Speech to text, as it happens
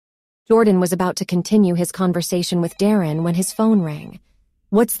Jordan was about to continue his conversation with Darren when his phone rang.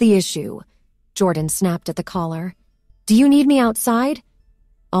 "What's the issue?" Jordan snapped at the caller. "Do you need me outside?"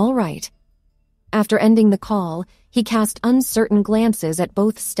 "All right." After ending the call, he cast uncertain glances at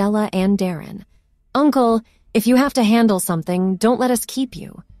both Stella and Darren. "Uncle, if you have to handle something, don't let us keep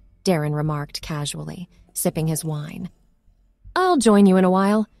you," Darren remarked casually, sipping his wine. "I'll join you in a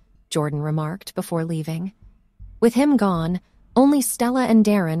while," Jordan remarked before leaving. With him gone, only Stella and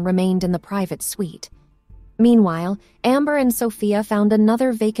Darren remained in the private suite. Meanwhile, Amber and Sophia found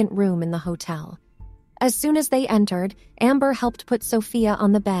another vacant room in the hotel. As soon as they entered, Amber helped put Sophia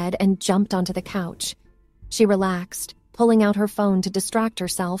on the bed and jumped onto the couch. She relaxed, pulling out her phone to distract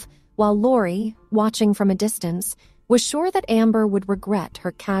herself, while Lori, watching from a distance, was sure that Amber would regret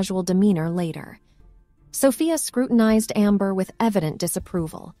her casual demeanor later. Sophia scrutinized Amber with evident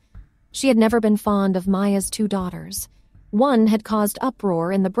disapproval. She had never been fond of Maya's two daughters. One had caused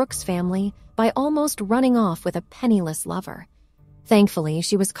uproar in the Brooks family by almost running off with a penniless lover. Thankfully,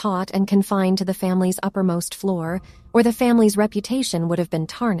 she was caught and confined to the family's uppermost floor, or the family's reputation would have been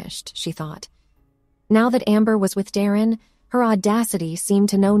tarnished, she thought. Now that Amber was with Darren, her audacity seemed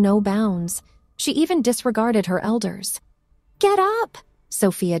to know no bounds. She even disregarded her elders. "Get up!"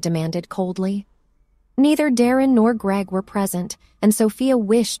 Sophia demanded coldly. Neither Darren nor Greg were present, and Sophia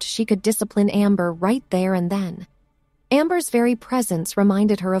wished she could discipline Amber right there and then. Amber's very presence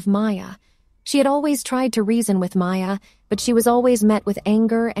reminded her of Maya. She had always tried to reason with Maya, but she was always met with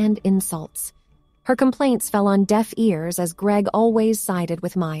anger and insults. Her complaints fell on deaf ears as Greg always sided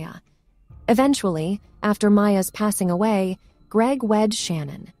with Maya. Eventually, after Maya's passing away, Greg wed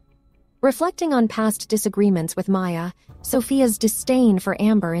Shannon. Reflecting on past disagreements with Maya, Sophia's disdain for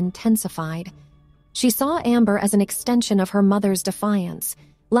Amber intensified. She saw Amber as an extension of her mother's defiance,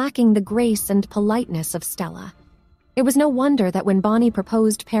 lacking the grace and politeness of Stella. It was no wonder that when Bonnie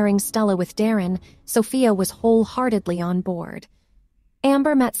proposed pairing Stella with Darren, Sophia was wholeheartedly on board.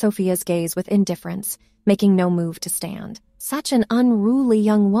 Amber met Sophia's gaze with indifference, making no move to stand. "Such an unruly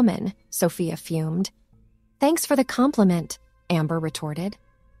young woman," Sophia fumed. "Thanks for the compliment," Amber retorted.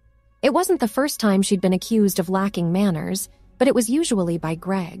 It wasn't the first time she'd been accused of lacking manners, but it was usually by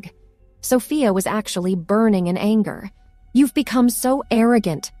Greg. Sophia was actually burning in anger. "You've become so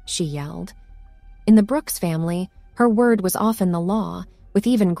arrogant," she yelled. In the Brooks family, her word was often the law, with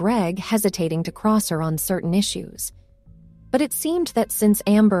even Greg hesitating to cross her on certain issues. But it seemed that since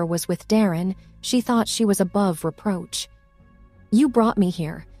Amber was with Darren, she thought she was above reproach. "You brought me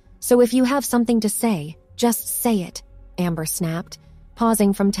here, so if you have something to say, just say it," Amber snapped,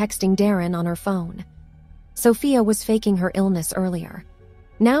 pausing from texting Darren on her phone. Sophia was faking her illness earlier.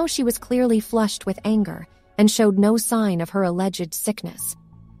 Now she was clearly flushed with anger and showed no sign of her alleged sickness.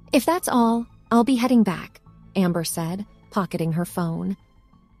 "If that's all, I'll be heading back," Amber said, pocketing her phone.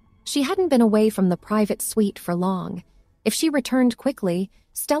 She hadn't been away from the private suite for long. If she returned quickly,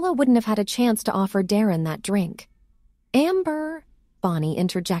 Stella wouldn't have had a chance to offer Darren that drink. "Amber," Bonnie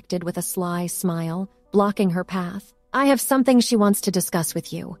interjected with a sly smile, blocking her path. "I have something she wants to discuss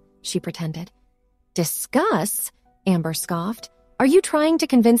with you," she pretended. "Discuss?" Amber scoffed. "Are you trying to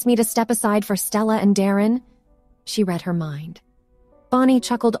convince me to step aside for Stella and Darren?" She read her mind. Bonnie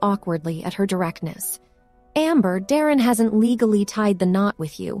chuckled awkwardly at her directness. "Amber, Darren hasn't legally tied the knot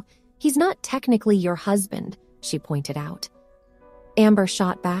with you. He's not technically your husband," she pointed out. Amber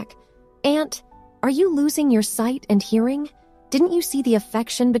shot back. "Aunt, are you losing your sight and hearing? Didn't you see the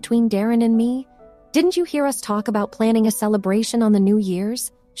affection between Darren and me? Didn't you hear us talk about planning a celebration on the New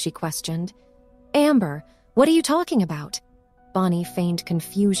Year's?" she questioned. "Amber, what are you talking about?" Bonnie feigned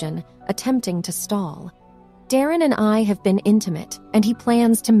confusion, attempting to stall. "Darren and I have been intimate, and he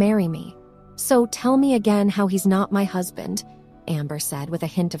plans to marry me. So tell me again how he's not my husband," Amber said with a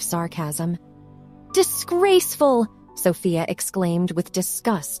hint of sarcasm. "Disgraceful!" Sophia exclaimed with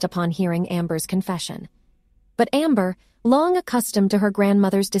disgust upon hearing Amber's confession. But Amber, long accustomed to her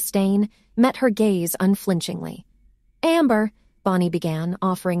grandmother's disdain, met her gaze unflinchingly. "Amber," Bonnie began,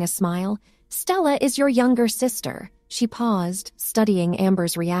 offering a smile, "Stella is your younger sister." She paused, studying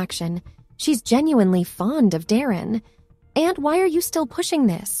Amber's reaction. "She's genuinely fond of Darren. And why are you still pushing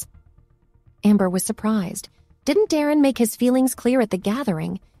this?" Amber was surprised. Didn't Darren make his feelings clear at the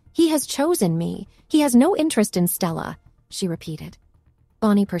gathering? "He has chosen me. He has no interest in Stella," she repeated.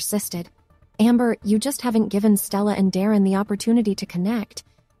 Bonnie persisted. "Amber, you just haven't given Stella and Darren the opportunity to connect.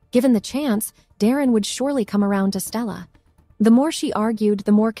 Given the chance, Darren would surely come around to Stella." The more she argued,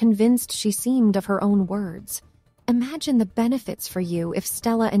 the more convinced she seemed of her own words. "Imagine the benefits for you if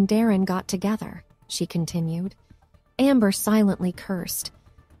Stella and Darren got together," she continued. Amber silently cursed.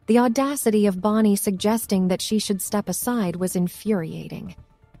 The audacity of Bonnie suggesting that she should step aside was infuriating.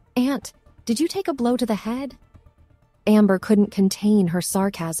 Aunt, did you take a blow to the head? Amber couldn't contain her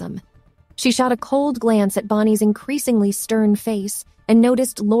sarcasm. She shot a cold glance at Bonnie's increasingly stern face and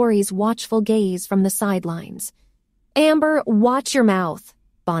noticed Lori's watchful gaze from the sidelines. Amber, watch your mouth,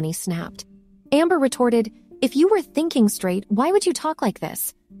 Bonnie snapped. Amber retorted, if you were thinking straight, why would you talk like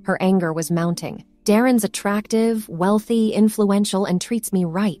this? Her anger was mounting. Darren's attractive, wealthy, influential, and treats me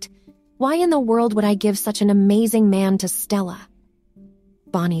right. Why in the world would I give such an amazing man to Stella?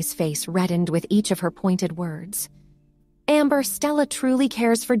 Bonnie's face reddened with each of her pointed words. Amber, Stella truly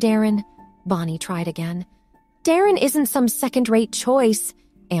cares for Darren. Bonnie tried again. Darren isn't some second-rate choice,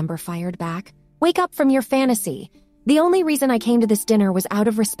 Amber fired back. Wake up from your fantasy. The only reason I came to this dinner was out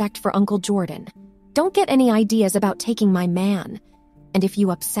of respect for Uncle Jordan. Don't get any ideas about taking my man. And if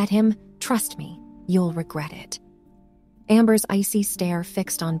you upset him, trust me, you'll regret it. Amber's icy stare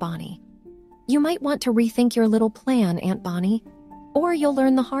fixed on Bonnie. You might want to rethink your little plan, Aunt Bonnie. Or you'll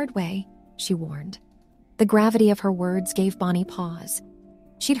learn the hard way, she warned. The gravity of her words gave Bonnie pause.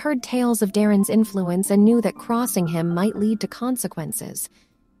 She'd heard tales of Darren's influence and knew that crossing him might lead to consequences.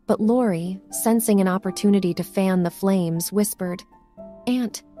 But Lori, sensing an opportunity to fan the flames, whispered,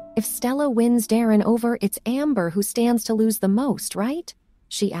 Aunt, if Stella wins Darren over, it's Amber who stands to lose the most, right?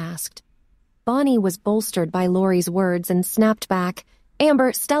 She asked. Bonnie was bolstered by Lori's words and snapped back,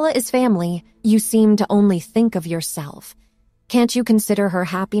 Amber, Stella is family. You seem to only think of yourself. Can't you consider her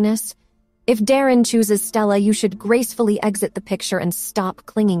happiness? If Darren chooses Stella, you should gracefully exit the picture and stop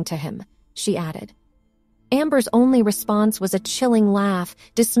clinging to him, she added. Amber's only response was a chilling laugh,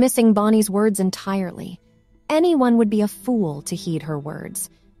 dismissing Bonnie's words entirely. Anyone would be a fool to heed her words.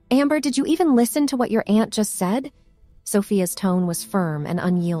 Amber, did you even listen to what your aunt just said? Sophia's tone was firm and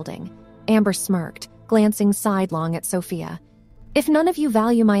unyielding. Amber smirked, glancing sidelong at Sophia. If none of you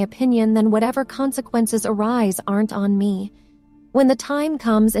value my opinion, then whatever consequences arise aren't on me. When the time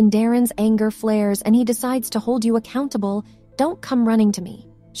comes and Darren's anger flares and he decides to hold you accountable, don't come running to me,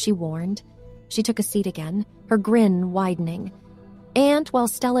 she warned. She took a seat again, her grin widening. And while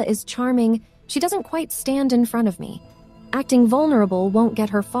Stella is charming, she doesn't quite stand in front of me. Acting vulnerable won't get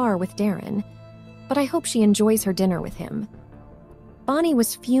her far with Darren, but I hope she enjoys her dinner with him. Bonnie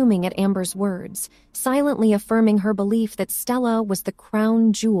was fuming at Amber's words, silently affirming her belief that Stella was the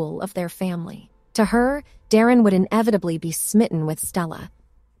crown jewel of their family. To her, Darren would inevitably be smitten with Stella.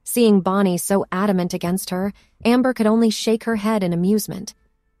 Seeing Bonnie so adamant against her, Amber could only shake her head in amusement.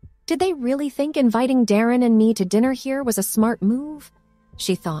 Did they really think inviting Darren and me to dinner here was a smart move?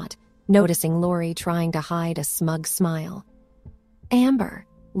 She thought, noticing Lori trying to hide a smug smile. Amber,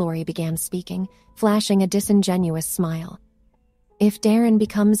 Lori began speaking, flashing a disingenuous smile. If Darren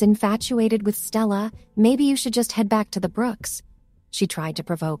becomes infatuated with Stella, maybe you should just head back to the Brooks. She tried to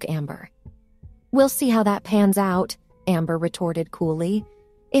provoke Amber. We'll see how that pans out, Amber retorted coolly.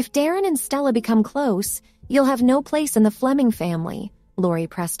 If Darren and Stella become close, you'll have no place in the Fleming family, Lori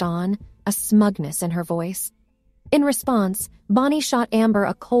pressed on, a smugness in her voice. In response, Bonnie shot Amber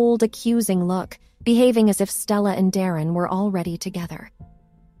a cold, accusing look, behaving as if Stella and Darren were already together.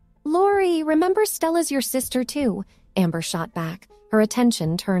 Lori, remember Stella's your sister too, Amber shot back, her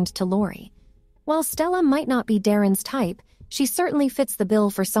attention turned to Lori. While Stella might not be Darren's type, she certainly fits the bill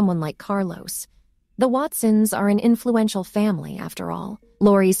for someone like Carlos. The Watsons are an influential family, after all.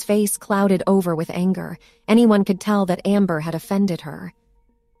 Lori's face clouded over with anger. Anyone could tell that Amber had offended her.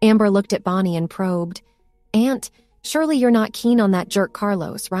 Amber looked at Bonnie and probed. Aunt, surely you're not keen on that jerk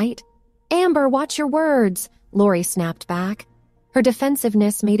Carlos, right? Amber, watch your words, Lori snapped back. Her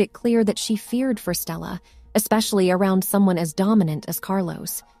defensiveness made it clear that she feared for Stella, especially around someone as dominant as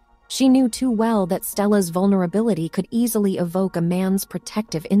Carlos. She knew too well that Stella's vulnerability could easily evoke a man's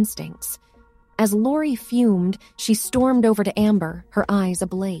protective instincts. As Lori fumed, she stormed over to Amber, her eyes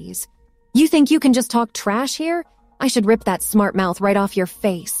ablaze. You think you can just talk trash here? I should rip that smart mouth right off your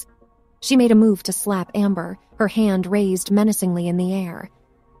face. She made a move to slap Amber, her hand raised menacingly in the air.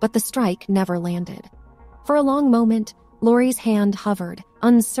 But the strike never landed. For a long moment, Lori's hand hovered,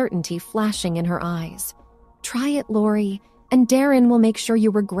 uncertainty flashing in her eyes. Try it, Lori, and Darren will make sure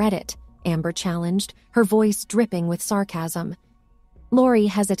you regret it, Amber challenged, her voice dripping with sarcasm. Lori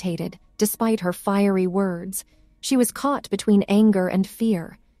hesitated, despite her fiery words. She was caught between anger and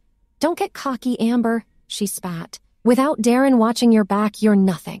fear. Don't get cocky, Amber, she spat. Without Darren watching your back, you're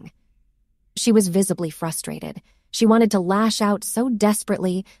nothing. She was visibly frustrated. She wanted to lash out so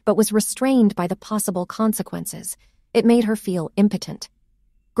desperately, but was restrained by the possible consequences. It made her feel impotent.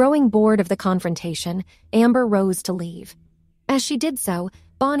 Growing bored of the confrontation, Amber rose to leave. As she did so,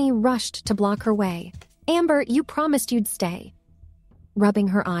 Bonnie rushed to block her way. Amber, you promised you'd stay. Rubbing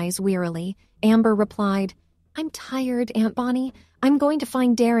her eyes wearily, Amber replied, "I'm tired, Aunt Bonnie. I'm going to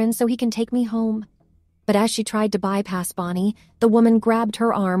find Darren so he can take me home." But as she tried to bypass Bonnie, the woman grabbed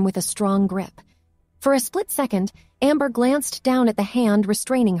her arm with a strong grip. For a split second, Amber glanced down at the hand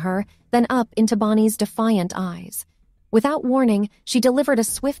restraining her, then up into Bonnie's defiant eyes. Without warning, she delivered a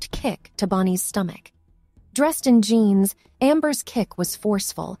swift kick to Bonnie's stomach. Dressed in jeans, Amber's kick was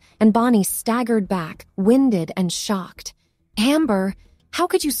forceful, and Bonnie staggered back, winded and shocked. "Amber, how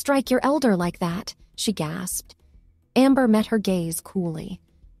could you strike your elder like that?" she gasped. Amber met her gaze coolly.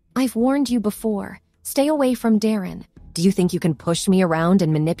 "I've warned you before. Stay away from Darren." "Do you think you can push me around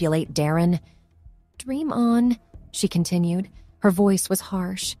and manipulate Darren?" "Dream on," she continued. Her voice was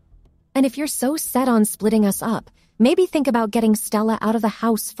harsh. "And if you're so set on splitting us up, maybe think about getting Stella out of the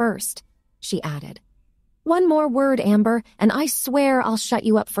house first," she added. "One more word, Amber, and I swear I'll shut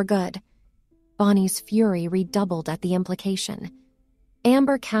you up for good." Bonnie's fury redoubled at the implication.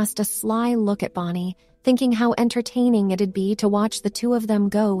 Amber cast a sly look at Bonnie, thinking how entertaining it'd be to watch the two of them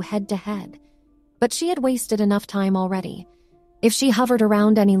go head-to-head. But she had wasted enough time already. If she hovered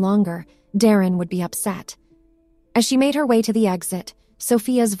around any longer, Darren would be upset. As she made her way to the exit,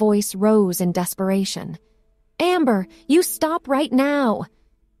 Sophia's voice rose in desperation. "Amber, you stop right now!"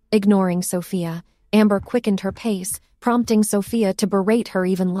 Ignoring Sophia, Amber quickened her pace, prompting Sophia to berate her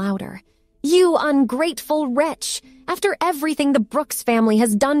even louder. "You ungrateful wretch! After everything the Brooks family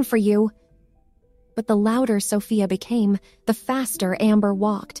has done for you!" But the louder Sophia became, the faster Amber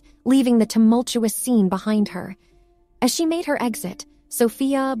walked, leaving the tumultuous scene behind her. As she made her exit,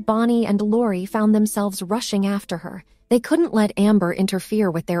 Sophia, Bonnie, and Lori found themselves rushing after her. They couldn't let Amber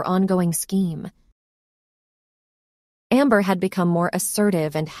interfere with their ongoing scheme. Amber had become more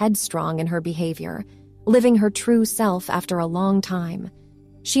assertive and headstrong in her behavior, living her true self after a long time.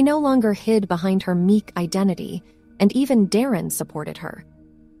 She no longer hid behind her meek identity, and even Darren supported her.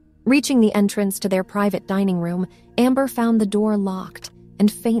 Reaching the entrance to their private dining room, Amber found the door locked, and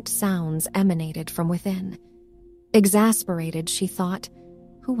faint sounds emanated from within. Exasperated, she thought,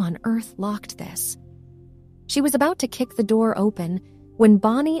 who on earth locked this? She was about to kick the door open when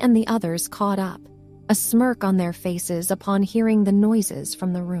Bonnie and the others caught up, a smirk on their faces upon hearing the noises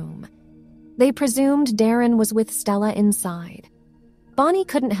from the room. They presumed Darren was with Stella inside. Bonnie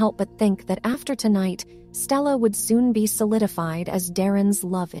couldn't help but think that after tonight, Stella would soon be solidified as Darren's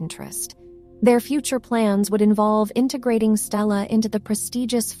love interest. Their future plans would involve integrating Stella into the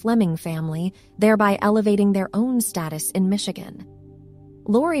prestigious Fleming family, thereby elevating their own status in Michigan.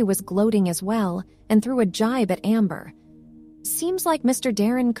 Lori was gloating as well and threw a jibe at Amber. "Seems like Mr.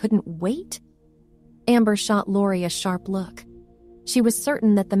 Darren couldn't wait?" Amber shot Lori a sharp look. She was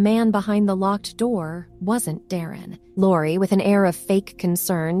certain that the man behind the locked door wasn't Darren. Lori, with an air of fake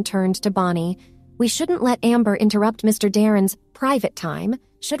concern, turned to Bonnie. "We shouldn't let Amber interrupt Mr. Darren's private time,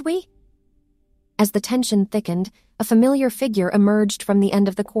 should we?" As the tension thickened, a familiar figure emerged from the end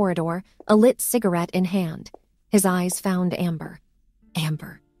of the corridor, a lit cigarette in hand. His eyes found Amber.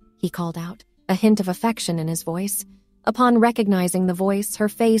 "Amber," he called out, a hint of affection in his voice. Upon recognizing the voice, her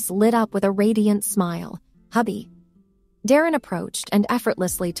face lit up with a radiant smile. "Hubby." Darren approached and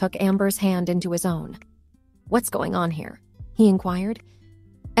effortlessly took Amber's hand into his own. "What's going on here?" he inquired.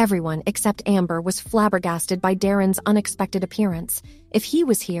 Everyone except Amber was flabbergasted by Darren's unexpected appearance. If he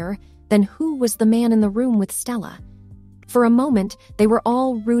was here, then who was the man in the room with Stella? For a moment, they were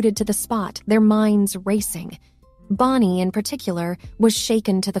all rooted to the spot, their minds racing. Bonnie, in particular, was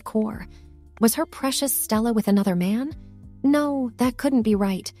shaken to the core. Was her precious Stella with another man? No, that couldn't be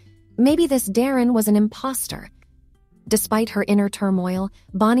right. Maybe this Darren was an imposter. Despite her inner turmoil,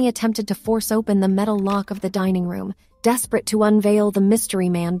 Bonnie attempted to force open the metal lock of the dining room, desperate to unveil the mystery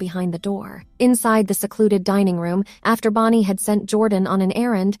man behind the door. Inside the secluded dining room, after Bonnie had sent Jordan on an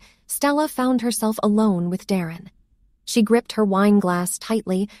errand, Stella found herself alone with Darren. She gripped her wine glass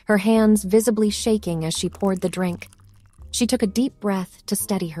tightly, her hands visibly shaking as she poured the drink. She took a deep breath to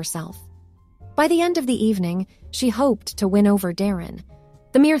steady herself. By the end of the evening, she hoped to win over Darren.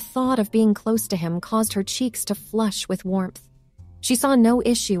 The mere thought of being close to him caused her cheeks to flush with warmth. She saw no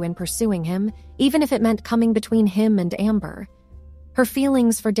issue in pursuing him, even if it meant coming between him and Amber. Her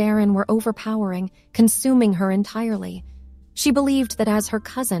feelings for Darren were overpowering, consuming her entirely. She believed that as her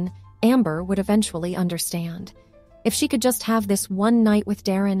cousin, Amber would eventually understand. If she could just have this one night with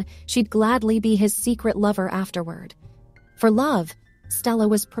Darren, she'd gladly be his secret lover afterward. For love, Stella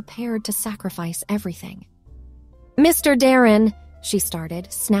was prepared to sacrifice everything. "Mr. Darren," she started,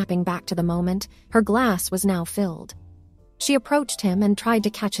 snapping back to the moment. Her glass was now filled. She approached him and tried to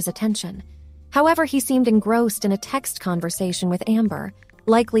catch his attention. However, he seemed engrossed in a text conversation with Amber,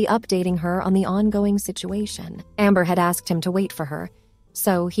 likely updating her on the ongoing situation. Amber had asked him to wait for her.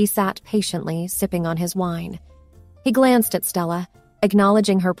 so he sat patiently, sipping on his wine. He glanced at Stella,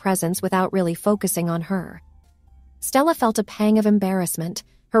 acknowledging her presence without really focusing on her. Stella felt a pang of embarrassment,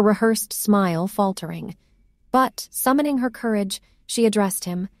 her rehearsed smile faltering. But, summoning her courage, she addressed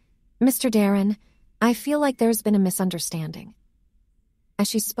him. "Mr. Darren, I feel like there's been a misunderstanding." As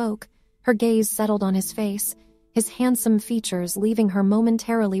she spoke, her gaze settled on his face, his handsome features leaving her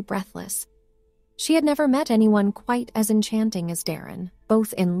momentarily breathless. She had never met anyone quite as enchanting as Darren,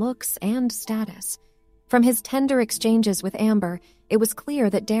 both in looks and status. From his tender exchanges with Amber, it was clear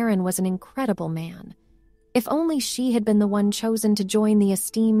that Darren was an incredible man. If only she had been the one chosen to join the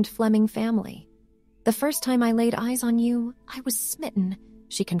esteemed Fleming family. "The first time I laid eyes on you, I was smitten,"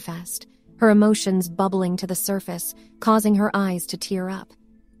 she confessed, her emotions bubbling to the surface, causing her eyes to tear up.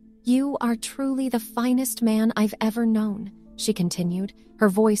 "You are truly the finest man I've ever known," she continued, her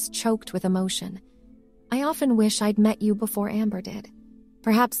voice choked with emotion. "I often wish I'd met you before Amber did.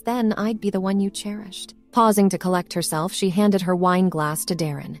 Perhaps then I'd be the one you cherished." Pausing to collect herself, she handed her wine glass to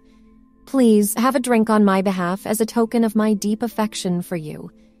Darren. "Please, have a drink on my behalf as a token of my deep affection for you.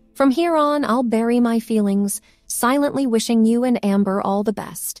 From here on, I'll bury my feelings, silently wishing you and Amber all the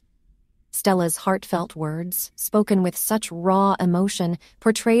best." Stella's heartfelt words, spoken with such raw emotion,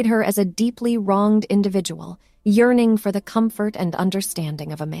 portrayed her as a deeply wronged individual, yearning for the comfort and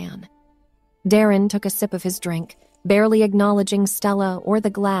understanding of a man. Darren took a sip of his drink, barely acknowledging Stella or the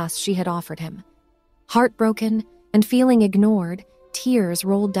glass she had offered him. Heartbroken and feeling ignored, tears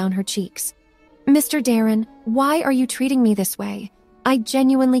rolled down her cheeks. "Mr. Darren, why are you treating me this way? I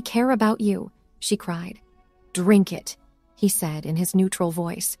genuinely care about you," she cried. "Drink it," he said in his neutral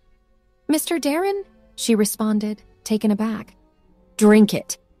voice. "Mr. Darren?" she responded, taken aback. "Drink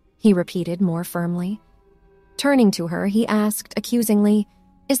it," he repeated more firmly. Turning to her, he asked accusingly,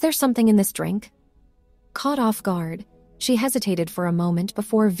 "Is there something in this drink?" Caught off guard, she hesitated for a moment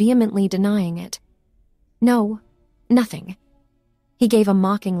before vehemently denying it. "No, nothing." He gave a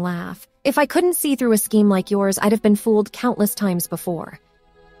mocking laugh. "If I couldn't see through a scheme like yours, I'd have been fooled countless times before."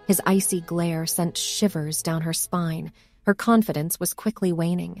 His icy glare sent shivers down her spine. Her confidence was quickly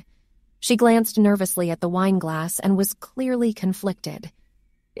waning. She glanced nervously at the wine glass and was clearly conflicted.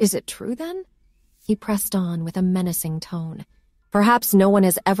 "Is it true, then?" He pressed on with a menacing tone. "Perhaps no one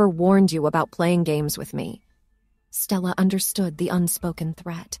has ever warned you about playing games with me." Stella understood the unspoken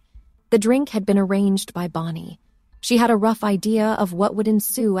threat. The drink had been arranged by Bonnie. She had a rough idea of what would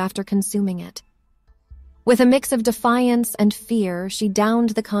ensue after consuming it. With a mix of defiance and fear, she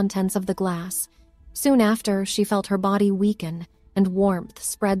downed the contents of the glass. Soon after, she felt her body weaken and warmth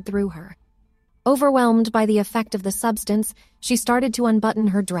spread through her. Overwhelmed by the effect of the substance, she started to unbutton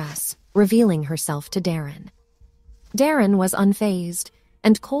her dress, revealing herself to Darren. Darren was unfazed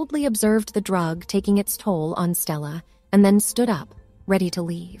and coldly observed the drug taking its toll on Stella, and then stood up, ready to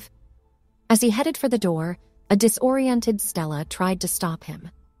leave. As he headed for the door, a disoriented Stella tried to stop him.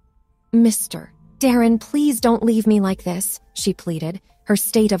 "Mr. Darren, please don't leave me like this," she pleaded, her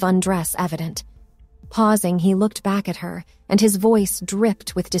state of undress evident. Pausing, he looked back at her, and his voice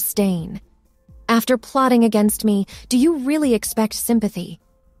dripped with disdain. "After plotting against me, do you really expect sympathy?"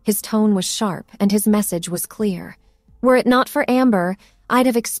 His tone was sharp, and his message was clear. "Were it not for Amber, I'd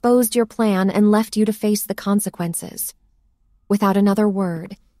have exposed your plan and left you to face the consequences." Without another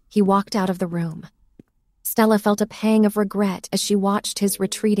word, he walked out of the room. Stella felt a pang of regret as she watched his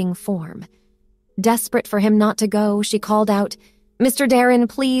retreating form. Desperate for him not to go, she called out, "Mr. Darren,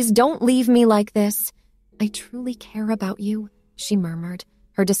 please don't leave me like this." "I truly care about you," she murmured,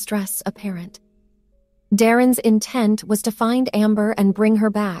 her distress apparent. Darren's intent was to find Amber and bring her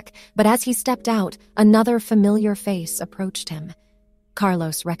back, but as he stepped out, another familiar face approached him.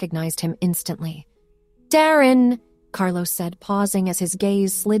 Carlos recognized him instantly. "Darren!" Carlos said, pausing as his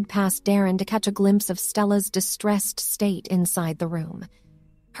gaze slid past Darren to catch a glimpse of Stella's distressed state inside the room.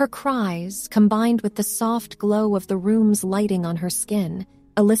 Her cries, combined with the soft glow of the room's lighting on her skin,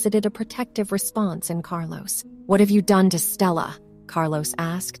 elicited a protective response in Carlos. "What have you done to Stella?" Carlos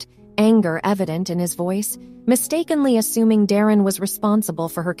asked, anger evident in his voice, mistakenly assuming Darren was responsible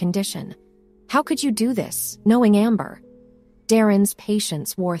for her condition. "How could you do this, knowing Amber?" Darren's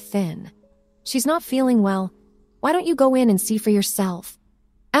patience wore thin. "She's not feeling well. Why don't you go in and see for yourself?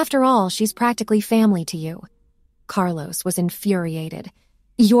 After all, she's practically family to you." Carlos was infuriated.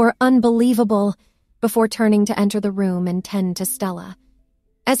 "You're unbelievable," before turning to enter the room and tend to Stella.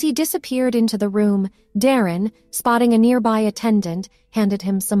 As he disappeared into the room, Darren, spotting a nearby attendant, handed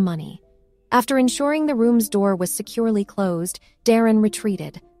him some money. After ensuring the room's door was securely closed, Darren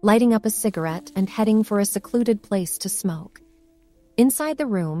retreated, lighting up a cigarette and heading for a secluded place to smoke. Inside the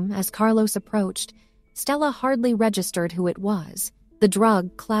room, as Carlos approached, Stella hardly registered who it was. the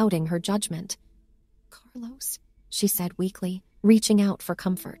drug clouding her judgment. "Carlos," she said weakly, reaching out for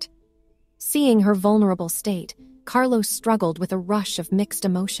comfort. Seeing her vulnerable state, Carlos struggled with a rush of mixed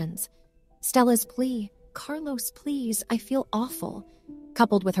emotions. Stella's plea, "Carlos, please, I feel awful,"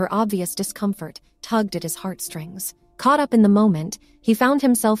 coupled with her obvious discomfort, tugged at his heartstrings. Caught up in the moment, he found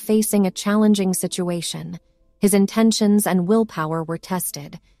himself facing a challenging situation. His intentions and willpower were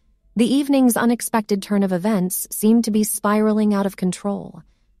tested. The evening's unexpected turn of events seemed to be spiraling out of control.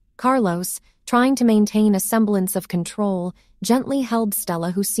 Carlos, trying to maintain a semblance of control, gently held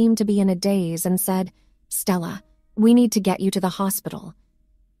Stella, who seemed to be in a daze, and said, "Stella, we need to get you to the hospital."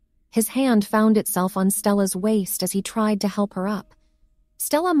 His hand found itself on Stella's waist as he tried to help her up.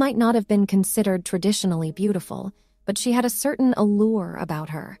 Stella might not have been considered traditionally beautiful, but she had a certain allure about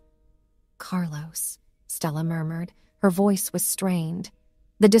her. "Carlos," Stella murmured. Her voice was strained.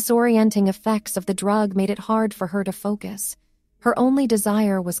 The disorienting effects of the drug made it hard for her to focus. Her only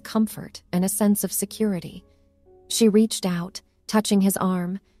desire was comfort and a sense of security. She reached out, touching his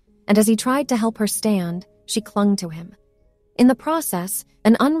arm, and as he tried to help her stand, she clung to him. In the process,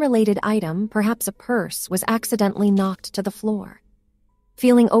 an unrelated item, perhaps a purse, was accidentally knocked to the floor.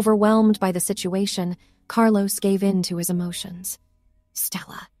 Feeling overwhelmed by the situation, Carlos gave in to his emotions.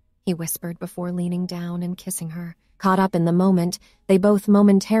 "Stella," he whispered before leaning down and kissing her. Caught up in the moment, they both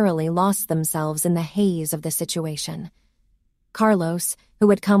momentarily lost themselves in the haze of the situation. Carlos, who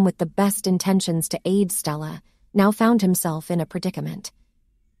had come with the best intentions to aid Stella, now found himself in a predicament.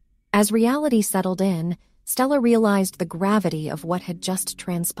 As reality settled in, Stella realized the gravity of what had just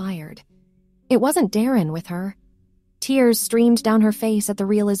transpired. It wasn't Darren with her. Tears streamed down her face at the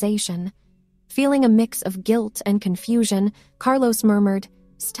realization. Feeling a mix of guilt and confusion, Carlos murmured,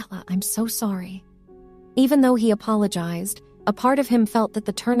 "Stella, I'm so sorry." Even though he apologized, a part of him felt that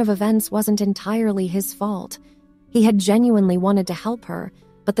the turn of events wasn't entirely his fault. He had genuinely wanted to help her,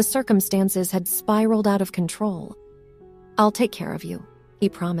 but the circumstances had spiraled out of control. "I'll take care of you," he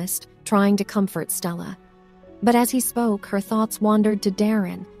promised, trying to comfort Stella. But as he spoke, her thoughts wandered to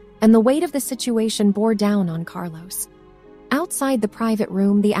Darren, and the weight of the situation bore down on Carlos. Outside the private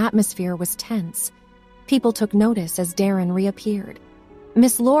room, the atmosphere was tense. People took notice as Darren reappeared.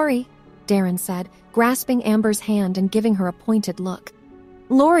 "Miss Laurie," Darren said, grasping Amber's hand and giving her a pointed look.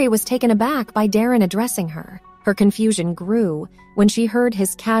 Laurie was taken aback by Darren addressing her. Her confusion grew when she heard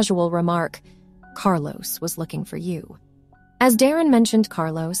his casual remark, "Carlos was looking for you." As Darren mentioned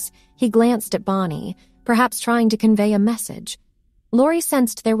Carlos, he glanced at Bonnie, perhaps trying to convey a message. Laurie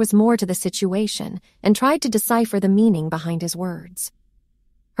sensed there was more to the situation and tried to decipher the meaning behind his words.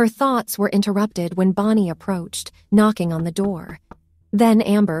 Her thoughts were interrupted when Bonnie approached, knocking on the door. Then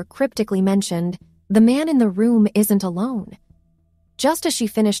Amber cryptically mentioned, "The man in the room isn't alone." Just as she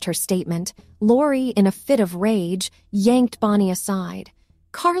finished her statement, Laurie, in a fit of rage, yanked Bonnie aside.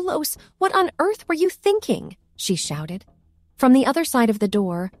 "Carlos, what on earth were you thinking?" she shouted. From the other side of the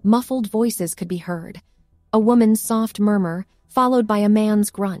door, muffled voices could be heard. A woman's soft murmur, followed by a man's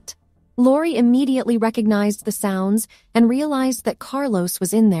grunt. Laurie immediately recognized the sounds and realized that Carlos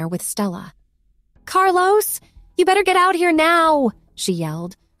was in there with Stella. "Carlos, you better get out here now!" she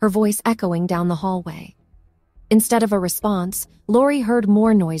yelled, her voice echoing down the hallway. Instead of a response, Laurie heard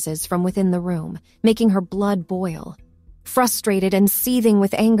more noises from within the room, making her blood boil. Frustrated and seething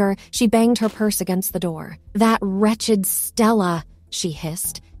with anger, she banged her purse against the door. "That wretched Stella," she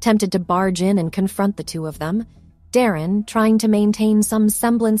hissed, tempted to barge in and confront the two of them. Darren, trying to maintain some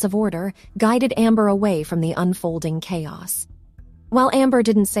semblance of order, guided Amber away from the unfolding chaos. While Amber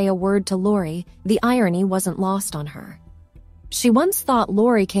didn't say a word to Laurie, the irony wasn't lost on her. She once thought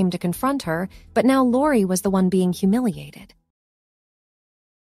Laurie came to confront her, but now Laurie was the one being humiliated.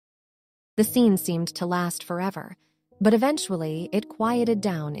 The scene seemed to last forever, but eventually it quieted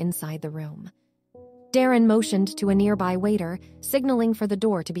down inside the room. Darren motioned to a nearby waiter, signaling for the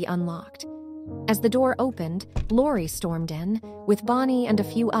door to be unlocked. As the door opened, Laurie stormed in, with Bonnie and a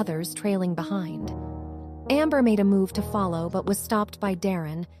few others trailing behind. Amber made a move to follow but was stopped by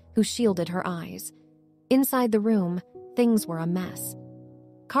Darren, who shielded her eyes. Inside the room, things were a mess.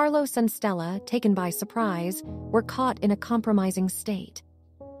 Carlos and Stella, taken by surprise, were caught in a compromising state.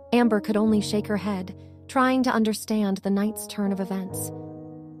 Amber could only shake her head, trying to understand the night's turn of events.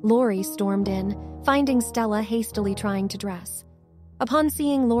 Laurie stormed in, finding Stella hastily trying to dress. Upon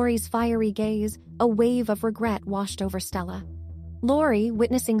seeing Laurie's fiery gaze, a wave of regret washed over Stella. Laurie,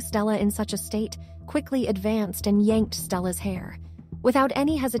 witnessing Stella in such a state, quickly advanced and yanked Stella's hair. Without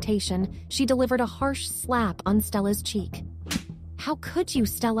any hesitation, she delivered a harsh slap on Stella's cheek. "How could you,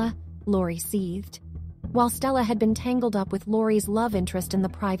 Stella?" Laurie seethed. While Stella had been tangled up with Laurie's love interest in the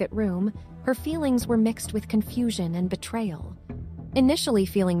private room, her feelings were mixed with confusion and betrayal. Initially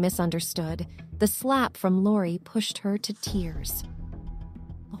feeling misunderstood, the slap from Lori pushed her to tears.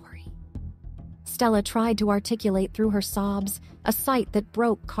 Lori. Stella tried to articulate through her sobs, a sight that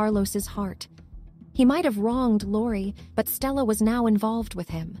broke Carlos's heart. He might have wronged Lori, but Stella was now involved with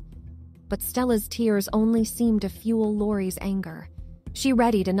him. But Stella's tears only seemed to fuel Lori's anger. She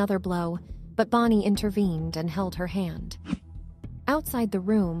readied another blow, but Bonnie intervened and held her hand. Outside the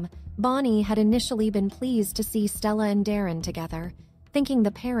room, Bonnie had initially been pleased to see Stella and Darren together, thinking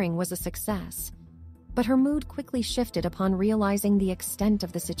the pairing was a success. But her mood quickly shifted upon realizing the extent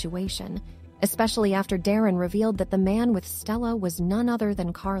of the situation, especially after Darren revealed that the man with Stella was none other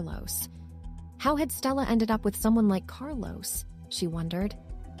than Carlos. How had Stella ended up with someone like Carlos? She wondered.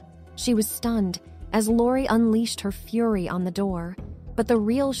 She was stunned as Lori unleashed her fury on the door, but the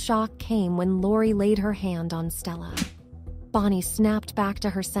real shock came when Lori laid her hand on Stella. Bonnie snapped back to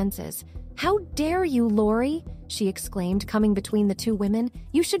her senses. "How dare you, Lori?" she exclaimed, coming between the two women.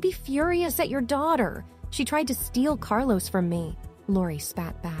 "You should be furious at your daughter. She tried to steal Carlos from me." Lori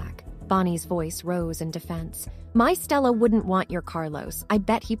spat back. Bonnie's voice rose in defense. "My Stella wouldn't want your Carlos. I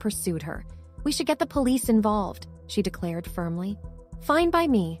bet he pursued her. We should get the police involved," she declared firmly. "Fine by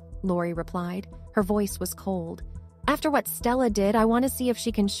me," Lori replied. Her voice was cold. "After what Stella did, I want to see if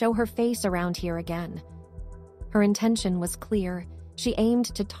she can show her face around here again." Her intention was clear. She aimed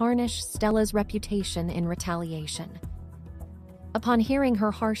to tarnish Stella's reputation in retaliation. Upon hearing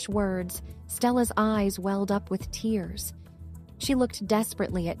her harsh words, Stella's eyes welled up with tears. She looked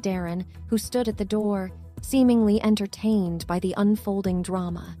desperately at Darren, who stood at the door, seemingly entertained by the unfolding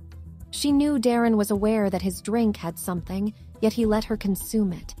drama. She knew Darren was aware that his drink had something, yet he let her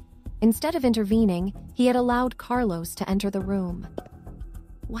consume it. Instead of intervening, he had allowed Carlos to enter the room.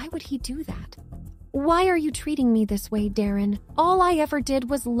 Why would he do that? "Why are you treating me this way, Darren? All I ever did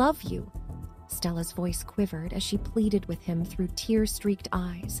was love you." Stella's voice quivered as she pleaded with him through tear-streaked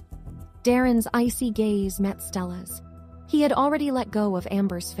eyes. Darren's icy gaze met Stella's. He had already let go of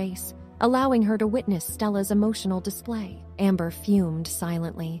Amber's face, allowing her to witness Stella's emotional display. Amber fumed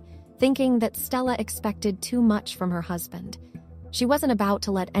silently, thinking that Stella expected too much from her husband. She wasn't about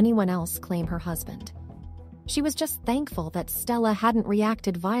to let anyone else claim her husband. She was just thankful that Stella hadn't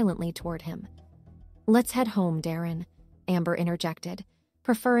reacted violently toward him. "Let's head home, Darren," Amber interjected,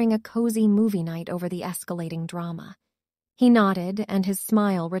 preferring a cozy movie night over the escalating drama. He nodded, and his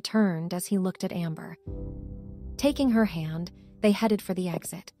smile returned as he looked at Amber. Taking her hand, they headed for the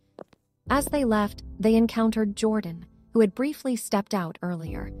exit. As they left, they encountered Jordan, who had briefly stepped out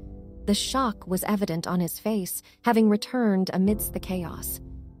earlier. The shock was evident on his face, having returned amidst the chaos.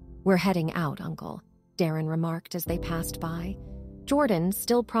 "We're heading out, Uncle," Darren remarked as they passed by. Jordan,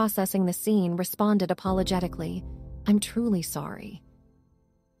 still processing the scene, responded apologetically, "I'm truly sorry."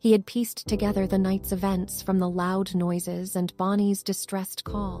 He had pieced together the night's events from the loud noises and Bonnie's distressed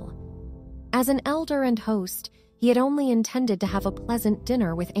call. As an elder and host, he had only intended to have a pleasant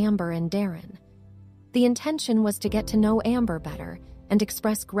dinner with Amber and Darren. The intention was to get to know Amber better and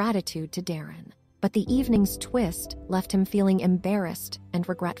express gratitude to Darren, but the evening's twist left him feeling embarrassed and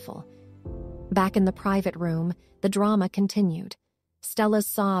regretful. Back in the private room, the drama continued. Stella's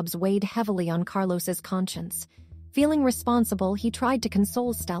sobs weighed heavily on Carlos's conscience. Feeling responsible, he tried to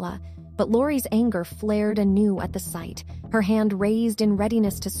console Stella, but Lori's anger flared anew at the sight, her hand raised in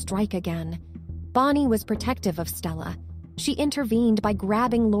readiness to strike again. Bonnie was protective of Stella. She intervened by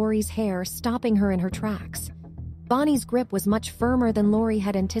grabbing Lori's hair, stopping her in her tracks. Bonnie's grip was much firmer than Lori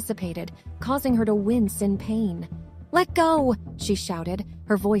had anticipated, causing her to wince in pain. "Let go!" she shouted.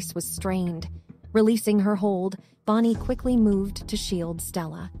 Her voice was strained. Releasing her hold, Bonnie quickly moved to shield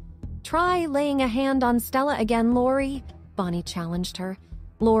Stella. "Try laying a hand on Stella again, Lori," Bonnie challenged her.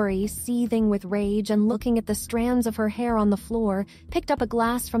 Lori, seething with rage and looking at the strands of her hair on the floor, picked up a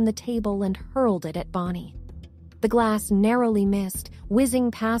glass from the table and hurled it at Bonnie. The glass narrowly missed,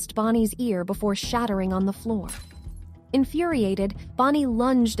 whizzing past Bonnie's ear before shattering on the floor. Infuriated, Bonnie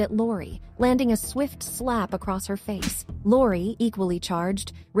lunged at Lori, landing a swift slap across her face. Lori, equally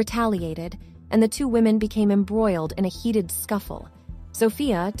charged, retaliated, and the two women became embroiled in a heated scuffle.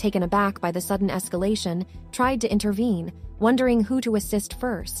 Sophia, taken aback by the sudden escalation, tried to intervene, wondering who to assist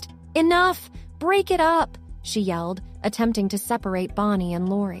first. "Enough! Break it up!" she yelled, attempting to separate Bonnie and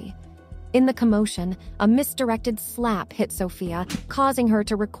Lori. In the commotion, a misdirected slap hit Sophia, causing her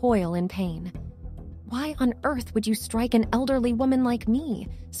to recoil in pain. "Why on earth would you strike an elderly woman like me?"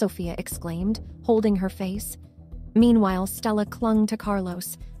 Sophia exclaimed, holding her face. Meanwhile, Stella clung to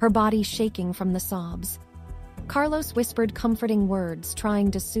Carlos, her body shaking from the sobs. Carlos whispered comforting words,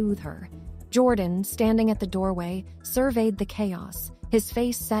 trying to soothe her. Jordan, standing at the doorway, surveyed the chaos, his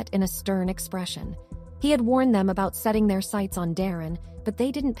face set in a stern expression. He had warned them about setting their sights on Darren, but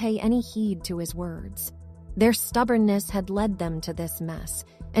they didn't pay any heed to his words. Their stubbornness had led them to this mess,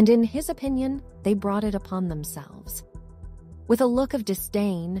 and in his opinion, they brought it upon themselves. With a look of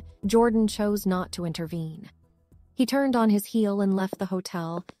disdain, Jordan chose not to intervene. He turned on his heel and left the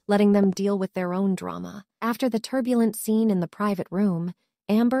hotel, letting them deal with their own drama. After the turbulent scene in the private room,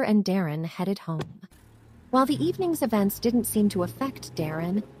 Amber and Darren headed home. While the evening's events didn't seem to affect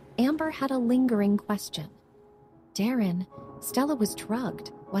Darren, Amber had a lingering question. "Darren, Stella was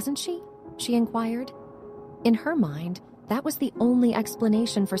drugged, wasn't she?" she inquired. In her mind, that was the only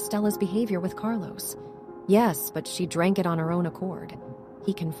explanation for Stella's behavior with Carlos. "Yes, but she drank it on her own accord,"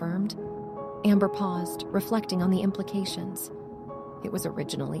 he confirmed. Amber paused, reflecting on the implications. "It was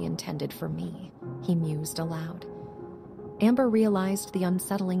originally intended for me," he mused aloud. Amber realized the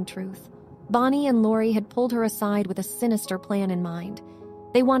unsettling truth. Bonnie and Lori had pulled her aside with a sinister plan in mind.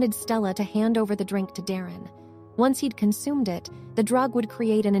 They wanted Stella to hand over the drink to Darren. Once he'd consumed it, the drug would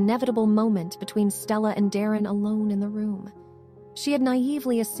create an inevitable moment between Stella and Darren alone in the room. She had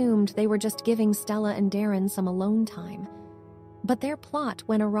naively assumed they were just giving Stella and Darren some alone time. But their plot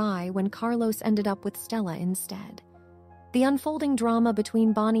went awry when Carlos ended up with Stella instead. The unfolding drama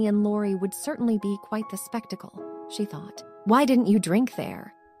between Bonnie and Lori would certainly be quite the spectacle, she thought. "Why didn't you drink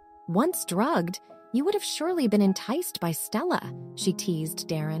there?" "Once drugged, you would have surely been enticed by Stella," she teased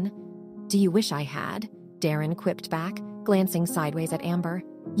Darren. "Do you wish I had?" Darren quipped back, glancing sideways at Amber.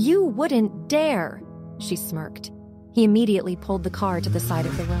 "You wouldn't dare," she smirked. He immediately pulled the car to the side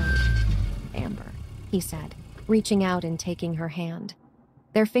of the road. "Amber," he said, reaching out and taking her hand.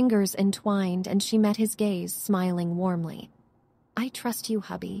 Their fingers entwined, and she met his gaze, smiling warmly. "I trust you,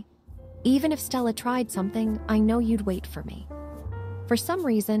 hubby. Even if Stella tried something, I know you'd wait for me." For some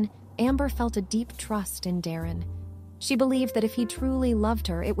reason, Amber felt a deep trust in Darren. She believed that if he truly loved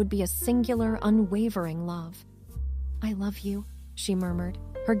her, it would be a singular, unwavering love. "I love you," she murmured,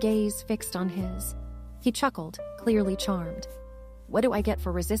 her gaze fixed on his. He chuckled, clearly charmed. "What do I get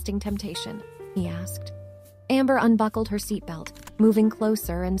for resisting temptation?" he asked. Amber unbuckled her seatbelt, moving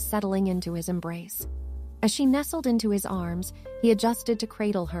closer and settling into his embrace. As she nestled into his arms, he adjusted to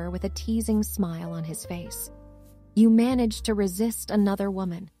cradle her with a teasing smile on his face. "You managed to resist another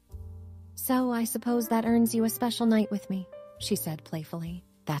woman. So I suppose that earns you a special night with me," she said playfully.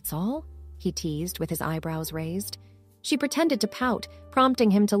 "That's all?" he teased with his eyebrows raised. She pretended to pout,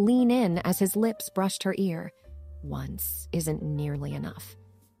 prompting him to lean in as his lips brushed her ear. "Once isn't nearly enough."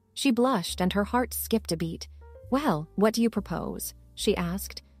 She blushed and her heart skipped a beat. "Well, what do you propose?" she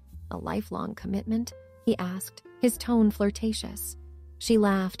asked. "A lifelong commitment?" he asked, his tone flirtatious. She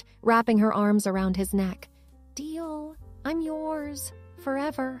laughed, wrapping her arms around his neck. "Deal. I'm yours.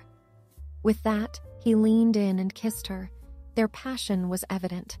 Forever." With that, he leaned in and kissed her. Their passion was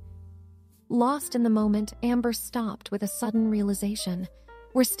evident. Lost in the moment, Amber stopped with a sudden realization.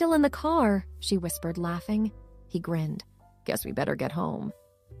 "We're still in the car," she whispered, laughing. He grinned. "Guess we better get home."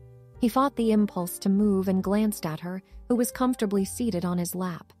 He fought the impulse to move and glanced at her, who was comfortably seated on his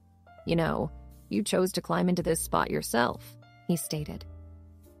lap. "You know, you chose to climb into this spot yourself," he stated.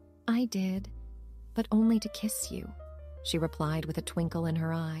 "I did, but only to kiss you," she replied with a twinkle in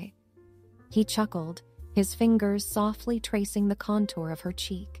her eye. He chuckled, his fingers softly tracing the contour of her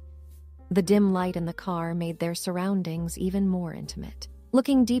cheek. The dim light in the car made their surroundings even more intimate.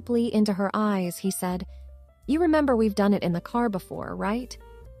 Looking deeply into her eyes, he said, "You remember we've done it in the car before, right?"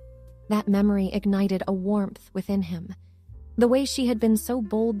 That memory ignited a warmth within him. The way she had been so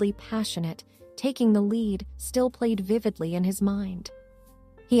boldly passionate, taking the lead, still played vividly in his mind.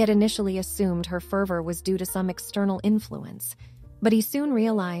 He had initially assumed her fervor was due to some external influence, but he soon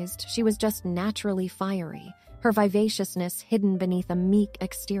realized she was just naturally fiery, her vivaciousness hidden beneath a meek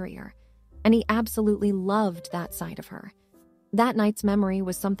exterior. And he absolutely loved that side of her. That night's memory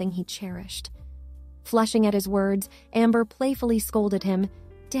was something he cherished. Flushing at his words, Amber playfully scolded him,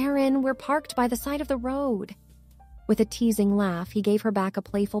 "Darren, we're parked by the side of the road." With a teasing laugh, he gave her back a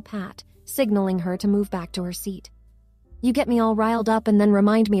playful pat, signaling her to move back to her seat. "You get me all riled up and then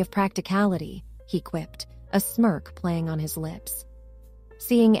remind me of practicality," he quipped, a smirk playing on his lips.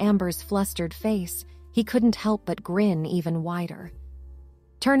 Seeing Amber's flustered face, he couldn't help but grin even wider.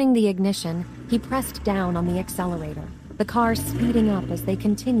 Turning the ignition, he pressed down on the accelerator, the car speeding up as they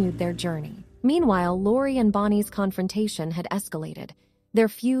continued their journey. Meanwhile, Lori and Bonnie's confrontation had escalated. Their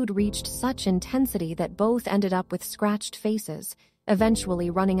feud reached such intensity that both ended up with scratched faces, eventually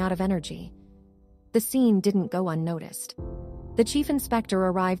running out of energy. The scene didn't go unnoticed. The chief inspector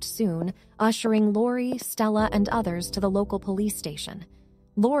arrived soon, ushering Lori, Stella, and others to the local police station.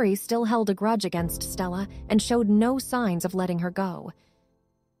 Lori still held a grudge against Stella and showed no signs of letting her go.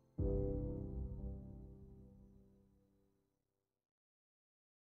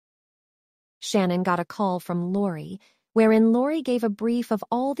 Shannon got a call from Lori, wherein Lori gave a brief of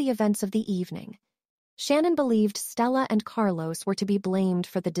all the events of the evening. Shannon believed Stella and Carlos were to be blamed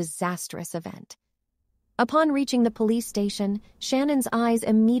for the disastrous event. Upon reaching the police station, Shannon's eyes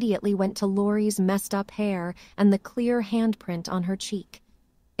immediately went to Lori's messed-up hair and the clear handprint on her cheek.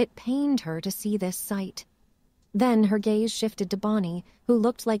 It pained her to see this sight. Then her gaze shifted to Bonnie, who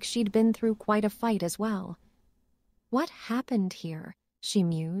looked like she'd been through quite a fight as well. What happened here? She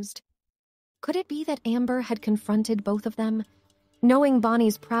mused. Could it be that Amber had confronted both of them? Knowing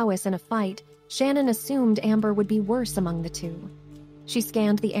Bonnie's prowess in a fight, Shannon assumed Amber would be worse among the two. She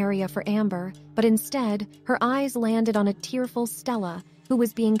scanned the area for Amber, but instead, her eyes landed on a tearful Stella, who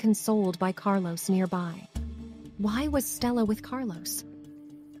was being consoled by Carlos nearby. Why was Stella with Carlos?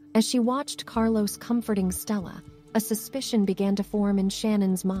 As she watched Carlos comforting Stella, a suspicion began to form in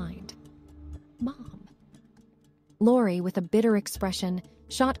Shannon's mind. Mom. Lori, with a bitter expression,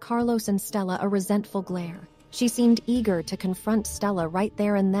 shot Carlos and Stella a resentful glare. She seemed eager to confront Stella right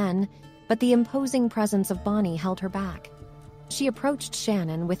there and then, but the imposing presence of Bonnie held her back. She approached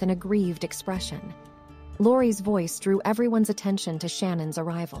Shannon with an aggrieved expression. Lori's voice drew everyone's attention to Shannon's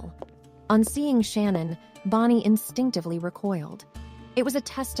arrival. On seeing Shannon, Bonnie instinctively recoiled. It was a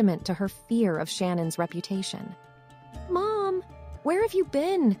testament to her fear of Shannon's reputation. Mom, where have you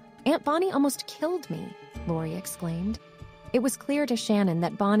been? Aunt Bonnie almost killed me, Lori exclaimed. It was clear to Shannon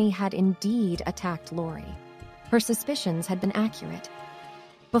that Bonnie had indeed attacked Lori. Her suspicions had been accurate.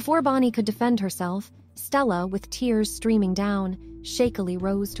 Before Bonnie could defend herself, Stella, with tears streaming down, shakily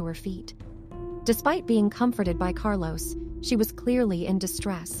rose to her feet. Despite being comforted by Carlos, she was clearly in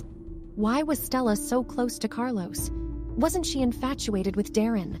distress. Why was Stella so close to Carlos? Wasn't she infatuated with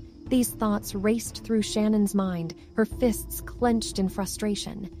Darren? These thoughts raced through Shannon's mind, her fists clenched in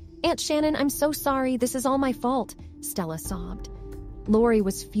frustration. Aunt Shannon, I'm so sorry, this is all my fault, Stella sobbed. Lori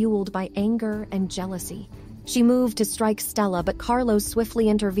was fueled by anger and jealousy. She moved to strike Stella, but Carlos swiftly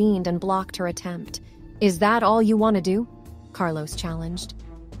intervened and blocked her attempt. Is that all you want to do? Carlos challenged.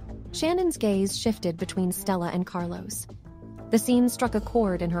 Shannon's gaze shifted between Stella and Carlos. The scene struck a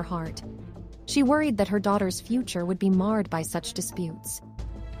chord in her heart. She worried that her daughter's future would be marred by such disputes.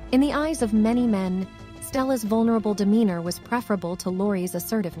 In the eyes of many men, Stella's vulnerable demeanor was preferable to Lori's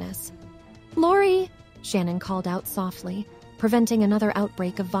assertiveness. Lori! Shannon called out softly, preventing another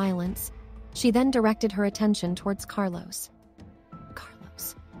outbreak of violence. She then directed her attention towards Carlos.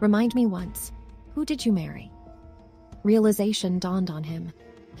 Carlos, remind me once, who did you marry? Realization dawned on him.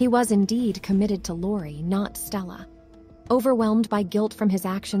 He was indeed committed to Lori, not Stella. Overwhelmed by guilt from his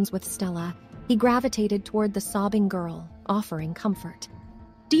actions with Stella, he gravitated toward the sobbing girl, offering comfort.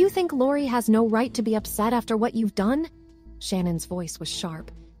 Do you think Lori has no right to be upset after what you've done? Shannon's voice was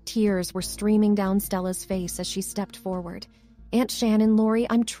sharp. Tears were streaming down Stella's face as she stepped forward. Aunt Shannon, Lori,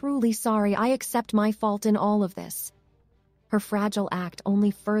 I'm truly sorry. I accept my fault in all of this. Her fragile act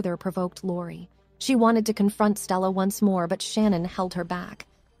only further provoked Lori. She wanted to confront Stella once more, but Shannon held her back.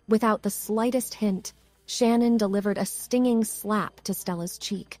 Without the slightest hint, Shannon delivered a stinging slap to Stella's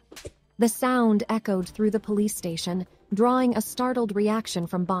cheek. The sound echoed through the police station, drawing a startled reaction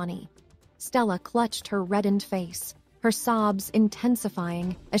from Bonnie. Stella clutched her reddened face, her sobs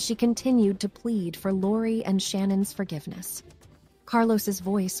intensifying as she continued to plead for Lori and Shannon's forgiveness. Carlos's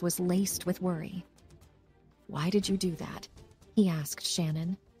voice was laced with worry. Why did you do that? He asked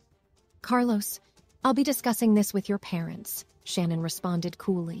Shannon. Carlos, I'll be discussing this with your parents, Shannon responded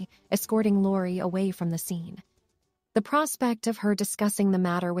coolly, escorting Lori away from the scene. The prospect of her discussing the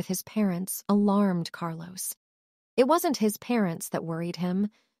matter with his parents alarmed Carlos. It wasn't his parents that worried him,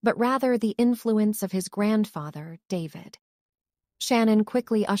 but rather the influence of his grandfather, David. Shannon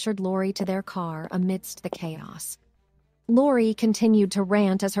quickly ushered Lori to their car amidst the chaos. Lori continued to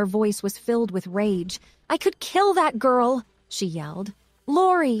rant as her voice was filled with rage. I could kill that girl, she yelled.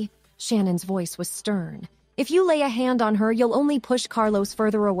 Lori! Shannon's voice was stern. If you lay a hand on her, you'll only push Carlos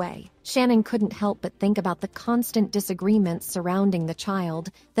further away. Shannon couldn't help but think about the constant disagreements surrounding the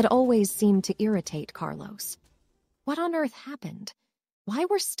child that always seemed to irritate Carlos. What on earth happened? Why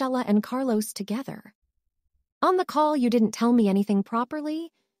were Stella and Carlos together? On the call, you didn't tell me anything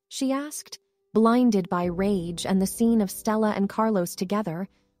properly? She asked. Blinded by rage and the scene of Stella and Carlos together,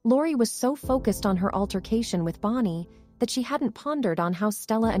 Lori was so focused on her altercation with Bonnie that she hadn't pondered on how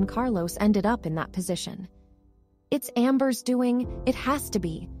Stella and Carlos ended up in that position. It's Amber's doing, it has to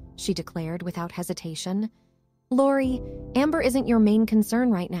be, she declared without hesitation. Lori, Amber isn't your main concern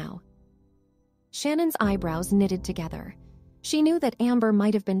right now. Shannon's eyebrows knitted together. She knew that Amber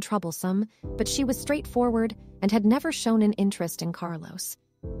might have been troublesome, but she was straightforward and had never shown an interest in Carlos.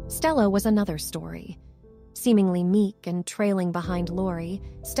 Stella was another story. Seemingly meek and trailing behind Lori,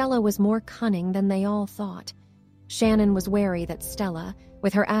 Stella was more cunning than they all thought. Shannon was wary that Stella,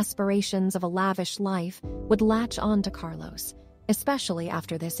 with her aspirations of a lavish life, would latch on to Carlos, especially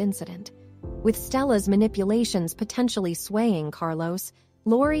after this incident. With Stella's manipulations potentially swaying Carlos,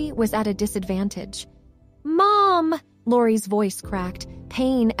 Lori was at a disadvantage. "Mom!" Lori's voice cracked,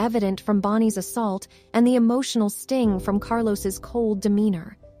 pain evident from Bonnie's assault and the emotional sting from Carlos's cold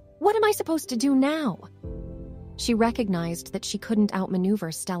demeanor. "What am I supposed to do now?" She recognized that she couldn't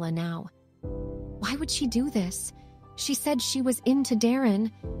outmaneuver Stella now. Why would she do this? She said she was into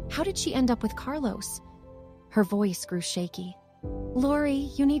Darren. How did she end up with Carlos? Her voice grew shaky. "Lori,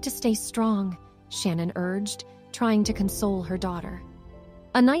 you need to stay strong," Shannon urged, trying to console her daughter.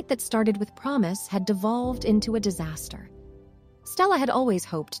 A night that started with promise had devolved into a disaster. Stella had always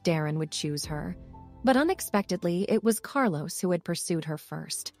hoped Darren would choose her, but unexpectedly it was Carlos who had pursued her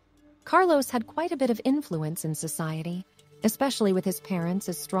first. Carlos had quite a bit of influence in society, especially with his parents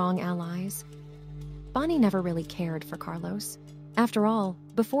as strong allies. Bonnie never really cared for Carlos. After all,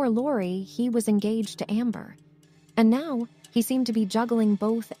 before Lori, he was engaged to Amber. And now, he seemed to be juggling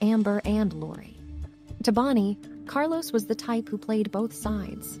both Amber and Lori. To Bonnie, Carlos was the type who played both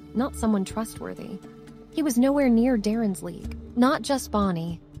sides, not someone trustworthy. He was nowhere near Darren's league. Not just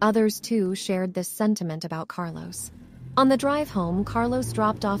Bonnie, others too shared this sentiment about Carlos. On the drive home, Carlos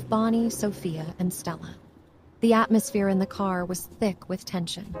dropped off Bonnie, Sophia, and Stella. The atmosphere in the car was thick with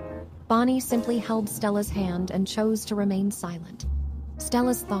tension. Bonnie simply held Stella's hand and chose to remain silent.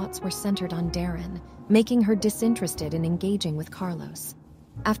 Stella's thoughts were centered on Darren, making her disinterested in engaging with Carlos.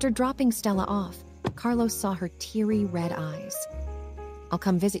 After dropping Stella off, Carlos saw her teary red eyes. "I'll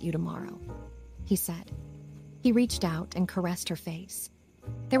come visit you tomorrow," he said. He reached out and caressed her face.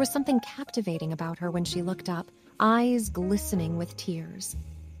 There was something captivating about her when she looked up, eyes glistening with tears.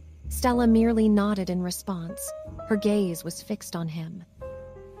 Stella merely nodded in response. Her gaze was fixed on him.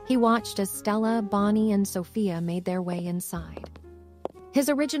 He watched as Stella, Bonnie, and Sophia made their way inside. His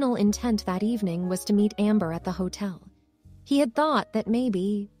original intent that evening was to meet Amber at the hotel. He had thought that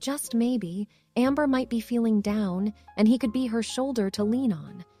maybe, just maybe, Amber might be feeling down and he could be her shoulder to lean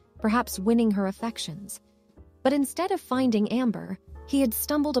on, perhaps winning her affections. But instead of finding Amber, he had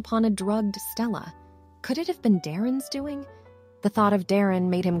stumbled upon a drugged Stella. Could it have been Darren's doing? The thought of Darren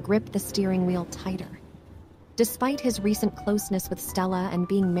made him grip the steering wheel tighter. Despite his recent closeness with Stella and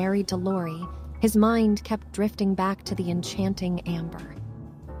being married to Lori, his mind kept drifting back to the enchanting Amber.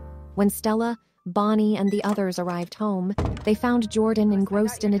 When Stella, Bonnie, and the others arrived home, they found Jordan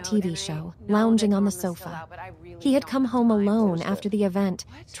engrossed in a TV show, lounging on the sofa. He had come home alone after the event,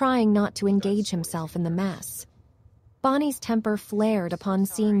 trying not to engage himself in the mess. Bonnie's temper flared upon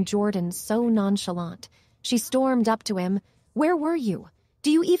seeing Jordan so nonchalant. She stormed up to him. "Where were you?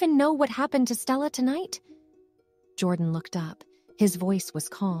 Do you even know what happened to Stella tonight?" Jordan looked up. His voice was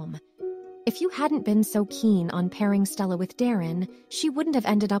calm. "If you hadn't been so keen on pairing Stella with Darren, she wouldn't have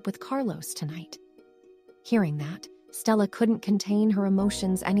ended up with Carlos tonight." Hearing that, Stella couldn't contain her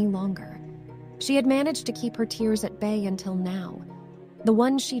emotions any longer. She had managed to keep her tears at bay until now. The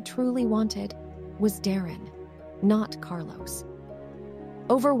one she truly wanted was Darren, not Carlos.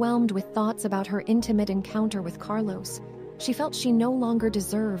 Overwhelmed with thoughts about her intimate encounter with Carlos, she felt she no longer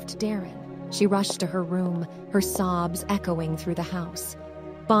deserved Darren. She rushed to her room, her sobs echoing through the house.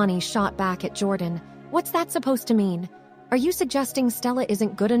 Bonnie shot back at Jordan. "What's that supposed to mean? Are you suggesting Stella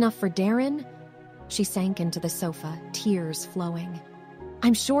isn't good enough for Darren?" She sank into the sofa, tears flowing.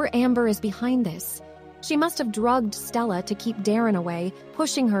 "I'm sure Amber is behind this. She must have drugged Stella to keep Darren away,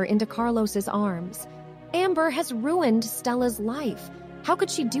 pushing her into Carlos's arms. Amber has ruined Stella's life. How could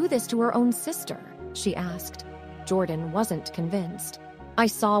she do this to her own sister?" she asked. Jordan wasn't convinced. "I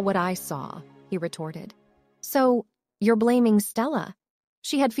saw what I saw," he retorted. "So, you're blaming Stella?"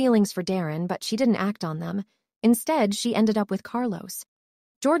 She had feelings for Darren, but she didn't act on them. Instead, she ended up with Carlos.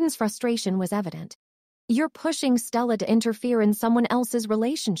 Jordan's frustration was evident. "You're pushing Stella to interfere in someone else's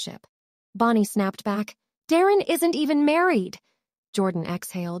relationship." Bonnie snapped back. "Darren isn't even married." Jordan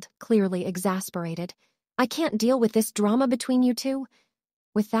exhaled, clearly exasperated. "I can't deal with this drama between you two."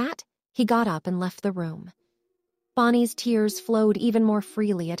 With that, he got up and left the room. Bonnie's tears flowed even more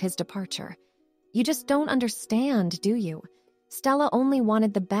freely at his departure. "You just don't understand, do you? Stella only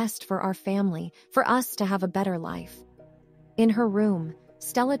wanted the best for our family, for us to have a better life." In her room,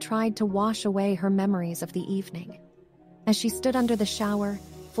 Stella tried to wash away her memories of the evening. As she stood under the shower,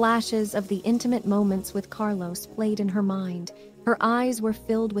 flashes of the intimate moments with Carlos played in her mind. Her eyes were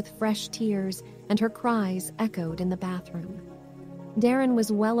filled with fresh tears, and her cries echoed in the bathroom. Darren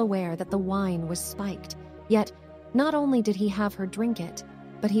was well aware that the wine was spiked, yet not only did he have her drink it,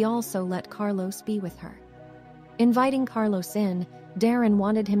 but he also let Carlos be with her. Inviting Carlos in, Darren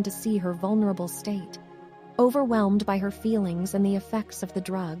wanted him to see her vulnerable state. Overwhelmed by her feelings and the effects of the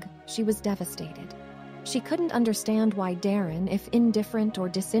drug, she was devastated. She couldn't understand why Darren, if indifferent or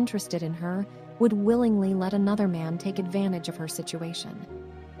disinterested in her, would willingly let another man take advantage of her situation.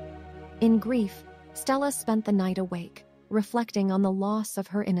 In grief, Stella spent the night awake, reflecting on the loss of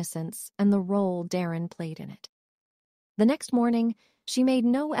her innocence and the role Darren played in it. The next morning, she made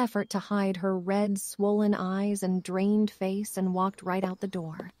no effort to hide her red, swollen eyes and drained face and walked right out the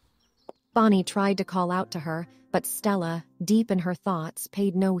door. Bonnie tried to call out to her, but Stella, deep in her thoughts,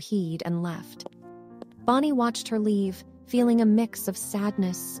 paid no heed and left. Bonnie watched her leave, feeling a mix of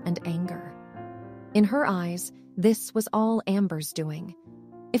sadness and anger. In her eyes, this was all Amber's doing.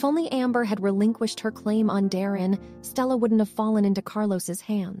 If only Amber had relinquished her claim on Darren, Stella wouldn't have fallen into Carlos's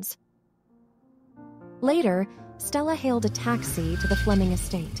hands. Later, Stella hailed a taxi to the Fleming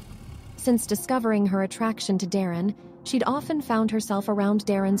estate. Since discovering her attraction to Darren, she'd often found herself around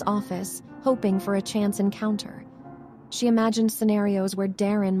Darren's office, hoping for a chance encounter. She imagined scenarios where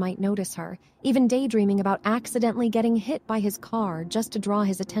Darren might notice her, even daydreaming about accidentally getting hit by his car just to draw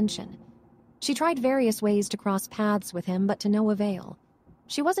his attention. She tried various ways to cross paths with him, but to no avail.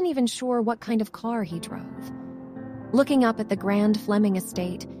 She wasn't even sure what kind of car he drove. Looking up at the grand Fleming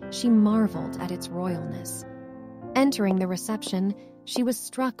estate, she marveled at its royalness. Entering the reception, she was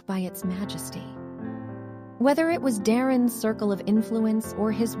struck by its majesty. Whether it was Darren's circle of influence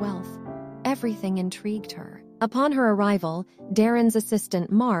or his wealth, everything intrigued her. Upon her arrival, Darren's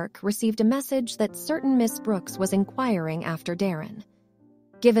assistant, Mark, received a message that certain Miss Brooks was inquiring after Darren.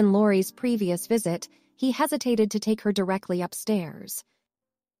 Given Laurie's previous visit, he hesitated to take her directly upstairs.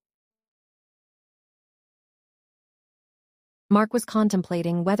 Mark was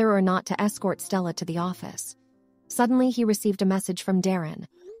contemplating whether or not to escort Stella to the office. Suddenly, he received a message from Darren.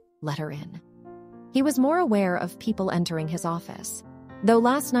 Let her in. He was more aware of people entering his office. Though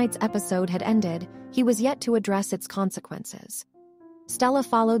last night's episode had ended, he was yet to address its consequences. Stella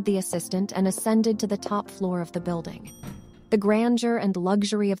followed the assistant and ascended to the top floor of the building. The grandeur and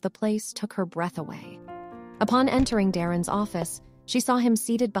luxury of the place took her breath away. Upon entering Darren's office, she saw him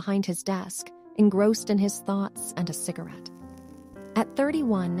seated behind his desk, engrossed in his thoughts and a cigarette. At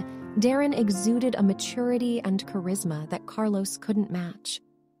 31, Darren exuded a maturity and charisma that Carlos couldn't match.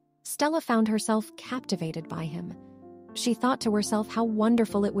 Stella found herself captivated by him. She thought to herself how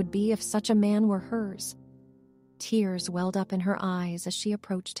wonderful it would be if such a man were hers. Tears welled up in her eyes as she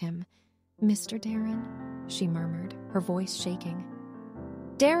approached him. "Mr. Darren," she murmured, her voice shaking.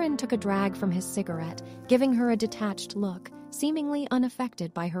 Darren took a drag from his cigarette, giving her a detached look, seemingly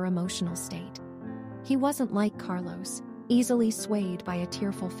unaffected by her emotional state. He wasn't like Carlos, easily swayed by a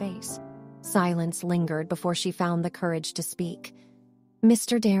tearful face. Silence lingered before she found the courage to speak.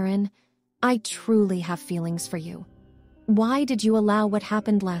 "Mr. Darren, I truly have feelings for you. Why did you allow what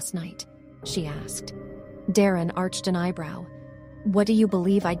happened last night?" she asked. Darren arched an eyebrow. "What do you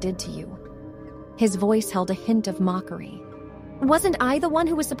believe I did to you?" His voice held a hint of mockery. "Wasn't I the one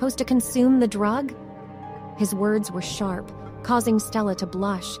who was supposed to consume the drug?" His words were sharp, causing Stella to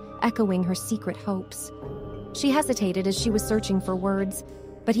blush, echoing her secret hopes. She hesitated as she was searching for words,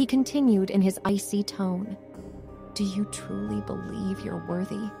 but he continued in his icy tone. "Do you truly believe you're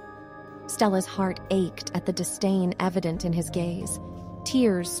worthy?" Stella's heart ached at the disdain evident in his gaze.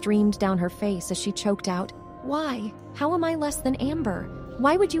 Tears streamed down her face as she choked out, "Why? How am I less than Amber?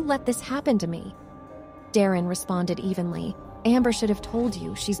 Why would you let this happen to me?" Darren responded evenly. "Amber should have told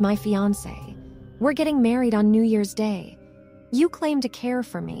you she's my fiancé. We're getting married on New Year's Day. You claim to care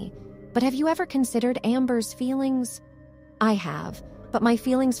for me, but have you ever considered Amber's feelings?" "I have, but my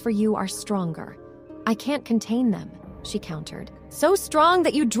feelings for you are stronger. I can't contain them," she countered. "So strong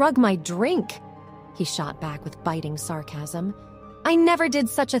that you drug my drink," he shot back with biting sarcasm. "I never did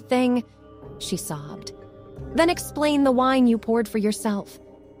such a thing," she sobbed. "Then explain the wine you poured for yourself."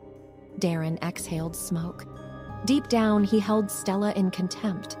 Darren exhaled smoke. Deep down, he held Stella in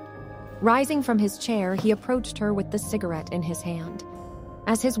contempt. Rising from his chair, he approached her with the cigarette in his hand.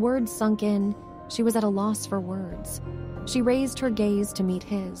 As his words sunk in, she was at a loss for words. She raised her gaze to meet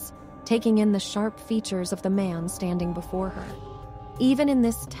his, taking in the sharp features of the man standing before her. Even in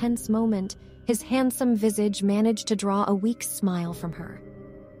this tense moment, his handsome visage managed to draw a weak smile from her.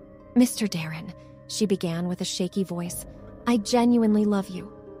 "Mr. Darren," she began with a shaky voice, "I genuinely love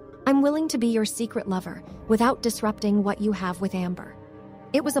you. I'm willing to be your secret lover without disrupting what you have with Amber."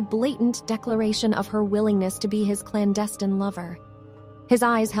 It was a blatant declaration of her willingness to be his clandestine lover. His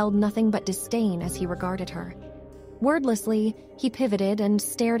eyes held nothing but disdain as he regarded her. Wordlessly, he pivoted and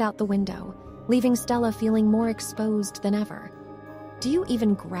stared out the window, leaving Stella feeling more exposed than ever. Do you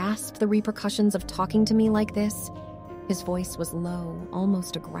even grasp the repercussions of talking to me like this?" His voice was low,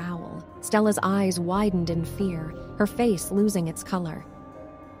 almost a growl. Stella's eyes widened in fear, her face losing its color.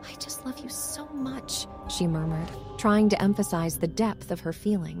 "I just love you so much," she murmured, trying to emphasize the depth of her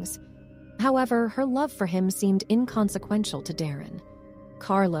feelings. However, her love for him seemed inconsequential to Darren.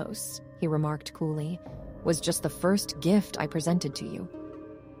 "Carlos," he remarked coolly, "was just the first gift I presented to you."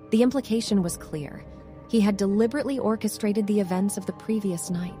 The implication was clear. He had deliberately orchestrated the events of the previous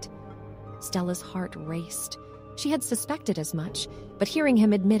night. Stella's heart raced. She had suspected as much, but hearing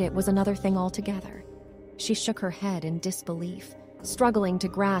him admit it was another thing altogether. She shook her head in disbelief, struggling to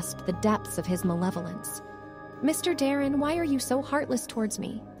grasp the depths of his malevolence. "Mr. Darren, why are you so heartless towards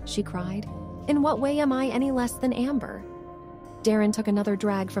me?" she cried. "In what way am I any less than Amber?" Darren took another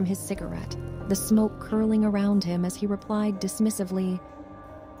drag from his cigarette, the smoke curling around him as he replied dismissively,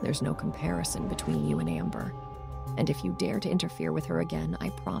 "There's no comparison between you and Amber. And if you dare to interfere with her again, I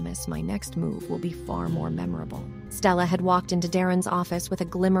promise my next move will be far more memorable." Stella had walked into Darren's office with a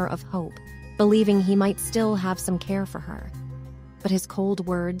glimmer of hope, believing he might still have some care for her. But his cold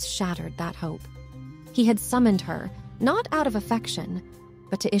words shattered that hope. He had summoned her, not out of affection,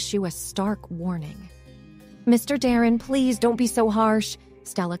 but to issue a stark warning. "Mr. Darren, please don't be so harsh,"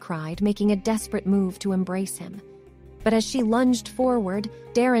 Stella cried, making a desperate move to embrace him. But as she lunged forward,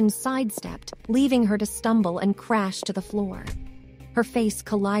 Darren sidestepped, leaving her to stumble and crash to the floor. Her face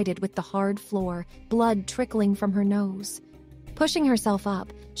collided with the hard floor, blood trickling from her nose. Pushing herself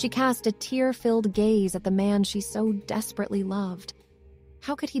up, she cast a tear-filled gaze at the man she so desperately loved.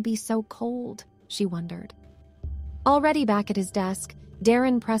 How could he be so cold, she wondered. Already back at his desk,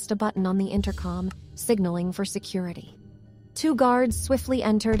 Darren pressed a button on the intercom, signaling for security. 2 guards swiftly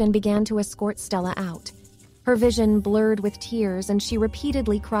entered and began to escort Stella out. Her vision blurred with tears, and she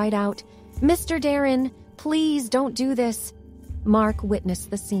repeatedly cried out, "Mr. Darren, please don't do this." Mark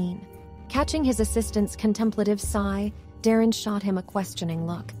witnessed the scene. Catching his assistant's contemplative sigh, Darren shot him a questioning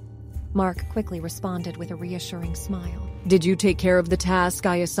look. Mark quickly responded with a reassuring smile. "Did you take care of the task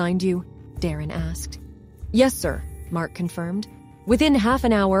I assigned you?" Darren asked. "Yes, sir," Mark confirmed. "Within half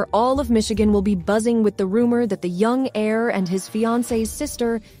an hour, all of Michigan will be buzzing with the rumor that the young heir and his fiancée's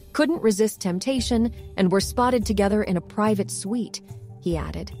sister couldn't resist temptation and were spotted together in a private suite," he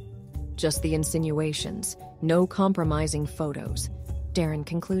added. "Just the insinuations, no compromising photos," Darren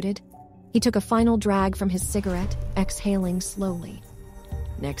concluded. He took a final drag from his cigarette, exhaling slowly.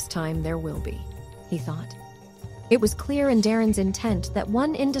 "Next time there will be," he thought. It was clear in Darren's intent that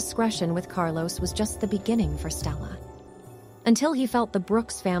one indiscretion with Carlos was just the beginning for Stella. Until he felt the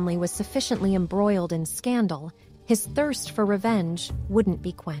Brooks family was sufficiently embroiled in scandal, his thirst for revenge wouldn't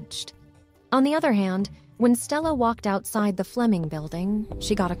be quenched. On the other hand, when Stella walked outside the Fleming building,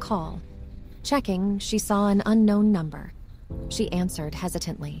 she got a call. Checking, she saw an unknown number. She answered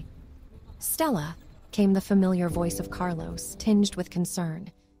hesitantly. "Stella," came the familiar voice of Carlos, tinged with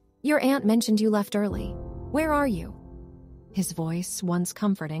concern. "Your aunt mentioned you left early. Where are you?" His voice, once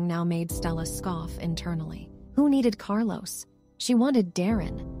comforting, now made Stella scoff internally. Who needed Carlos? She wanted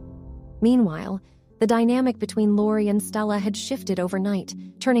Darren. Meanwhile, the dynamic between Lori and Stella had shifted overnight,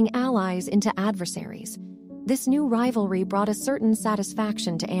 turning allies into adversaries. This new rivalry brought a certain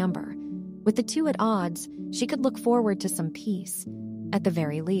satisfaction to Amber. With the two at odds, she could look forward to some peace. At the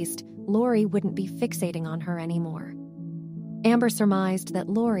very least, Lori wouldn't be fixating on her anymore. Amber surmised that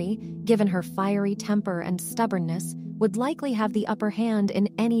Lori, given her fiery temper and stubbornness, would likely have the upper hand in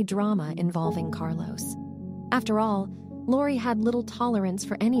any drama involving Carlos. After all, Lori had little tolerance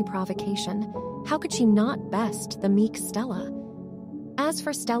for any provocation. How could she not best the meek Stella? As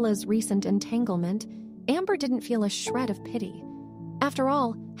for Stella's recent entanglement, Amber didn't feel a shred of pity. After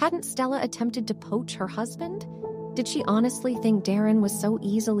all, hadn't Stella attempted to poach her husband? Did she honestly think Darren was so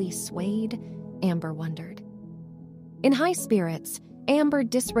easily swayed? Amber wondered. In high spirits, Amber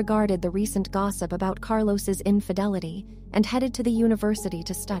disregarded the recent gossip about Carlos's infidelity and headed to the university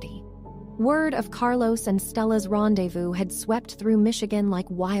to study. Word of Carlos and Stella's rendezvous had swept through Michigan like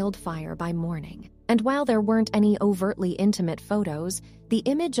wildfire by morning. And while there weren't any overtly intimate photos, the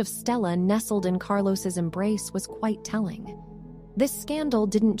image of Stella nestled in Carlos's embrace was quite telling. This scandal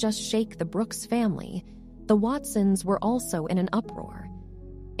didn't just shake the Brooks family. The Watsons were also in an uproar.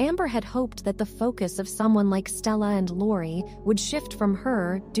 Amber had hoped that the focus of someone like Stella and Lori would shift from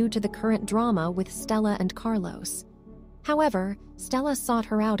her due to the current drama with Stella and Carlos. However, Stella sought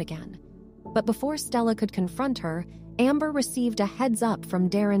her out again. But before Stella could confront her, Amber received a heads-up from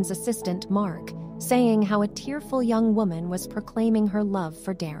Darren's assistant, Mark, saying how a tearful young woman was proclaiming her love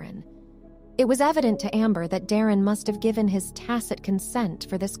for Darren. It was evident to Amber that Darren must have given his tacit consent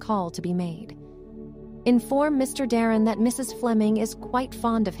for this call to be made. Inform Mr. Darren that Mrs. Fleming is quite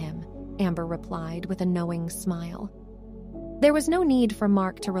fond of him, Amber replied with a knowing smile. There was no need for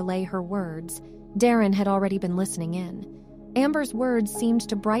Mark to relay her words. Darren had already been listening in. Amber's words seemed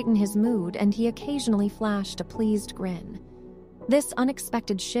to brighten his mood, and he occasionally flashed a pleased grin. This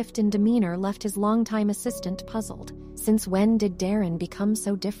unexpected shift in demeanor left his longtime assistant puzzled. Since when did Darren become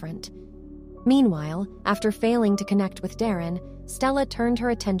so different? Meanwhile, after failing to connect with Darren, Stella turned her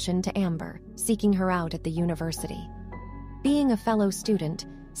attention to Amber, seeking her out at the university. Being a fellow student,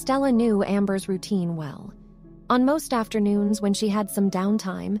 Stella knew Amber's routine well. On most afternoons when she had some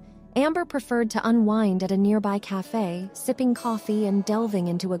downtime, Amber preferred to unwind at a nearby cafe, sipping coffee and delving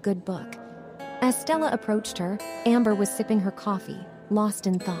into a good book. As Stella approached her, Amber was sipping her coffee, lost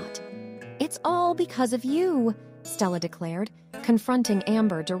in thought. "It's all because of you," Stella declared, confronting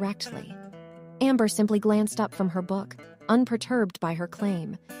Amber directly. Amber simply glanced up from her book, unperturbed by her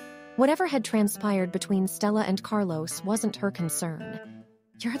claim. Whatever had transpired between Stella and Carlos wasn't her concern.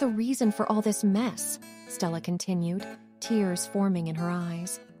 "You're the reason for all this mess," Stella continued, tears forming in her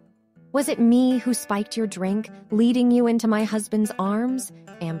eyes. "Was it me who spiked your drink, leading you into my husband's arms?"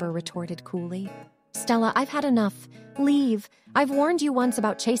 Amber retorted coolly. "Stella, I've had enough. Leave. I've warned you once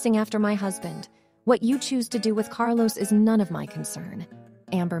about chasing after my husband. What you choose to do with Carlos is none of my concern."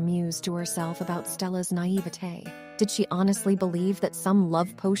 Amber mused to herself about Stella's naivete. Did she honestly believe that some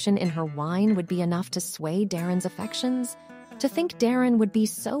love potion in her wine would be enough to sway Darren's affections? To think Darren would be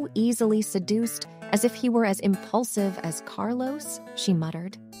so easily seduced, as if he were as impulsive as Carlos, she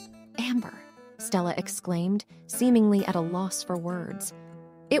muttered. "Amber," Stella exclaimed, seemingly at a loss for words.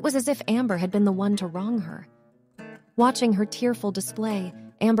 It was as if Amber had been the one to wrong her. Watching her tearful display,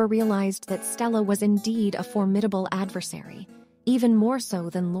 Amber realized that Stella was indeed a formidable adversary, even more so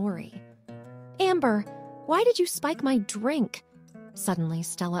than Lori. "Amber, why did you spike my drink?" Suddenly,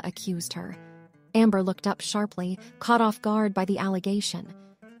 Stella accused her. Amber looked up sharply, caught off guard by the allegation.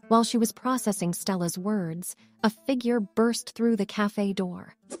 While she was processing Stella's words, a figure burst through the cafe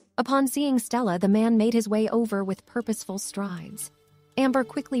door. Upon seeing Stella, the man made his way over with purposeful strides. Amber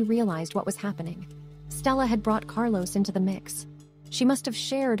quickly realized what was happening. Stella had brought Carlos into the mix. She must have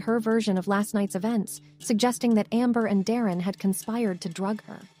shared her version of last night's events, suggesting that Amber and Darren had conspired to drug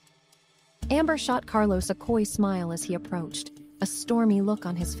her. Amber shot Carlos a coy smile as he approached, a stormy look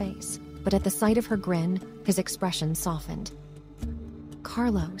on his face. But at the sight of her grin, his expression softened.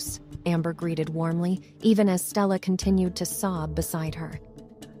 "Carlos," Amber greeted warmly, even as Stella continued to sob beside her.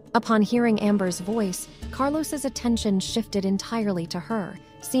 Upon hearing Amber's voice, Carlos's attention shifted entirely to her,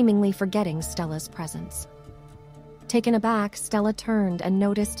 seemingly forgetting Stella's presence. Taken aback, Stella turned and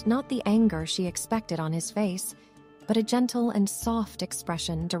noticed not the anger she expected on his face, but a gentle and soft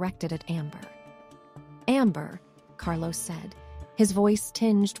expression directed at Amber. "Amber," Carlos said, his voice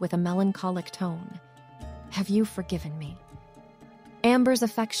tinged with a melancholic tone. "Have you forgiven me?" Amber's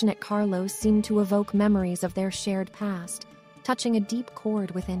affectionate Carlos seemed to evoke memories of their shared past, touching a deep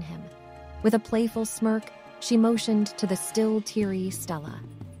chord within him. With a playful smirk, she motioned to the still teary Stella.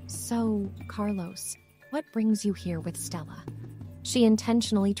 "So, Carlos, what brings you here with Stella?" She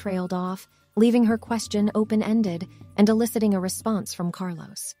intentionally trailed off, leaving her question open-ended and eliciting a response from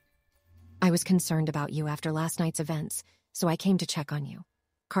Carlos. "I was concerned about you after last night's events, so I came to check on you,"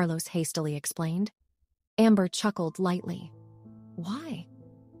 Carlos hastily explained. Amber chuckled lightly. "Why?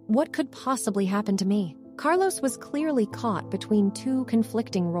 What could possibly happen to me?" Carlos was clearly caught between two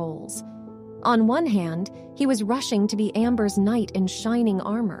conflicting roles. On one hand, he was rushing to be Amber's knight in shining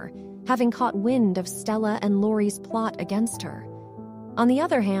armor, having caught wind of Stella and Lori's plot against her. On the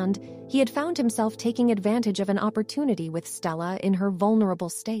other hand, he had found himself taking advantage of an opportunity with Stella in her vulnerable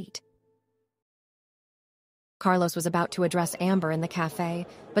state. Carlos was about to address Amber in the cafe,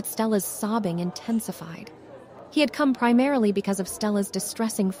 but Stella's sobbing intensified. He had come primarily because of Stella's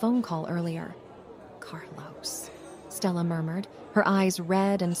distressing phone call earlier. "Carlos," Stella murmured, her eyes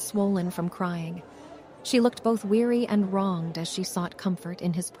red and swollen from crying. She looked both weary and wronged as she sought comfort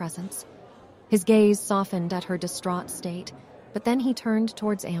in his presence. His gaze softened at her distraught state, but then he turned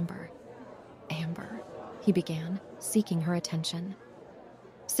towards Amber. "Amber," he began, seeking her attention.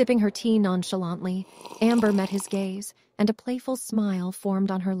 Sipping her tea nonchalantly, Amber met his gaze, and a playful smile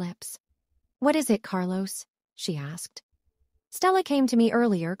formed on her lips. "What is it, Carlos?" she asked. "Stella came to me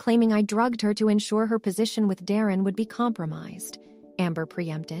earlier, claiming I drugged her to ensure her position with Darren would be compromised," Amber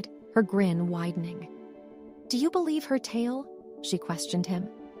preempted, her grin widening. "Do you believe her tale?" she questioned him.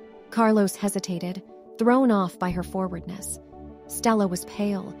 Carlos hesitated, thrown off by her forwardness. Stella was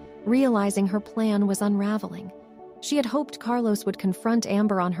pale, realizing her plan was unraveling. She had hoped Carlos would confront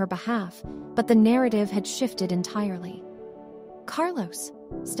Amber on her behalf, but the narrative had shifted entirely. "Carlos,"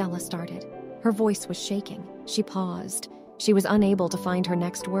 Stella started. Her voice was shaking. She paused. She was unable to find her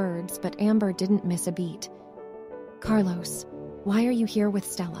next words, but Amber didn't miss a beat. "Carlos, why are you here with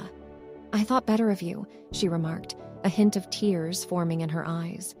Stella?" "I thought better of you," she remarked, a hint of tears forming in her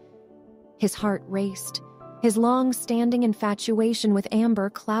eyes. His heart raced. His long-standing infatuation with Amber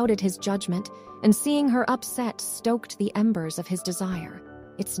clouded his judgment, and seeing her upset stoked the embers of his desire.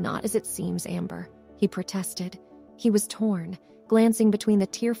 "It's not as it seems, Amber," he protested. He was torn, glancing between the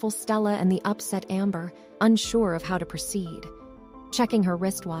tearful Stella and the upset Amber, unsure of how to proceed. Checking her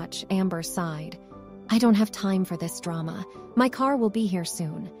wristwatch, Amber sighed. "I don't have time for this drama. My car will be here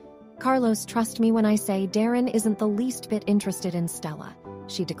soon. Carlos, trust me when I say Darren isn't the least bit interested in Stella,"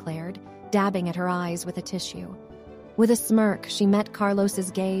 she declared, dabbing at her eyes with a tissue. With a smirk, she met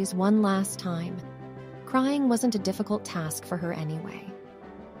Carlos's gaze one last time. Crying wasn't a difficult task for her anyway.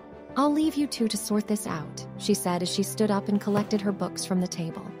 "I'll leave you two to sort this out," she said as she stood up and collected her books from the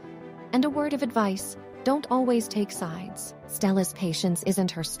table. "And a word of advice, don't always take sides. Stella's patience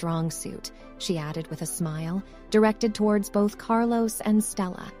isn't her strong suit," she added with a smile, directed towards both Carlos and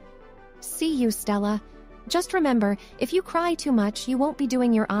Stella. "See you, Stella. Just remember, if you cry too much, you won't be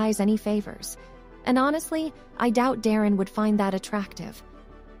doing your eyes any favors. And honestly, I doubt Darren would find that attractive.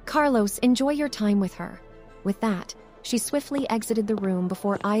 Carlos, enjoy your time with her." With that, she swiftly exited the room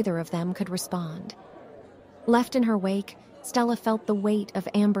before either of them could respond. Left in her wake, Stella felt the weight of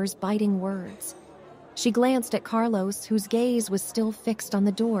Amber's biting words. She glanced at Carlos, whose gaze was still fixed on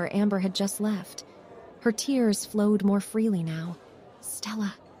the door Amber had just left. Her tears flowed more freely now.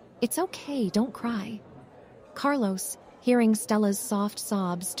 "Stella, it's okay, don't cry." Carlos, hearing Stella's soft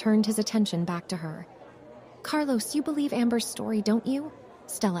sobs, turned his attention back to her. "Carlos, you believe Amber's story, don't you?"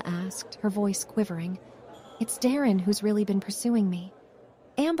 Stella asked, her voice quivering. "It's Darren who's really been pursuing me.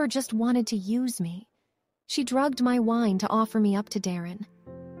 Amber just wanted to use me. She drugged my wine to offer me up to Darren.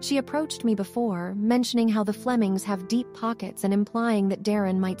 She approached me before, mentioning how the Flemings have deep pockets and implying that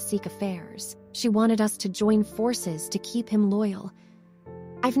Darren might seek affairs. She wanted us to join forces to keep him loyal.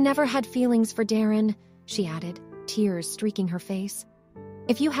 I've never had feelings for Darren," she added, tears streaking her face.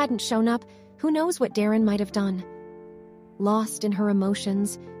 "If you hadn't shown up, who knows what Darren might have done?" Lost in her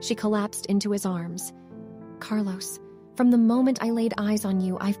emotions, she collapsed into his arms. "Carlos, from the moment I laid eyes on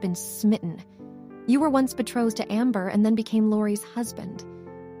you, I've been smitten. You were once betrothed to Amber and then became Laurie's husband.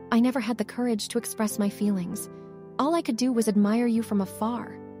 I never had the courage to express my feelings. All I could do was admire you from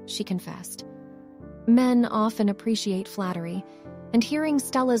afar," she confessed. Men often appreciate flattery, and hearing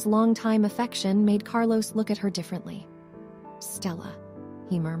Stella's longtime affection made Carlos look at her differently. "Stella,"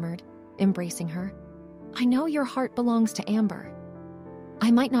 he murmured, embracing her. "I know your heart belongs to Amber.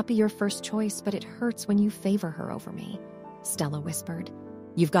 I might not be your first choice, but it hurts when you favor her over me," Stella whispered.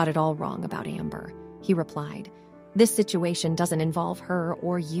 "You've got it all wrong about Amber," he replied. "This situation doesn't involve her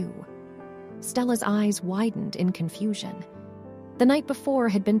or you." Stella's eyes widened in confusion. The night before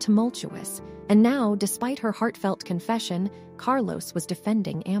had been tumultuous, and now, despite her heartfelt confession, Carlos was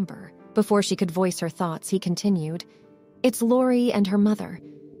defending Amber. Before she could voice her thoughts, he continued, "It's Laurie and her mother.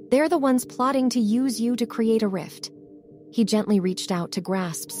 They're the ones plotting to use you to create a rift." He gently reached out to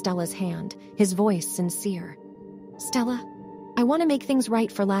grasp Stella's hand, his voice sincere. "Stella, I want to make things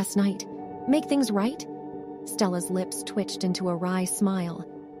right for last night." "Make things right?" Stella's lips twitched into a wry smile.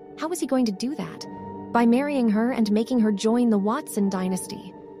 How was he going to do that? By marrying her and making her join the Watson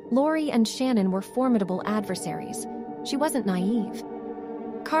dynasty. Laurie and Shannon were formidable adversaries. She wasn't naive.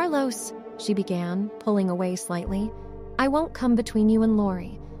 "Carlos," she began, pulling away slightly, "I won't come between you and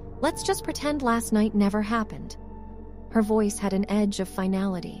Laurie. Let's just pretend last night never happened." Her voice had an edge of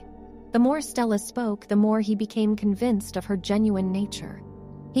finality. The more Stella spoke, the more he became convinced of her genuine nature.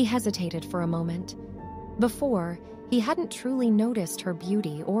 He hesitated for a moment. Before, he hadn't truly noticed her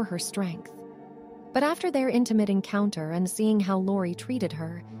beauty or her strength. But after their intimate encounter and seeing how Laurie treated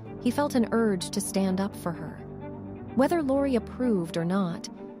her, he felt an urge to stand up for her. Whether Laurie approved or not,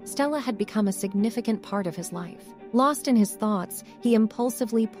 Stella had become a significant part of his life. Lost in his thoughts, he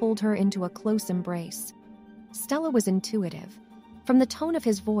impulsively pulled her into a close embrace. Stella was intuitive. From the tone of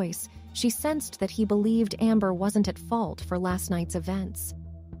his voice, she sensed that he believed Amber wasn't at fault for last night's events.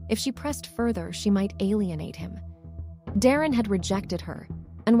 If she pressed further, she might alienate him. Darren had rejected her,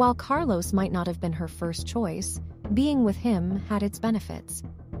 and while Carlos might not have been her first choice, being with him had its benefits.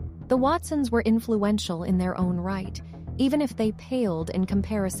 The Watsons were influential in their own right, even if they paled in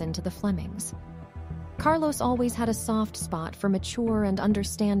comparison to the Flemings. Carlos always had a soft spot for mature and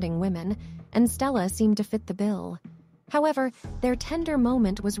understanding women, and Stella seemed to fit the bill. However, their tender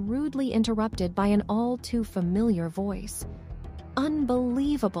moment was rudely interrupted by an all-too-familiar voice.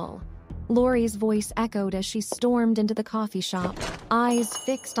 Unbelievable! Lori's voice echoed as she stormed into the coffee shop, eyes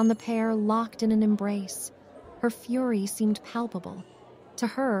fixed on the pair locked in an embrace. Her fury seemed palpable. To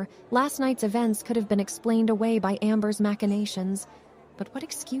her, last night's events could have been explained away by Amber's machinations, but what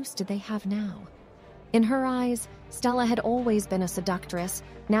excuse did they have now? In her eyes, Stella had always been a seductress,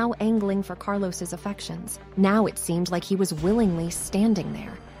 now angling for Carlos's affections. Now it seemed like he was willingly standing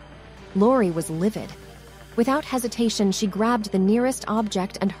there. Lori was livid. Without hesitation, she grabbed the nearest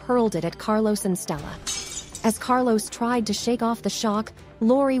object and hurled it at Carlos and Stella. As Carlos tried to shake off the shock,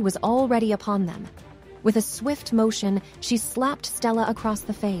 Lori was already upon them. With a swift motion, she slapped Stella across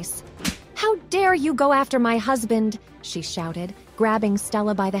the face. "How dare you go after my husband?" she shouted, grabbing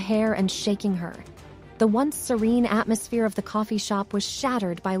Stella by the hair and shaking her. The once serene atmosphere of the coffee shop was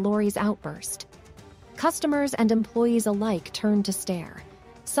shattered by Lori's outburst. Customers and employees alike turned to stare.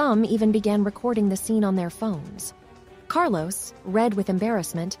 Some even began recording the scene on their phones. Carlos, red with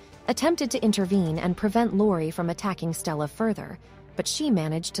embarrassment, attempted to intervene and prevent Lori from attacking Stella further, but she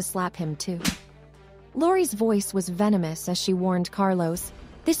managed to slap him too. Lori's voice was venomous as she warned Carlos,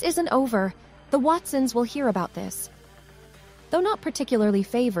 "This isn't over. The Watsons will hear about this." Though not particularly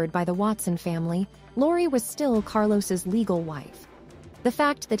favored by the Watson family, Lori was still Carlos's legal wife. The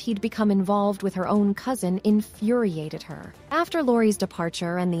fact that he'd become involved with her own cousin infuriated her. After Lori's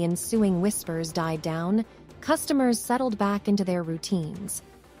departure and the ensuing whispers died down, customers settled back into their routines.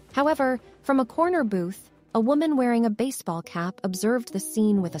 However, from a corner booth, a woman wearing a baseball cap observed the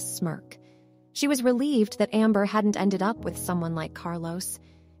scene with a smirk. She was relieved that Amber hadn't ended up with someone like Carlos.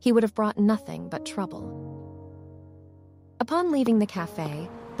 He would have brought nothing but trouble. Upon leaving the cafe,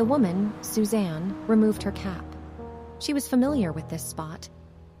 the woman, Suzanne, removed her cap. She was familiar with this spot.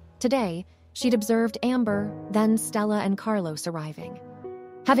 Today, she'd observed Amber, then Stella and Carlos arriving.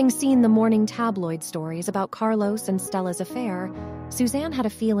 Having seen the morning tabloid stories about Carlos and Stella's affair, Suzanne had a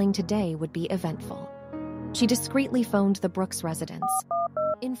feeling today would be eventful. She discreetly phoned the Brooks residence.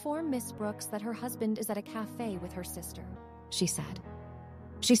 "Inform Miss Brooks that her husband is at a cafe with her sister," she said.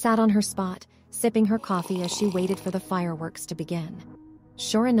 She sat on her spot, sipping her coffee as she waited for the fireworks to begin.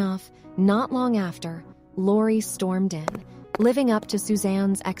 Sure enough, not long after, Lori stormed in, living up to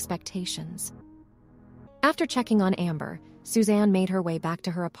Suzanne's expectations. After checking on Amber, Suzanne made her way back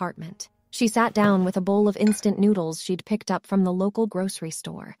to her apartment. She sat down with a bowl of instant noodles she'd picked up from the local grocery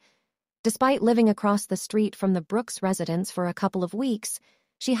store. Despite living across the street from the Brooks residence for a couple of weeks,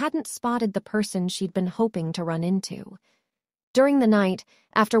 she hadn't spotted the person she'd been hoping to run into. During the night,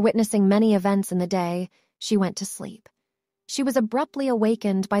 after witnessing many events in the day, she went to sleep. She was abruptly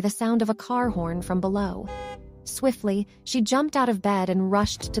awakened by the sound of a car horn from below. Swiftly, she jumped out of bed and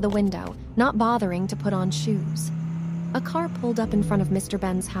rushed to the window, not bothering to put on shoes. A car pulled up in front of Mr.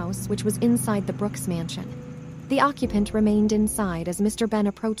 Ben's house, which was inside the Brooks mansion. The occupant remained inside as Mr. Ben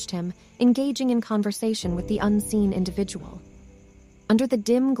approached him, engaging in conversation with the unseen individual. Under the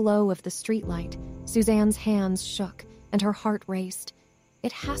dim glow of the streetlight, Suzanne's hands shook and her heart raced.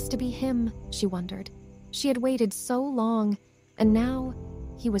 It has to be him, she wondered. She had waited so long, and now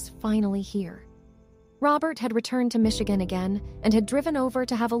he was finally here. Robert had returned to Michigan again and had driven over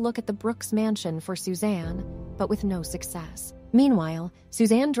to have a look at the Brooks mansion for Suzanne, but with no success. Meanwhile,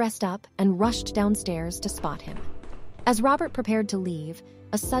 Suzanne dressed up and rushed downstairs to spot him. As Robert prepared to leave,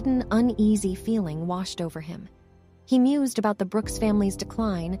 a sudden uneasy feeling washed over him. He mused about the Brooks family's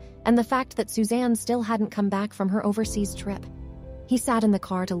decline and the fact that Suzanne still hadn't come back from her overseas trip. He sat in the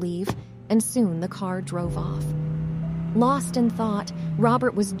car to leave, and soon the car drove off. Lost in thought,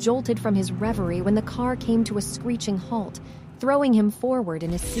 Robert was jolted from his reverie when the car came to a screeching halt, throwing him forward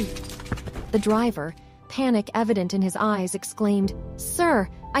in his seat. The driver, panic evident in his eyes, exclaimed, "Sir,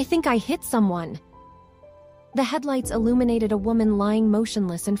 I think I hit someone." The headlights illuminated a woman lying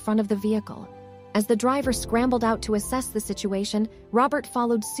motionless in front of the vehicle. As the driver scrambled out to assess the situation, Robert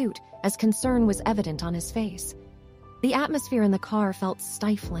followed suit as concern was evident on his face. The atmosphere in the car felt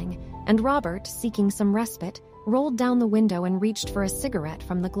stifling, and Robert, seeking some respite, rolled down the window and reached for a cigarette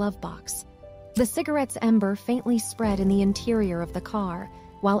from the glove box. The cigarette's ember faintly spread in the interior of the car,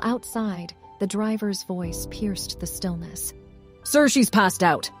 while outside, the driver's voice pierced the stillness. "Sir, she's passed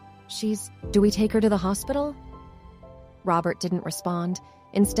out." Do we take her to the hospital?" Robert didn't respond,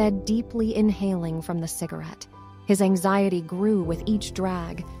 instead deeply inhaling from the cigarette. His anxiety grew with each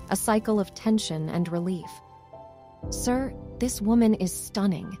drag, a cycle of tension and relief. "Sir, this woman is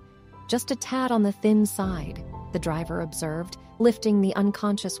stunning. Just a tad on the thin side," the driver observed, lifting the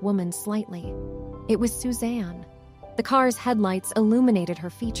unconscious woman slightly. It was Suzanne. The car's headlights illuminated her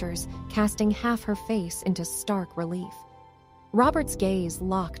features, casting half her face into stark relief. Robert's gaze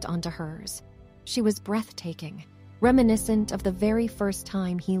locked onto hers. She was breathtaking. reminiscent of the very first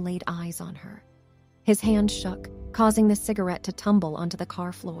time he laid eyes on her. His hand shook, causing the cigarette to tumble onto the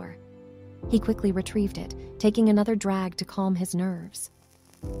car floor. He quickly retrieved it, taking another drag to calm his nerves.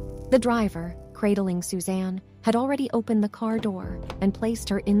 The driver, cradling Suzanne, had already opened the car door and placed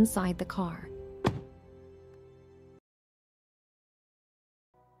her inside the car.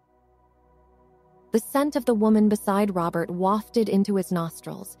 The scent of the woman beside Robert wafted into his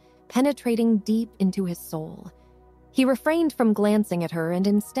nostrils, penetrating deep into his soul. He refrained from glancing at her and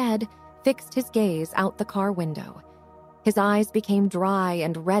instead fixed his gaze out the car window. His eyes became dry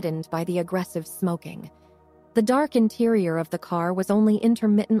and reddened by the aggressive smoking. The dark interior of the car was only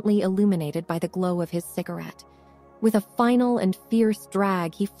intermittently illuminated by the glow of his cigarette. With a final and fierce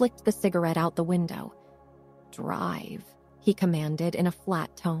drag, he flicked the cigarette out the window. "Drive," he commanded in a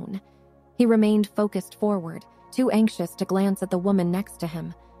flat tone. He remained focused forward, too anxious to glance at the woman next to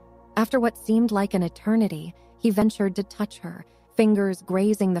him. After what seemed like an eternity, he ventured to touch her, fingers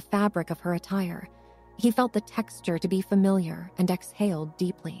grazing the fabric of her attire. He felt the texture to be familiar and exhaled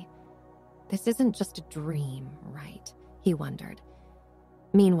deeply. This isn't just a dream, right? He wondered.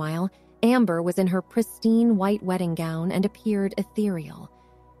 Meanwhile, Amber was in her pristine white wedding gown and appeared ethereal.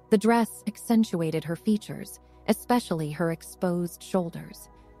 The dress accentuated her features, especially her exposed shoulders.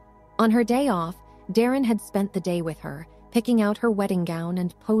 On her day off, Darren had spent the day with her, picking out her wedding gown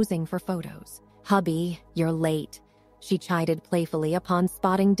and posing for photos. "Hubby, you're late," she chided playfully upon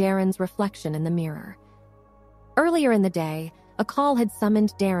spotting Darren's reflection in the mirror. Earlier in the day, a call had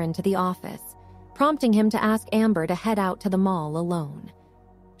summoned Darren to the office, prompting him to ask Amber to head out to the mall alone.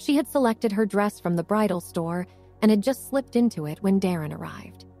 She had selected her dress from the bridal store and had just slipped into it when Darren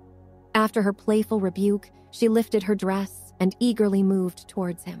arrived. After her playful rebuke, she lifted her dress and eagerly moved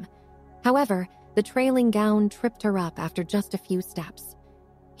towards him. However, the trailing gown tripped her up after just a few steps.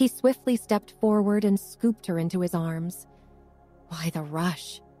 He swiftly stepped forward and scooped her into his arms. "Why the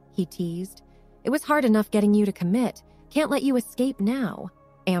rush?" he teased. "It was hard enough getting you to commit. Can't let you escape now,"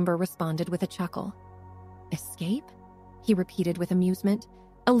 Amber responded with a chuckle. "Escape?" he repeated with amusement,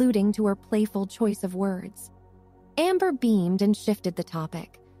 alluding to her playful choice of words. Amber beamed and shifted the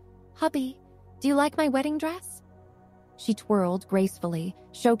topic. "Hubby, do you like my wedding dress?" She twirled gracefully,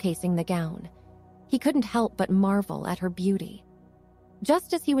 showcasing the gown. He couldn't help but marvel at her beauty.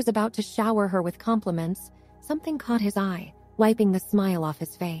 Just as he was about to shower her with compliments, something caught his eye, wiping the smile off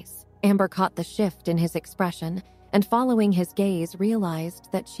his face. Amber caught the shift in his expression, and following his gaze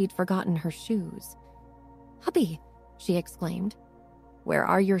realized that she'd forgotten her shoes. "Hubby," she exclaimed. "Where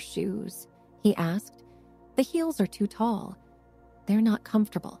are your shoes?" he asked. "The heels are too tall. They're not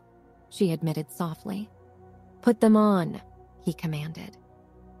comfortable," she admitted softly. "Put them on," he commanded.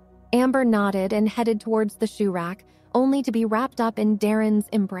 Amber nodded and headed towards the shoe rack, only to be wrapped up in Darren's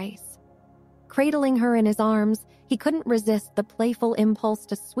embrace. Cradling her in his arms, he couldn't resist the playful impulse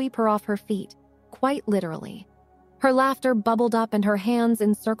to sweep her off her feet, quite literally. Her laughter bubbled up and her hands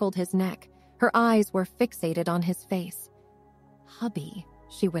encircled his neck. Her eyes were fixated on his face. "Hubby,"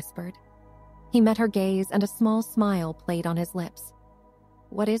 she whispered. He met her gaze and a small smile played on his lips.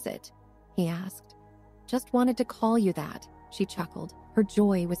 "What is it?" he asked. "Just wanted to call you that," she chuckled. Her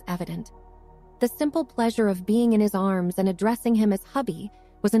joy was evident. The simple pleasure of being in his arms and addressing him as hubby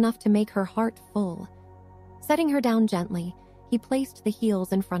was enough to make her heart full. Setting her down gently, he placed the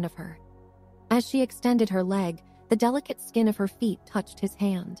heels in front of her. As she extended her leg, the delicate skin of her feet touched his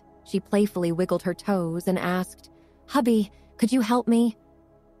hand. She playfully wiggled her toes and asked, "Hubby, could you help me?"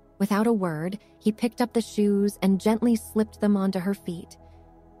 Without a word, he picked up the shoes and gently slipped them onto her feet.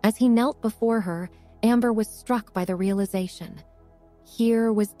 As he knelt before her, Amber was struck by the realization.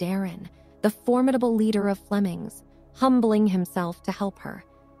 Here was Darren, the formidable leader of Flemings, humbling himself to help her.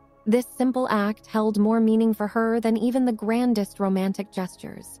 This simple act held more meaning for her than even the grandest romantic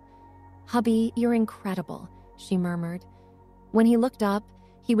gestures. "Hubby, you're incredible," she murmured. When he looked up,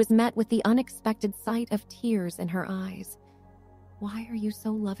 he was met with the unexpected sight of tears in her eyes. "Why are you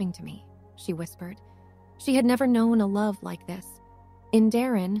so loving to me?" she whispered. She had never known a love like this. In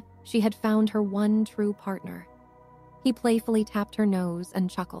Darren, she had found her one true partner. He playfully tapped her nose and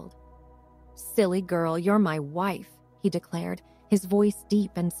chuckled. "Silly girl, you're my wife," he declared, his voice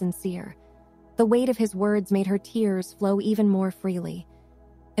deep and sincere. The weight of his words made her tears flow even more freely.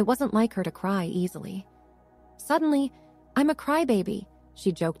 It wasn't like her to cry easily. Suddenly, "I'm a crybaby,"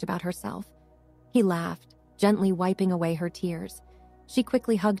 she joked about herself. He laughed, gently wiping away her tears. She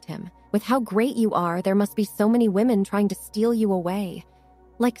quickly hugged him. "With how great you are, there must be so many women trying to steal you away.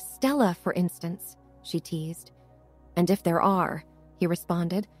 Like Stella, for instance," she teased. "And if there are," he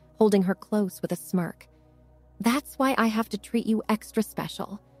responded, holding her close with a smirk. "That's why I have to treat you extra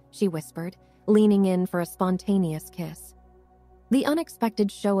special," she whispered, leaning in for a spontaneous kiss. The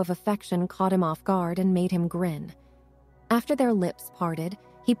unexpected show of affection caught him off guard and made him grin. After their lips parted,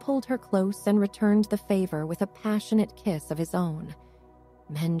 he pulled her close and returned the favor with a passionate kiss of his own.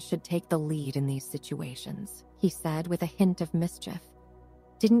 "Men should take the lead in these situations," he said with a hint of mischief.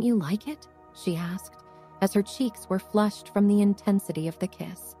 "Didn't you like it?" she asked, as her cheeks were flushed from the intensity of the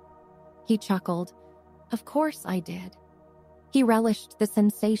kiss. He chuckled. "Of course I did." He relished the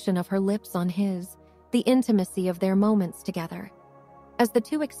sensation of her lips on his, the intimacy of their moments together. As the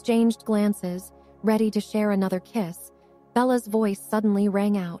two exchanged glances, ready to share another kiss, Bella's voice suddenly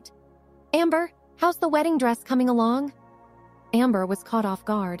rang out. "Amber, how's the wedding dress coming along?" Amber was caught off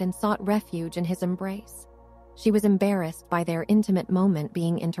guard and sought refuge in his embrace. She was embarrassed by their intimate moment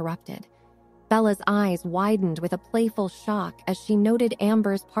being interrupted. Bella's eyes widened with a playful shock as she noted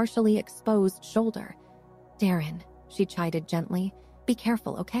Amber's partially exposed shoulder. "Darren," she chided gently, "be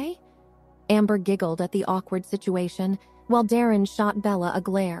careful, okay?" Amber giggled at the awkward situation, while Darren shot Bella a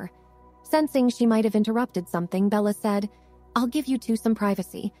glare. Sensing she might have interrupted something, Bella said, "I'll give you two some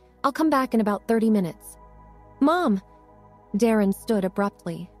privacy. I'll come back in about 30 minutes. "Mom!" Darren stood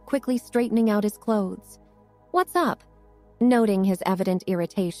abruptly, quickly straightening out his clothes. "What's up?" Noting his evident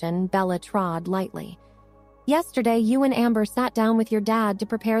irritation, Bella trod lightly. "Yesterday, you and Amber sat down with your dad to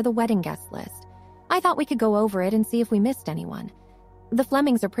prepare the wedding guest list. I thought we could go over it and see if we missed anyone. The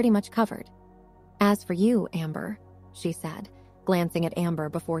Flemings are pretty much covered. As for you, Amber," she said, glancing at Amber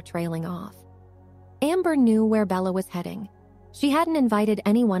before trailing off. Amber knew where Bella was heading. She hadn't invited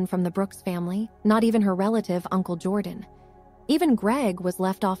anyone from the Brooks family, not even her relative, Uncle Jordan. Even Greg was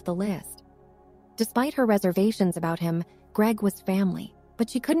left off the list. Despite her reservations about him, Greg was family, but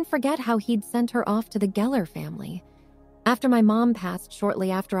she couldn't forget how he'd sent her off to the Geller family. "After my mom passed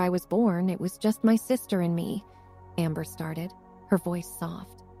shortly after I was born, it was just my sister and me," Amber started, her voice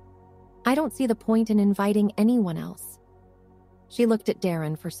soft. "I don't see the point in inviting anyone else." She looked at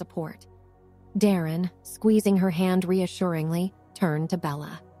Darren for support. Darren, squeezing her hand reassuringly, turned to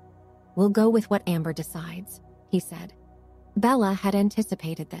Bella. "We'll go with what Amber decides," he said. Bella had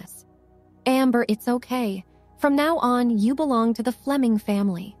anticipated this. "Amber, it's okay. From now on, you belong to the Fleming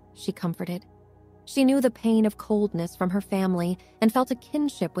family," she comforted. She knew the pain of coldness from her family and felt a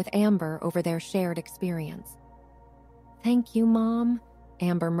kinship with Amber over their shared experience. "Thank you, Mom,"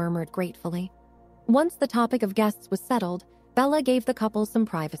 Amber murmured gratefully. Once the topic of guests was settled, Bella gave the couple some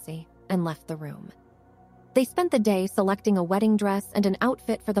privacy and left the room. They spent the day selecting a wedding dress and an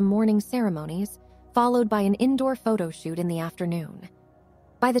outfit for the morning ceremonies, followed by an indoor photo shoot in the afternoon.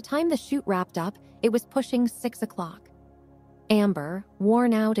 By the time the shoot wrapped up, it was pushing 6 o'clock. Amber,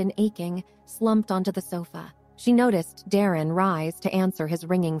 worn out and aching, slumped onto the sofa. She noticed Darren rise to answer his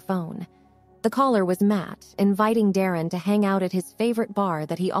ringing phone. The caller was Matt, inviting Darren to hang out at his favorite bar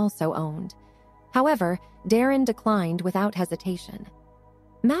that he also owned. However, Darren declined without hesitation.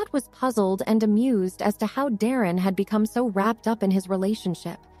 Matt was puzzled and amused as to how Darren had become so wrapped up in his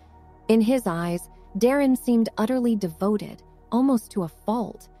relationship. In his eyes, Darren seemed utterly devoted, almost to a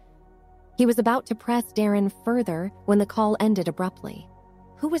fault. He was about to press Darren further when the call ended abruptly.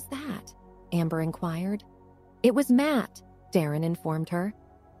 "Who was that?" Amber inquired. "It was Matt," Darren informed her.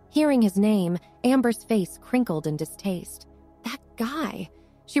 Hearing his name, Amber's face crinkled in distaste. That guy.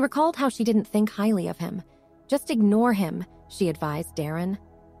 She recalled how she didn't think highly of him. "Just ignore him," she advised Darren.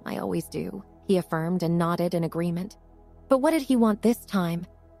 "I always do," he affirmed and nodded in agreement. "But what did he want this time?"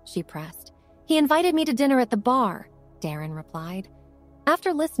 she pressed. "He invited me to dinner at the bar," Darren replied.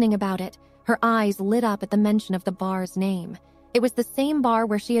 After listening about it, her eyes lit up at the mention of the bar's name. It was the same bar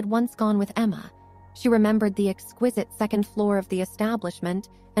where she had once gone with Emma. She remembered the exquisite second floor of the establishment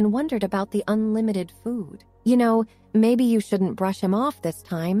and wondered about the unlimited food. "You know, maybe you shouldn't brush him off this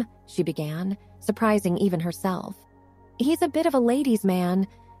time," she began, surprising even herself. "He's a bit of a ladies' man,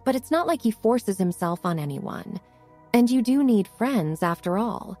 but it's not like he forces himself on anyone. And you do need friends, after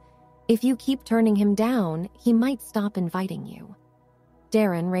all. If you keep turning him down, he might stop inviting you."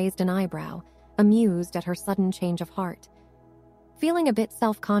 Darren raised an eyebrow, amused at her sudden change of heart. Feeling a bit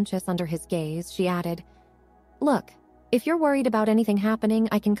self-conscious under his gaze, she added, "Look, if you're worried about anything happening,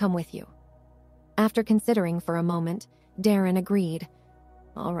 I can come with you." After considering for a moment, Darren agreed.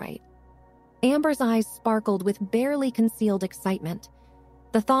 "All right." Amber's eyes sparkled with barely concealed excitement.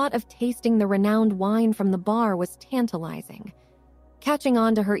 The thought of tasting the renowned wine from the bar was tantalizing. Catching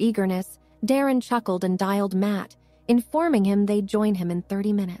on to her eagerness, Darren chuckled and dialed Matt, informing him they'd join him in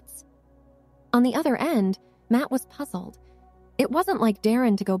 30 minutes. On the other end, Matt was puzzled. It wasn't like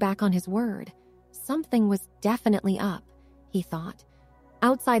Darren to go back on his word. Something was definitely up, he thought.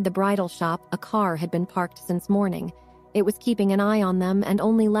 Outside the bridal shop, a car had been parked since morning. It was keeping an eye on them and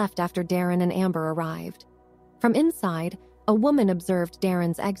only left after Darren and Amber arrived. From inside, a woman observed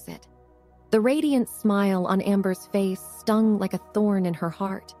Darren's exit. The radiant smile on Amber's face stung like a thorn in her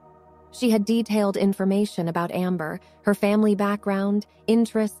heart. She had detailed information about Amber, her family background,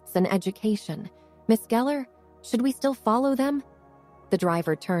 interests, and education. Miss Geller, should we still follow them? The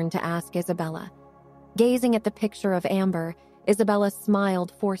driver turned to ask Isabella. Gazing at the picture of Amber, Isabella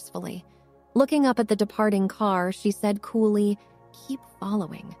smiled forcefully. Looking up at the departing car, she said coolly, "Keep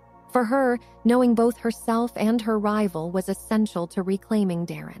following." For her, knowing both herself and her rival was essential to reclaiming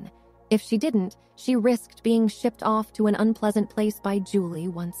Darren. If she didn't, she risked being shipped off to an unpleasant place by Julie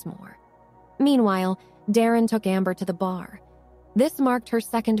once more. Meanwhile, Darren took Amber to the bar. This marked her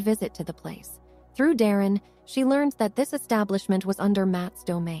second visit to the place. Through Darren, she learned that this establishment was under Matt's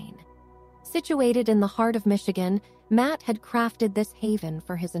domain. Situated in the heart of Michigan, Matt had crafted this haven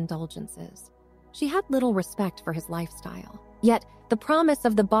for his indulgences. She had little respect for his lifestyle. Yet, the promise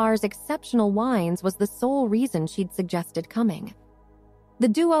of the bar's exceptional wines was the sole reason she'd suggested coming. The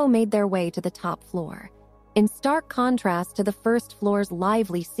duo made their way to the top floor. In stark contrast to the first floor's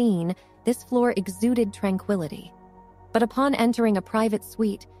lively scene, this floor exuded tranquility. But upon entering a private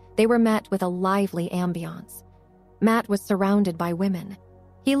suite, they were met with a lively ambiance. Matt was surrounded by women.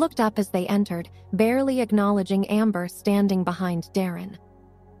 He looked up as they entered, barely acknowledging Amber standing behind Darren.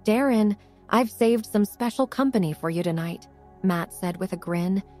 "Darren, I've saved some special company for you tonight," Matt said with a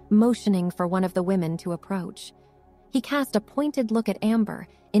grin, motioning for one of the women to approach. He cast a pointed look at Amber,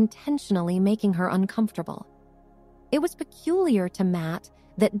 intentionally making her uncomfortable. It was peculiar to Matt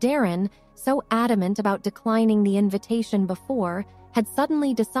that Darren, so adamant about declining the invitation before, had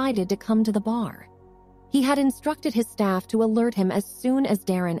suddenly decided to come to the bar. He had instructed his staff to alert him as soon as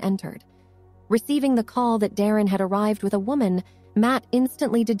Darren entered. Receiving the call that Darren had arrived with a woman, Matt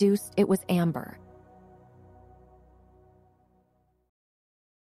instantly deduced it was Amber.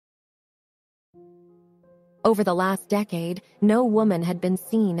 Over the last decade, no woman had been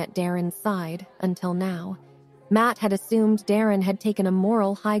seen at Darren's side until now. Matt had assumed Darren had taken a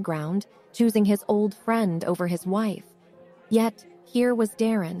moral high ground, choosing his old friend over his wife. Yet, here was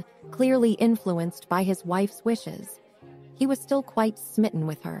Darren, clearly influenced by his wife's wishes. He was still quite smitten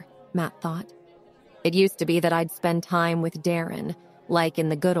with her, Matt thought. "It used to be that I'd spend time with Darren, like in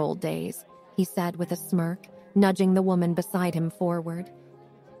the good old days," he said with a smirk, nudging the woman beside him forward.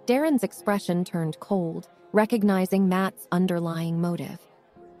 Darren's expression turned cold, recognizing Matt's underlying motive.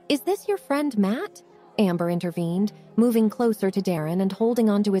 "Is this your friend Matt?" Amber intervened, moving closer to Darren and holding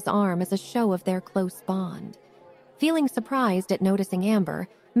onto his arm as a show of their close bond. Feeling surprised at noticing Amber,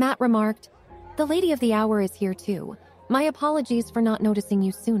 Matt remarked, "The lady of the hour is here too. My apologies for not noticing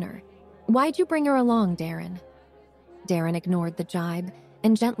you sooner. Why'd you bring her along, Darren?" Darren ignored the jibe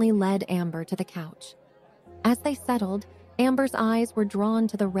and gently led Amber to the couch. As they settled, Amber's eyes were drawn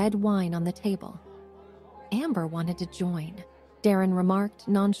to the red wine on the table. Amber wanted to join, Darren remarked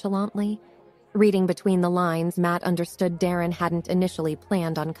nonchalantly. Reading between the lines, Matt understood Darren hadn't initially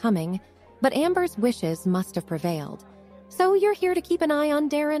planned on coming, but Amber's wishes must have prevailed. "So you're here to keep an eye on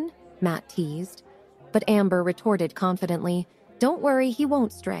Darren?" Matt teased. But Amber retorted confidently, "Don't worry, he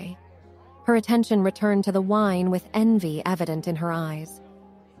won't stray." Her attention returned to the wine with envy evident in her eyes.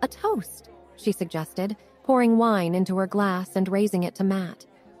 "A toast," she suggested, pouring wine into her glass and raising it to Matt.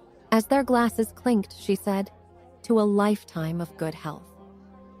 As their glasses clinked, she said, "To a lifetime of good health."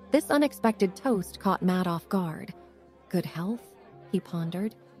 This unexpected toast caught Matt off guard. Good health? He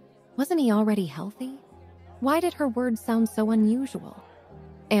pondered. Wasn't he already healthy? Why did her words sound so unusual?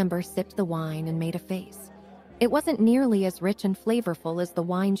 Amber sipped the wine and made a face. It wasn't nearly as rich and flavorful as the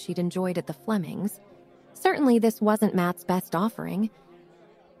wine she'd enjoyed at the Flemings. Certainly this wasn't Matt's best offering.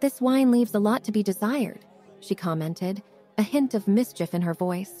 "This wine leaves a lot to be desired," she commented, a hint of mischief in her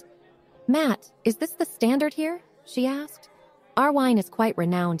voice. "Matt, is this the standard here?" she asked. "Our wine is quite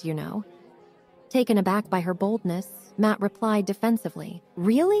renowned, you know." Taken aback by her boldness, Matt replied defensively,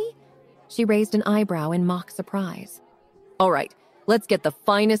 "Really?" She raised an eyebrow in mock surprise. "All right, let's get the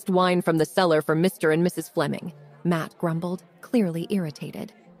finest wine from the cellar for Mr. and Mrs. Fleming," Matt grumbled, clearly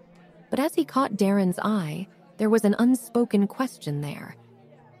irritated. But as he caught Darren's eye, there was an unspoken question there.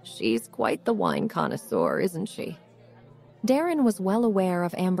 "She's quite the wine connoisseur, isn't she?" Darren was well aware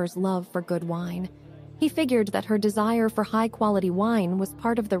of Amber's love for good wine. He figured that her desire for high-quality wine was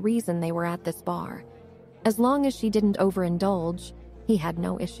part of the reason they were at this bar. As long as she didn't overindulge, he had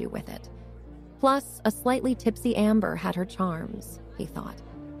no issue with it. Plus, a slightly tipsy Amber had her charms, he thought.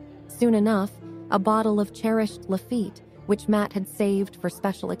 Soon enough, a bottle of cherished Lafitte, which Matt had saved for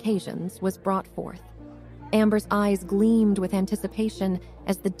special occasions, was brought forth. Amber's eyes gleamed with anticipation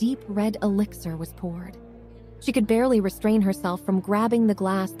as the deep red elixir was poured. She could barely restrain herself from grabbing the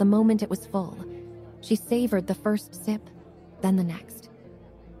glass the moment it was full. She savored the first sip, then the next.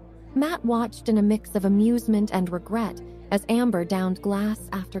 Matt watched in a mix of amusement and regret as Amber downed glass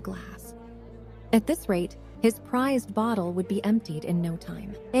after glass. At this rate, his prized bottle would be emptied in no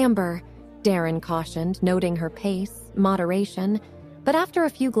time. "Amber," Darren cautioned, noting her pace, moderation, but after a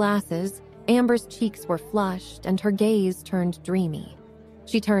few glasses, Amber's cheeks were flushed and her gaze turned dreamy.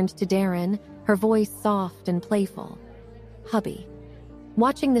 She turned to Darren, her voice soft and playful. "Hubby."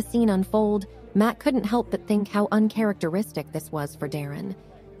 Watching the scene unfold, Matt couldn't help but think how uncharacteristic this was for Darren.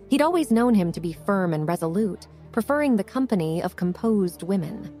 He'd always known him to be firm and resolute, preferring the company of composed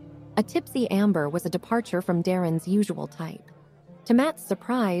women. A tipsy Amber was a departure from Darren's usual type. To Matt's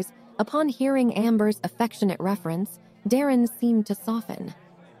surprise, upon hearing Amber's affectionate reference, Darren seemed to soften.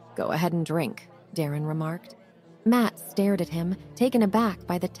 "Go ahead and drink," Darren remarked. Matt stared at him, taken aback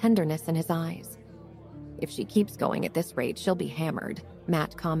by the tenderness in his eyes. "If she keeps going at this rate, she'll be hammered,"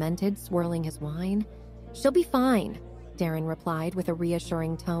 Matt commented, swirling his wine. "She'll be fine," Darren replied with a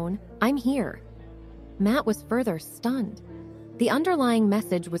reassuring tone. "I'm here." Matt was further stunned. The underlying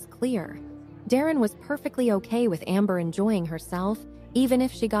message was clear. Darren was perfectly okay with Amber enjoying herself, even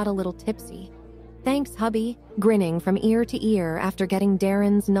if she got a little tipsy. "Thanks, hubby." Grinning from ear to ear after getting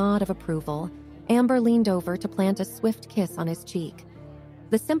Darren's nod of approval, Amber leaned over to plant a swift kiss on his cheek.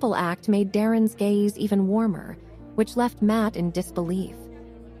 The simple act made Darren's gaze even warmer, which left Matt in disbelief.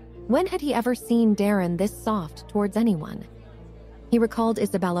 When had he ever seen Darren this soft towards anyone? He recalled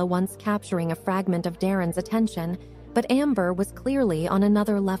Isabella once capturing a fragment of Darren's attention, but Amber was clearly on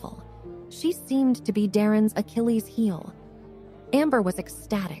another level. She seemed to be Darren's Achilles heel. Amber was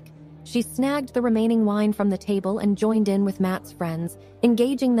ecstatic. She snagged the remaining wine from the table and joined in with Matt's friends,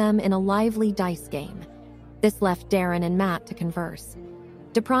 engaging them in a lively dice game. This left Darren and Matt to converse.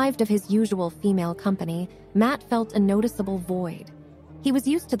 Deprived of his usual female company, Matt felt a noticeable void. He was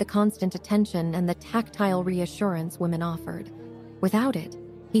used to the constant attention and the tactile reassurance women offered. Without it,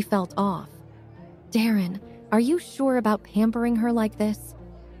 he felt off. "Darren, are you sure about pampering her like this?"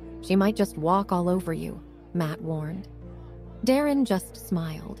 "She might just walk all over you," Matt warned. Darren just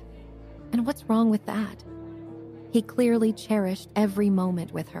smiled. And what's wrong with that? He clearly cherished every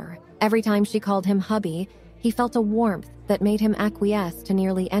moment with her. Every time she called him hubby, he felt a warmth that made him acquiesce to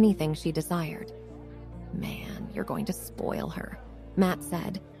nearly anything she desired. "Man, you're going to spoil her," Matt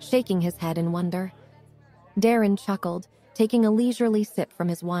said, shaking his head in wonder. Darren chuckled, taking a leisurely sip from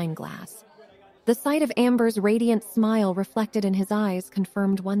his wine glass. The sight of Amber's radiant smile reflected in his eyes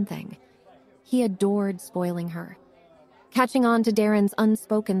confirmed one thing. He adored spoiling her. Catching on to Darren's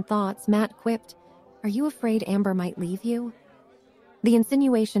unspoken thoughts, Matt quipped, "Are you afraid Amber might leave you?" The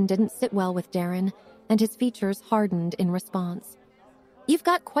insinuation didn't sit well with Darren, and his features hardened in response. "You've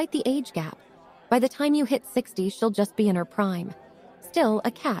got quite the age gap. By the time you hit 60, she'll just be in her prime. Still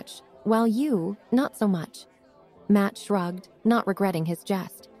a catch, while you, not so much." Matt shrugged, not regretting his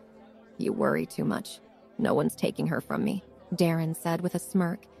jest. "You worry too much. No one's taking her from me," Darren said with a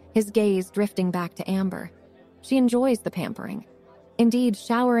smirk, his gaze drifting back to Amber. She enjoys the pampering. Indeed,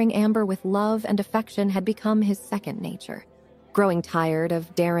 showering Amber with love and affection had become his second nature. Growing tired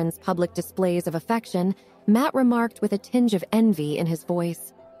of Darren's public displays of affection, Matt remarked with a tinge of envy in his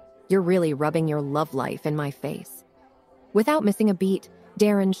voice, "You're really rubbing your love life in my face." Without missing a beat,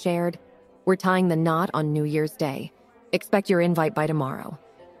 Darren shared, "We're tying the knot on New Year's Day. Expect your invite by tomorrow."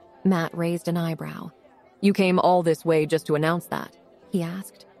 Matt raised an eyebrow. "You came all this way just to announce that?" he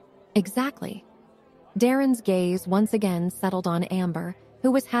asked. "Exactly." Darren's gaze once again settled on Amber,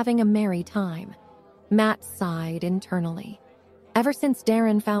 who was having a merry time. Matt sighed internally. Ever since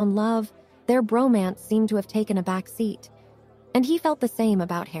Darren found love, their bromance seemed to have taken a back seat. And he felt the same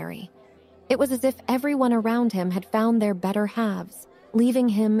about Harry. It was as if everyone around him had found their better halves, leaving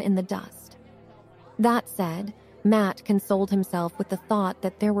him in the dust. That said, Matt consoled himself with the thought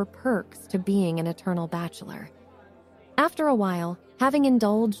that there were perks to being an eternal bachelor. After a while, having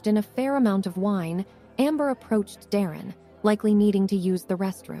indulged in a fair amount of wine, Amber approached Darren, likely needing to use the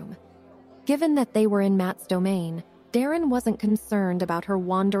restroom. Given that they were in Matt's domain, Darren wasn't concerned about her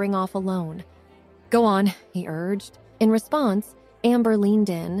wandering off alone. "Go on," he urged. In response, Amber leaned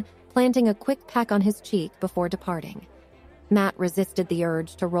in, planting a quick peck on his cheek before departing. Matt resisted the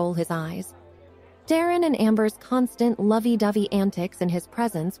urge to roll his eyes. Darren and Amber's constant lovey-dovey antics in his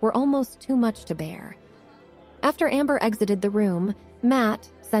presence were almost too much to bear. After Amber exited the room, Matt,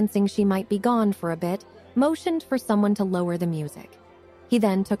 sensing she might be gone for a bit, motioned for someone to lower the music. He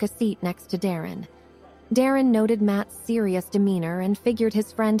then took a seat next to Darren. Darren noted Matt's serious demeanor and figured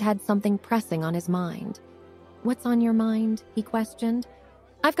his friend had something pressing on his mind. "What's on your mind?" he questioned.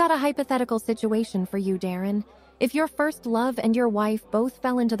 I've got a hypothetical situation for you, Darren. If your first love and your wife both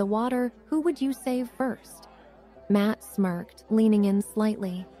fell into the water, who would you save first? Matt smirked, leaning in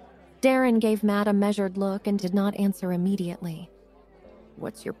slightly. Darren gave Matt a measured look and did not answer immediately.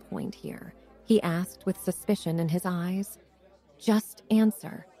 What's your point here? He asked with suspicion in his eyes. Just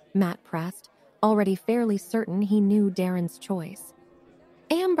answer, Matt pressed, already fairly certain he knew Darren's choice.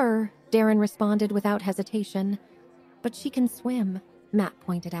 Amber, Darren responded without hesitation. But she can swim, Matt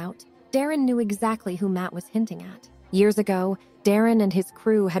pointed out. Darren knew exactly who Matt was hinting at. Years ago, Darren and his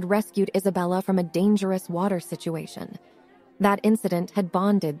crew had rescued Isabella from a dangerous water situation. That incident had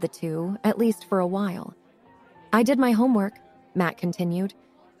bonded the two, at least for a while. I did my homework, Matt continued.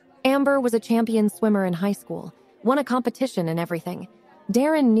 Amber was a champion swimmer in high school, won a competition and everything.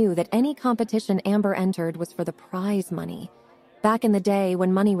 Darren knew that any competition Amber entered was for the prize money. Back in the day,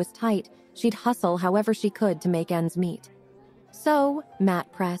 when money was tight, she'd hustle however she could to make ends meet. So,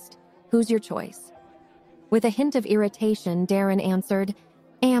 Matt pressed, who's your choice? With a hint of irritation, Darren answered,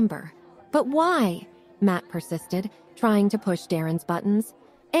 Amber. But why? Matt persisted, trying to push Darren's buttons.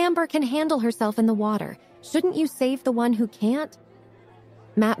 Amber can handle herself in the water. Shouldn't you save the one who can't?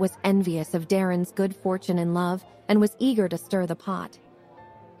 Matt was envious of Darren's good fortune in love and was eager to stir the pot.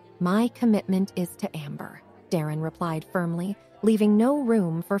 My commitment is to Amber, Darren replied firmly, leaving no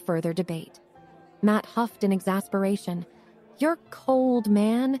room for further debate. Matt huffed in exasperation. You're cold,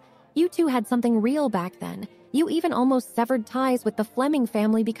 man. You two had something real back then. You even almost severed ties with the Fleming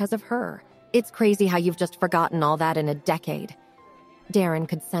family because of her. It's crazy how you've just forgotten all that in a decade. Darren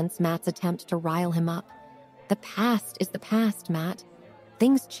could sense Matt's attempt to rile him up. The past is the past, Matt.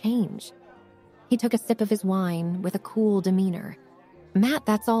 Things change. He took a sip of his wine with a cool demeanor. Matt,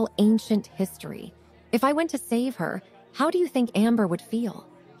 that's all ancient history. If I went to save her, how do you think Amber would feel?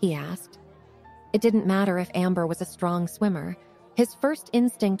 He asked. It didn't matter if Amber was a strong swimmer. His first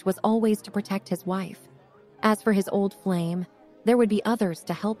instinct was always to protect his wife. As for his old flame, there would be others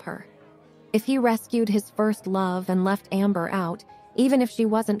to help her. If he rescued his first love and left Amber out, even if she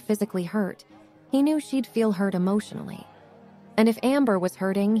wasn't physically hurt, he knew she'd feel hurt emotionally. And if Amber was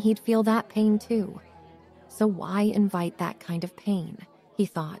hurting, he'd feel that pain too. So why invite that kind of pain, he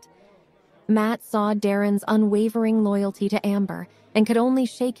thought. Matt saw Darren's unwavering loyalty to Amber and could only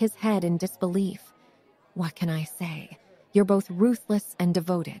shake his head in disbelief. What can I say? You're both ruthless and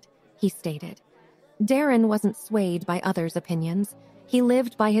devoted, he stated. Darren wasn't swayed by others' opinions. He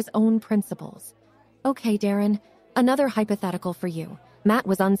lived by his own principles. Okay, Darren, another hypothetical for you. Matt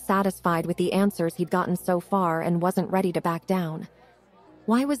was unsatisfied with the answers he'd gotten so far and wasn't ready to back down.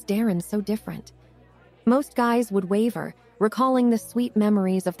 Why was Darren so different? Most guys would waver, recalling the sweet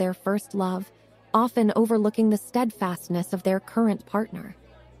memories of their first love, often overlooking the steadfastness of their current partner.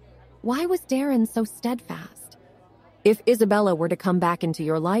 Why was Darren so steadfast? If Isabella were to come back into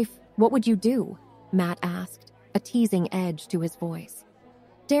your life, what would you do? Matt asked, a teasing edge to his voice.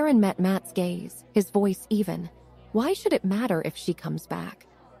 Darren met Matt's gaze, his voice even. Why should it matter if she comes back?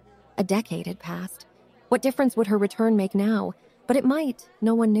 A decade had passed. What difference would her return make now? But it might,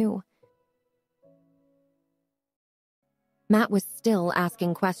 no one knew. Matt was still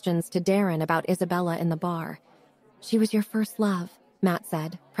asking questions to Darren about Isabella in the bar. She was your first love, Matt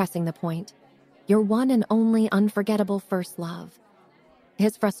said, pressing the point. Your one and only unforgettable first love.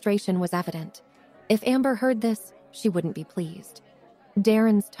 His frustration was evident. If Amber heard this, she wouldn't be pleased.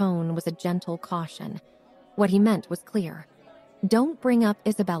 Darren's tone was a gentle caution. What he meant was clear. Don't bring up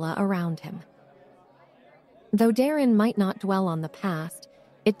Isabella around him. Though Darren might not dwell on the past,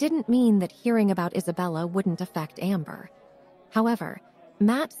 it didn't mean that hearing about Isabella wouldn't affect Amber. However,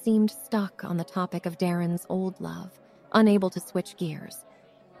 Matt seemed stuck on the topic of Darren's old love, unable to switch gears.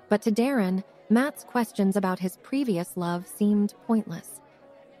 But to Darren, Matt's questions about his previous love seemed pointless.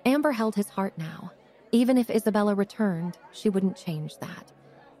 Amber held his heart now. Even if Isabella returned, she wouldn't change that.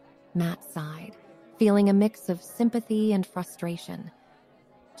 Matt sighed, feeling a mix of sympathy and frustration.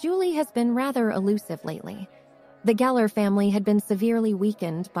 Julie has been rather elusive lately. The Geller family had been severely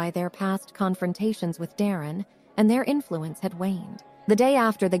weakened by their past confrontations with Darren, and their influence had waned. The day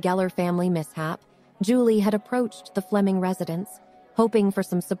after the Geller family mishap, Julie had approached the Fleming residence, hoping for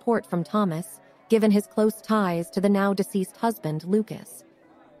some support from Thomas, given his close ties to the now-deceased husband, Lucas.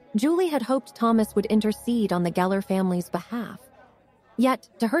 Julie had hoped Thomas would intercede on the Geller family's behalf. Yet,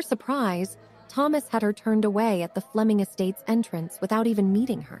 to her surprise, Thomas had her turned away at the Fleming estate's entrance without even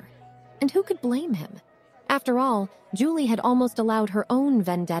meeting her. And who could blame him? After all, Julie had almost allowed her own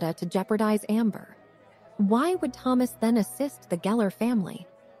vendetta to jeopardize Amber. Why would Thomas then assist the Geller family?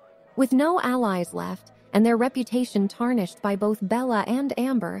 With no allies left, and their reputation tarnished by both Bella and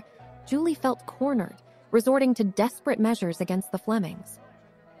Amber, Julie felt cornered, resorting to desperate measures against the Flemings.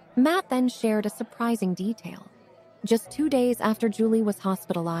 Matt then shared a surprising detail. Just 2 days after Julie was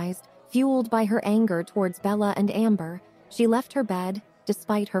hospitalized, fueled by her anger towards Bella and Amber, she left her bed,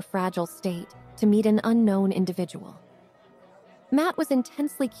 despite her fragile state, to meet an unknown individual. Matt was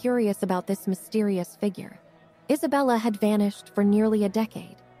intensely curious about this mysterious figure. Isabella had vanished for nearly a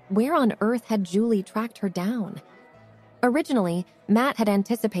decade. Where on earth had Julie tracked her down? Originally, Matt had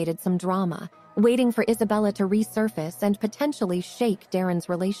anticipated some drama, waiting for Isabella to resurface and potentially shake Darren's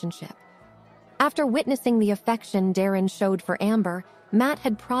relationship. After witnessing the affection Darren showed for Amber, Matt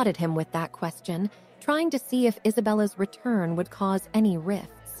had prodded him with that question, trying to see if Isabella's return would cause any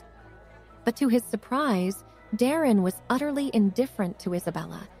rifts. But to his surprise, Darren was utterly indifferent to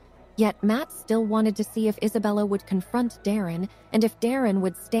Isabella. Yet Matt still wanted to see if Isabella would confront Darren and if Darren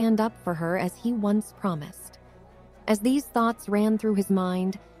would stand up for her as he once promised. As these thoughts ran through his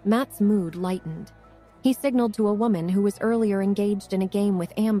mind, Matt's mood lightened. He signaled to a woman who was earlier engaged in a game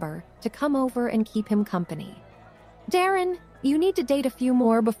with Amber to come over and keep him company. "Darren, you need to date a few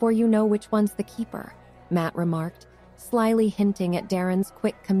more before you know which one's the keeper," Matt remarked, slyly hinting at Darren's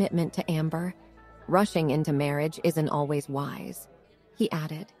quick commitment to Amber. "Rushing into marriage isn't always wise," he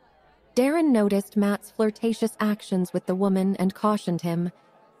added. Darren noticed Matt's flirtatious actions with the woman and cautioned him,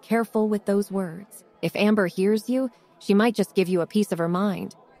 "Careful with those words. If Amber hears you, she might just give you a piece of her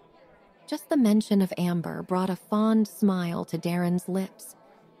mind." Just the mention of Amber brought a fond smile to Darren's lips.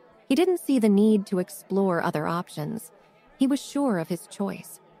 He didn't see the need to explore other options. He was sure of his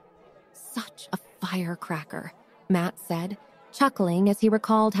choice. "Such a firecracker," Matt said, chuckling as he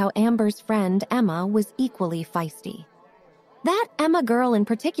recalled how Amber's friend Emma was equally feisty. That Emma girl in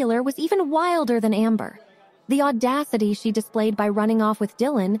particular was even wilder than Amber. The audacity she displayed by running off with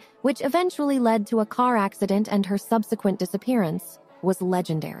Dylan, which eventually led to a car accident and her subsequent disappearance, was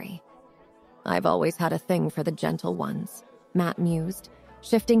legendary. "I've always had a thing for the gentle ones," Matt mused,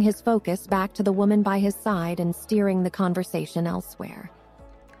 shifting his focus back to the woman by his side and steering the conversation elsewhere.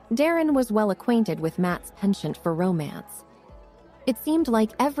 Darren was well acquainted with Matt's penchant for romance. It seemed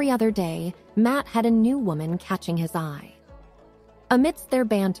like every other day, Matt had a new woman catching his eye. Amidst their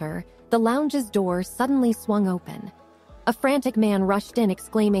banter, the lounge's door suddenly swung open. A frantic man rushed in,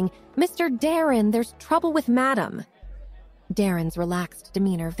 exclaiming, "Mr. Darren, there's trouble with Madam!" Darren's relaxed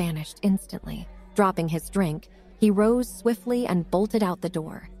demeanor vanished instantly. Dropping his drink, he rose swiftly and bolted out the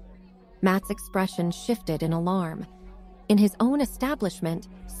door. Matt's expression shifted in alarm. In his own establishment,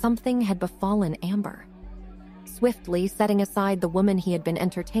 something had befallen Amber. Swiftly setting aside the woman he had been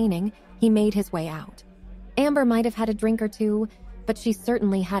entertaining, he made his way out. Amber might have had a drink or two, but she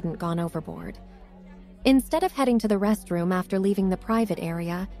certainly hadn't gone overboard. Instead of heading to the restroom after leaving the private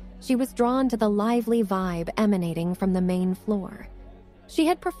area, she was drawn to the lively vibe emanating from the main floor. She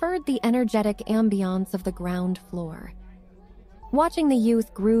had preferred the energetic ambiance of the ground floor. Watching the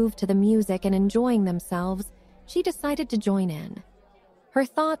youth groove to the music and enjoying themselves, she decided to join in. Her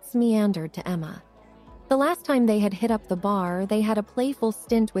thoughts meandered to Emma. The last time they had hit up the bar, they had a playful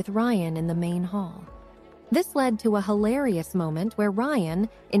stint with Ryan in the main hall. This led to a hilarious moment where Ryan,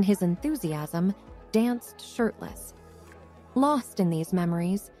 in his enthusiasm, danced shirtless. Lost in these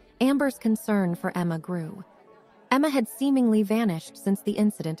memories, Amber's concern for Emma grew. Emma had seemingly vanished since the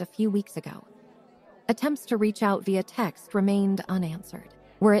incident a few weeks ago. Attempts to reach out via text remained unanswered.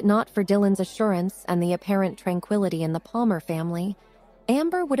 Were it not for Dylan's assurance and the apparent tranquility in the Palmer family,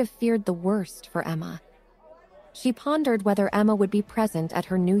 Amber would have feared the worst for Emma. She pondered whether Emma would be present at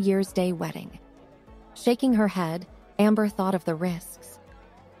her New Year's Day wedding. Shaking her head, Amber thought of the risks.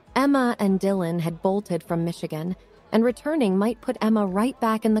 Emma and Dylan had bolted from Michigan, and returning might put Emma right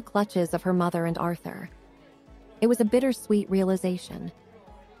back in the clutches of her mother and Arthur. It was a bittersweet realization.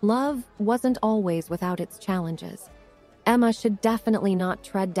 Love wasn't always without its challenges. Emma should definitely not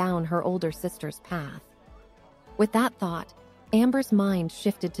tread down her older sister's path. With that thought, Amber's mind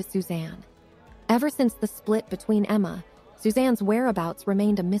shifted to Suzanne. Ever since the split between Emma, Suzanne's whereabouts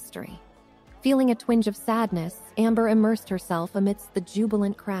remained a mystery. Feeling a twinge of sadness, Amber immersed herself amidst the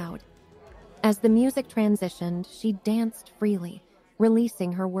jubilant crowd. As the music transitioned, she danced freely,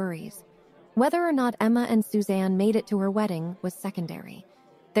 releasing her worries. Whether or not Emma and Suzanne made it to her wedding was secondary.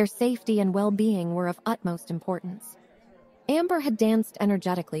 Their safety and well-being were of utmost importance. Amber had danced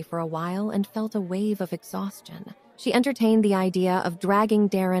energetically for a while and felt a wave of exhaustion. She entertained the idea of dragging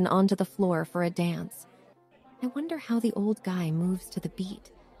Darren onto the floor for a dance. I wonder how the old guy moves to the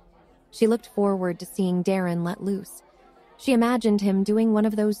beat. She looked forward to seeing Darren let loose. She imagined him doing one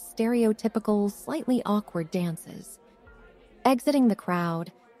of those stereotypical, slightly awkward dances. Exiting the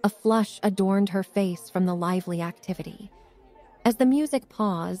crowd, a flush adorned her face from the lively activity. As the music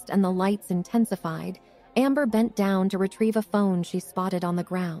paused and the lights intensified, Amber bent down to retrieve a phone she spotted on the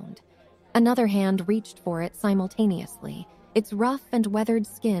ground. Another hand reached for it simultaneously, its rough and weathered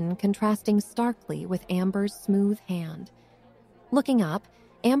skin contrasting starkly with Amber's smooth hand. Looking up,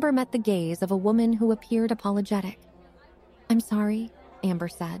 Amber met the gaze of a woman who appeared apologetic. "I'm sorry," Amber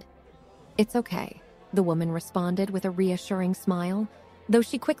said. "It's okay," the woman responded with a reassuring smile, though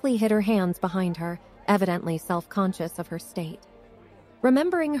she quickly hid her hands behind her, evidently self-conscious of her state.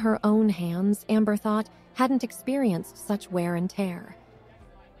 Remembering her own hands, Amber thought, hadn't experienced such wear and tear.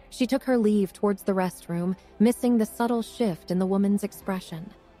 She took her leave towards the restroom, missing the subtle shift in the woman's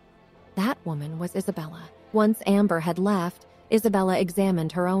expression. That woman was Isabella. Once Amber had left, Isabella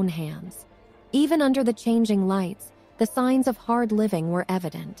examined her own hands. Even under the changing lights, the signs of hard living were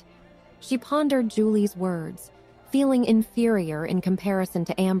evident. She pondered Julie's words, feeling inferior in comparison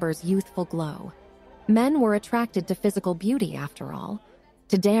to Amber's youthful glow. Men were attracted to physical beauty, after all.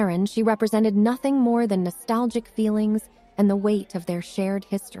 To Darren, she represented nothing more than nostalgic feelings and the weight of their shared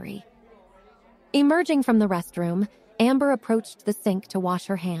history. Emerging from the restroom, Amber approached the sink to wash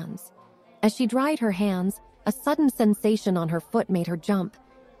her hands. As she dried her hands, a sudden sensation on her foot made her jump.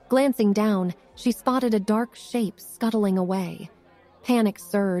 Glancing down, she spotted a dark shape scuttling away. Panic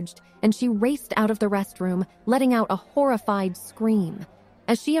surged, and she raced out of the restroom, letting out a horrified scream.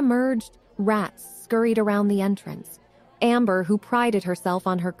 As she emerged, rats scurried around the entrance. Amber, who prided herself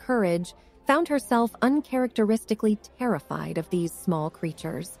on her courage, found herself uncharacteristically terrified of these small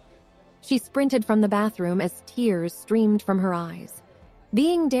creatures. She sprinted from the bathroom as tears streamed from her eyes.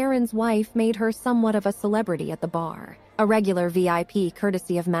 Being Darren's wife made her somewhat of a celebrity at the bar. A regular VIP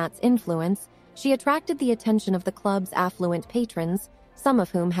courtesy of Matt's influence, she attracted the attention of the club's affluent patrons, some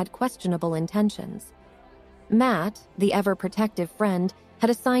of whom had questionable intentions. Matt, the ever-protective friend, had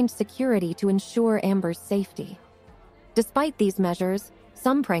assigned security to ensure Amber's safety. Despite these measures,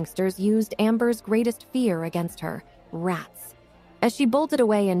 some pranksters used Amber's greatest fear against her, rats. As she bolted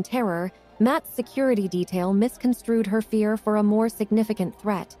away in terror, Matt's security detail misconstrued her fear for a more significant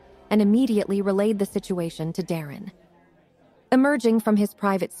threat and immediately relayed the situation to Darren. Emerging from his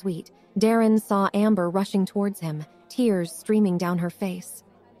private suite, Darren saw Amber rushing towards him, tears streaming down her face.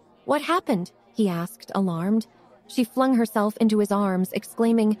 "What happened?" he asked, alarmed. She flung herself into his arms,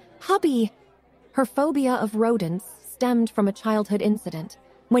 exclaiming, "Hubby!" Her phobia of rodents stemmed from a childhood incident.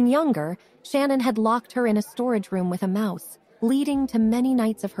 When younger, Shannon had locked her in a storage room with a mouse, leading to many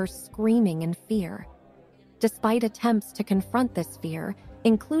nights of her screaming in fear. Despite attempts to confront this fear,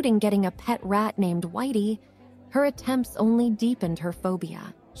 including getting a pet rat named Whitey, her attempts only deepened her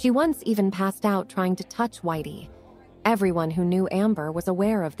phobia. She once even passed out trying to touch Whitey. Everyone who knew Amber was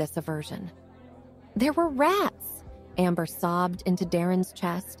aware of this aversion. "There were rats!" Amber sobbed into Darren's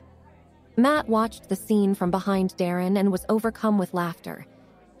chest. Matt watched the scene from behind Darren and was overcome with laughter.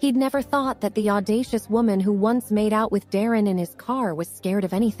 He'd never thought that the audacious woman who once made out with Darren in his car was scared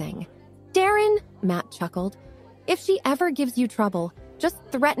of anything. "Darren," Matt chuckled, "if she ever gives you trouble, just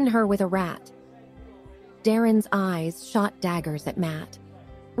threaten her with a rat." Darren's eyes shot daggers at Matt.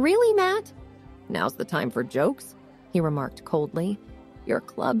 "Really, Matt?" "Now's the time for jokes," he remarked coldly. "Your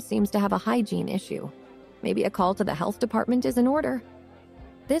club seems to have a hygiene issue. Maybe a call to the health department is in order."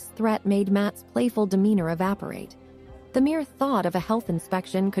 This threat made Matt's playful demeanor evaporate. The mere thought of a health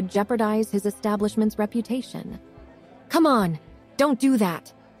inspection could jeopardize his establishment's reputation. "Come on, don't do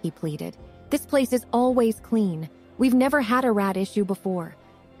that," he pleaded. "This place is always clean. We've never had a rat issue before.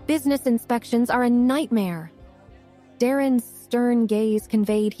 Business inspections are a nightmare." Darren's stern gaze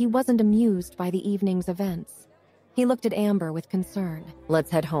conveyed he wasn't amused by the evening's events. He looked at Amber with concern.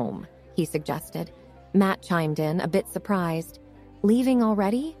 "Let's head home," he suggested. Matt chimed in, a bit surprised. "Leaving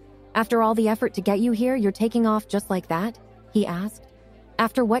already? After all the effort to get you here, you're taking off just like that?" he asked.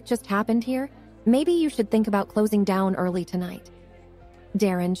 "After what just happened here, maybe you should think about closing down early tonight."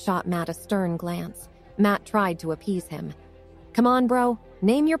 Darren shot Matt a stern glance. Matt tried to appease him. "Come on, bro.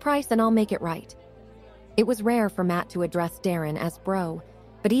 Name your price and I'll make it right." It was rare for Matt to address Darren as bro,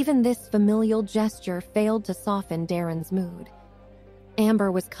 but even this familial gesture failed to soften Darren's mood.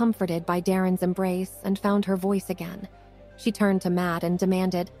 Amber was comforted by Darren's embrace and found her voice again. She turned to Matt and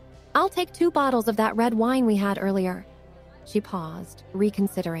demanded, "I'll take 2 bottles of that red wine we had earlier." She paused,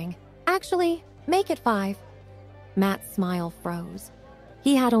 reconsidering. "Actually, make it 5. Matt's smile froze.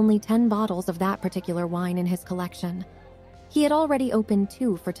 He had only 10 bottles of that particular wine in his collection. He had already opened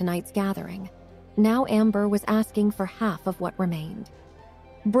 2 for tonight's gathering. Now Amber was asking for half of what remained.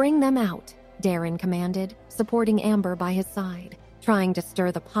 "Bring them out," Darren commanded, supporting Amber by his side. Trying to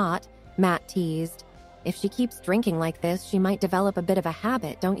stir the pot, Matt teased, "If she keeps drinking like this, she might develop a bit of a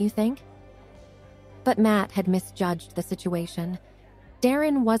habit, don't you think?" But Matt had misjudged the situation.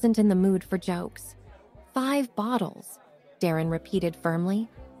 Darren wasn't in the mood for jokes. 5 bottles, Darren repeated firmly.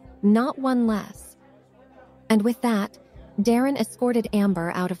 Not one less. And with that, Darren escorted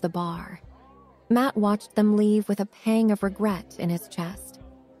Amber out of the bar. Matt watched them leave with a pang of regret in his chest.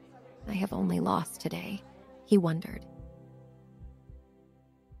 I have only lost today, he wondered.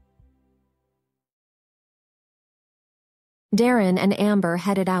 Darren and Amber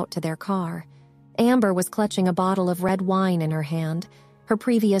headed out to their car. Amber was clutching a bottle of red wine in her hand. Her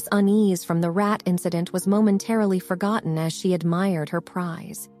previous unease from the rat incident was momentarily forgotten as she admired her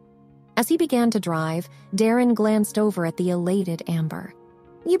prize. As he began to drive, Darren glanced over at the elated Amber.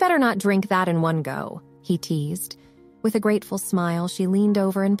 You better not drink that in one go, he teased. With a grateful smile, she leaned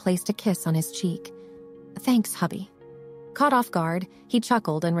over and placed a kiss on his cheek. Thanks, hubby. Caught off guard, he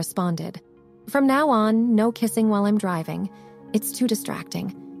chuckled and responded. From now on, no kissing while I'm driving. It's too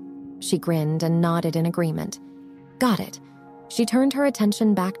distracting. She grinned and nodded in agreement. Got it. She turned her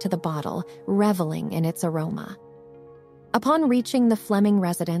attention back to the bottle, reveling in its aroma. Upon reaching the Fleming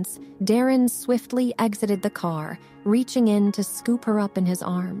residence, Darren swiftly exited the car, reaching in to scoop her up in his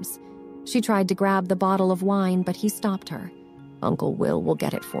arms. She tried to grab the bottle of wine, but he stopped her. Uncle Will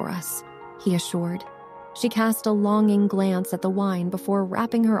get it for us, he assured. She cast a longing glance at the wine before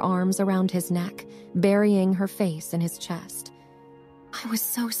wrapping her arms around his neck, burying her face in his chest. I was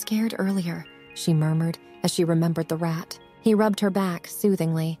so scared earlier, she murmured as she remembered the rat. He rubbed her back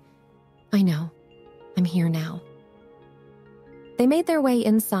soothingly. I know. I'm here now. They made their way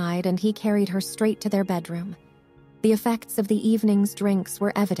inside and he carried her straight to their bedroom. The effects of the evening's drinks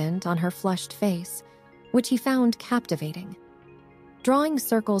were evident on her flushed face, which he found captivating. Drawing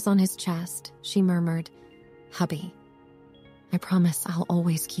circles on his chest, she murmured, Hubby, I promise I'll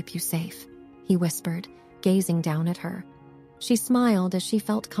always keep you safe, he whispered, gazing down at her. She smiled as she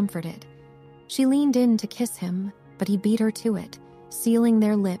felt comforted. She leaned in to kiss him, but he beat her to it, sealing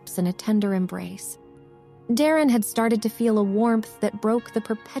their lips in a tender embrace. Darren had started to feel a warmth that broke the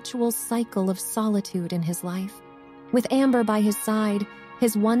perpetual cycle of solitude in his life. With Amber by his side,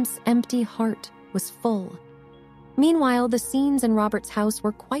 his once empty heart was full. Meanwhile, the scenes in Robert's house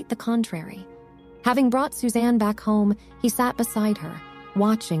were quite the contrary. Having brought Suzanne back home, he sat beside her,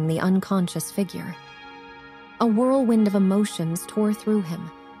 watching the unconscious figure. A whirlwind of emotions tore through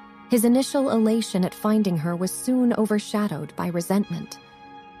him. His initial elation at finding her was soon overshadowed by resentment.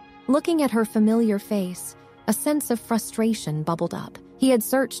 Looking at her familiar face, a sense of frustration bubbled up. He had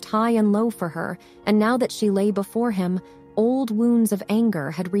searched high and low for her, and now that she lay before him, old wounds of anger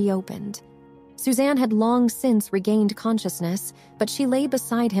had reopened. Suzanne had long since regained consciousness, but she lay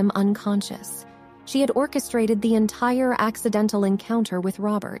beside him unconscious. She had orchestrated the entire accidental encounter with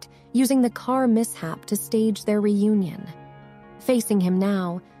Robert, using the car mishap to stage their reunion. Facing him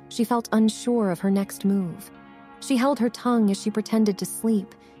now, she felt unsure of her next move. She held her tongue as she pretended to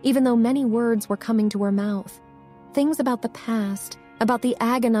sleep, even though many words were coming to her mouth. Things about the past, about the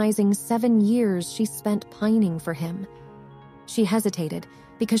agonizing 7 years she spent pining for him. She hesitated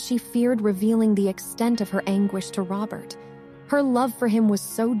because she feared revealing the extent of her anguish to Robert. Her love for him was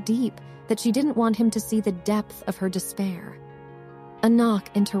so deep that she didn't want him to see the depth of her despair. A knock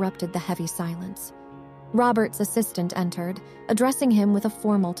interrupted the heavy silence. Robert's assistant entered, addressing him with a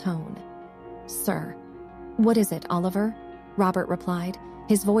formal tone. Sir. What is it, Oliver? Robert replied.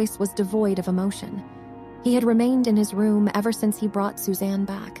 His voice was devoid of emotion. He had remained in his room ever since he brought Suzanne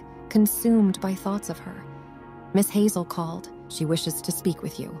back, consumed by thoughts of her. Miss Hazel called. She wishes to speak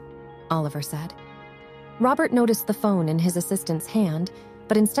with you, Oliver said. Robert noticed the phone in his assistant's hand,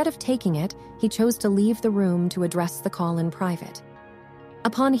 but instead of taking it, he chose to leave the room to address the call in private.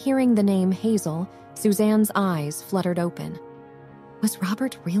 Upon hearing the name Hazel, Suzanne's eyes fluttered open. Was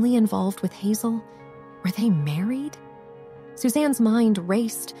Robert really involved with Hazel? Were they married? Suzanne's mind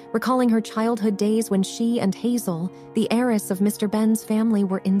raced, recalling her childhood days when she and Hazel, the heiress of Mr. Ben's family,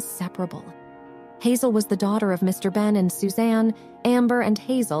 were inseparable. Hazel was the daughter of Mr. Ben, and Suzanne, Amber, and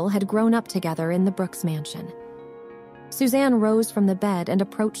Hazel had grown up together in the Brooks mansion. Suzanne rose from the bed and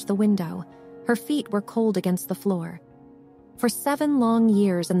approached the window. Her feet were cold against the floor. For 7 long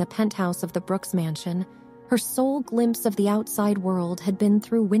years in the penthouse of the Brooks mansion, her sole glimpse of the outside world had been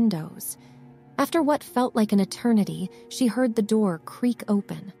through windows. After what felt like an eternity, she heard the door creak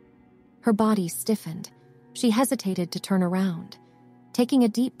open. Her body stiffened. She hesitated to turn around. Taking a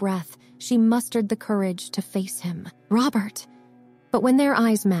deep breath, she mustered the courage to face him. Robert! But when their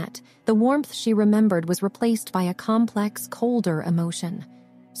eyes met, the warmth she remembered was replaced by a complex, colder emotion.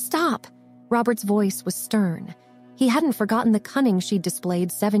 Stop! Robert's voice was stern. He hadn't forgotten the cunning she'd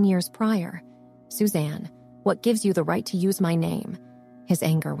displayed 7 years prior. Suzanne, what gives you the right to use my name? His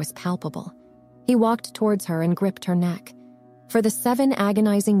anger was palpable. He walked towards her and gripped her neck. For the 7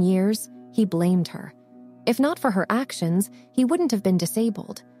 agonizing years, he blamed her. If not for her actions, he wouldn't have been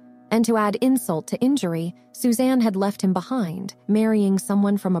disabled. And to add insult to injury, Suzanne had left him behind, marrying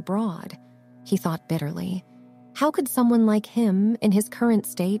someone from abroad. He thought bitterly. How could someone like him, in his current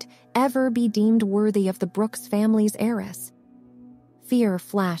state, ever be deemed worthy of the Brooks family's heiress? Fear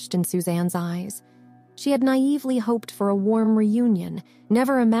flashed in Suzanne's eyes. She had naively hoped for a warm reunion,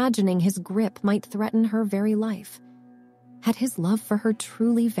 never imagining his grip might threaten her very life. Had his love for her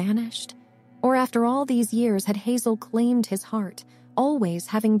truly vanished? Or after all these years had Hazel claimed his heart, always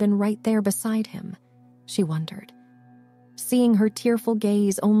having been right there beside him? She wondered. Seeing her tearful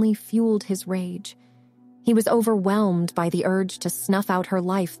gaze only fueled his rage. He was overwhelmed by the urge to snuff out her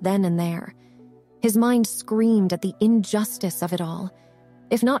life then and there. His mind screamed at the injustice of it all.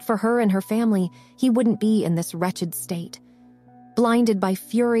 If not for her and her family, he wouldn't be in this wretched state. Blinded by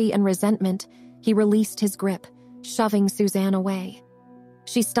fury and resentment, he released his grip, shoving Suzanne away.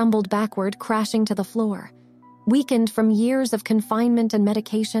 She stumbled backward, crashing to the floor. Weakened from years of confinement and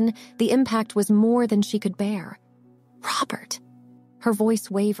medication, the impact was more than she could bear. "Robert!" Her voice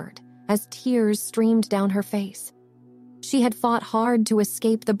wavered as tears streamed down her face. She had fought hard to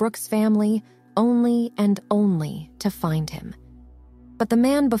escape the Brooks family, only and only to find him. But the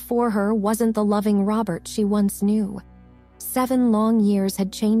man before her wasn't the loving Robert she once knew. 7 long years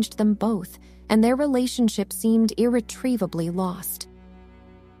had changed them both, and their relationship seemed irretrievably lost.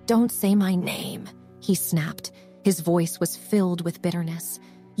 "Don't say my name," he snapped. His voice was filled with bitterness.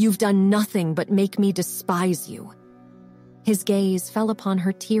 "You've done nothing but make me despise you." His gaze fell upon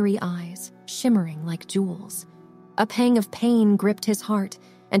her teary eyes, shimmering like jewels. A pang of pain gripped his heart,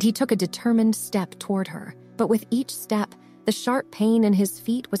 and he took a determined step toward her. But with each step, the sharp pain in his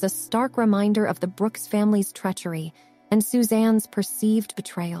feet was a stark reminder of the Brooks family's treachery and Suzanne's perceived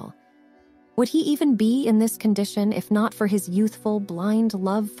betrayal. Would he even be in this condition if not for his youthful, blind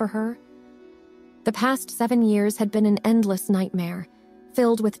love for her? The past 7 years had been an endless nightmare,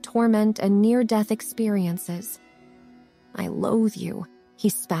 filled with torment and near-death experiences. "I loathe you," he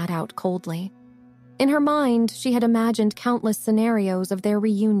spat out coldly. In her mind, she had imagined countless scenarios of their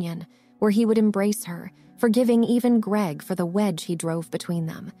reunion, where he would embrace her, forgiving even Greg for the wedge he drove between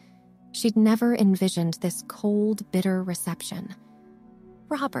them. She'd never envisioned this cold, bitter reception.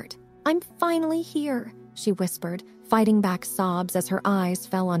 "Robert, I'm finally here," she whispered, fighting back sobs as her eyes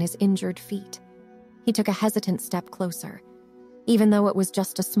fell on his injured feet. He took a hesitant step closer. Even though it was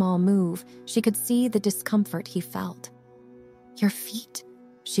just a small move, she could see the discomfort he felt. "Your feet,"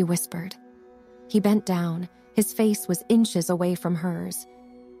 she whispered. He bent down. His face was inches away from hers.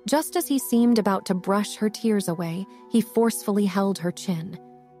 Just as he seemed about to brush her tears away, he forcefully held her chin.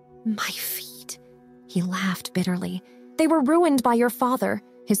 "My feet," he laughed bitterly. "They were ruined by your father."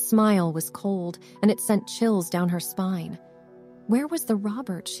 His smile was cold, and it sent chills down her spine. Where was the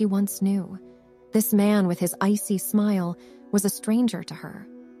Robert she once knew? This man with his icy smile was a stranger to her.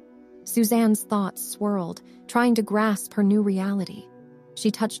 Suzanne's thoughts swirled, trying to grasp her new reality.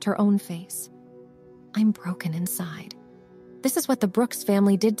 She touched her own face. "I'm broken inside. This is what the Brooks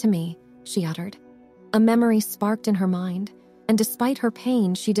family did to me," she uttered. A memory sparked in her mind, and despite her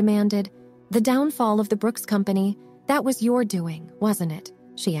pain, she demanded, "The downfall of the Brooks company, that was your doing, wasn't it?"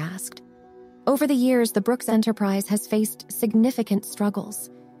 she asked. Over the years, the Brooks enterprise has faced significant struggles.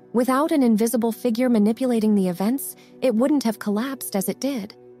 Without an invisible figure manipulating the events, it wouldn't have collapsed as it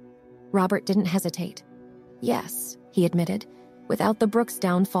did. Robert didn't hesitate. "Yes," he admitted. "Without the Brooks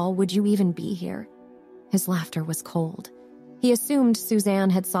downfall, would you even be here?" His laughter was cold. He assumed Suzanne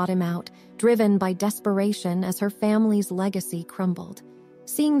had sought him out, driven by desperation as her family's legacy crumbled.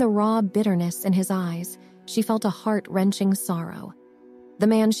 Seeing the raw bitterness in his eyes, she felt a heart-wrenching sorrow. The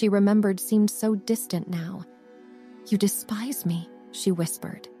man she remembered seemed so distant now. "You despise me," she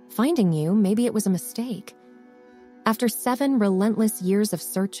whispered. "Finding you, maybe it was a mistake." After 7 relentless years of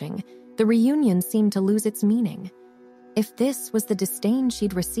searching, the reunion seemed to lose its meaning. If this was the disdain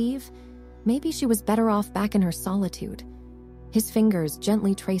she'd receive, maybe she was better off back in her solitude. His fingers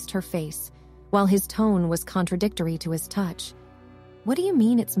gently traced her face, while his tone was contradictory to his touch. "What do you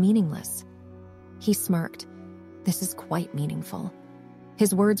mean it's meaningless?" He smirked. "This is quite meaningful."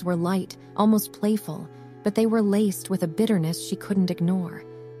 His words were light, almost playful, but they were laced with a bitterness she couldn't ignore.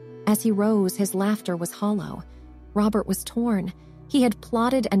 As he rose, his laughter was hollow. Robert was torn. He had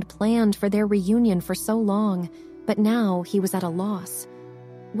plotted and planned for their reunion for so long, but now he was at a loss.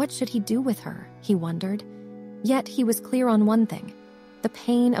 What should he do with her, he wondered. Yet he was clear on one thing. The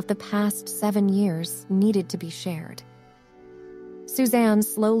pain of the past 7 years needed to be shared. Suzanne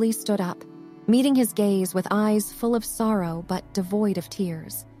slowly stood up, meeting his gaze with eyes full of sorrow but devoid of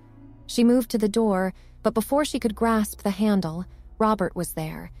tears. She moved to the door, but before she could grasp the handle, Robert was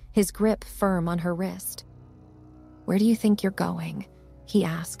there, his grip firm on her wrist. "Where do you think you're going?" he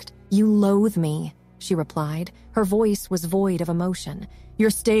asked. "You loathe me," she replied. Her voice was void of emotion. "You're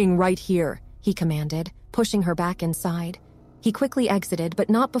staying right here," he commanded, pushing her back inside. He quickly exited, but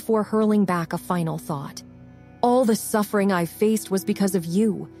not before hurling back a final thought. "All the suffering I faced was because of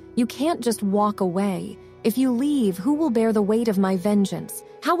you. You can't just walk away. If you leave, who will bear the weight of my vengeance?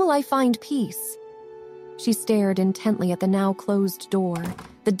 How will I find peace?" She stared intently at the now closed door,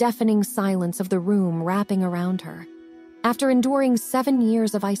 the deafening silence of the room wrapping around her. After enduring 7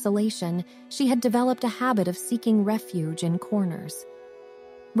 years of isolation, she had developed a habit of seeking refuge in corners.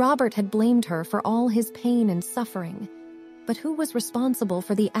 Robert had blamed her for all his pain and suffering, but who was responsible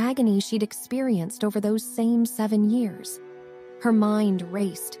for the agony she'd experienced over those same 7 years? Her mind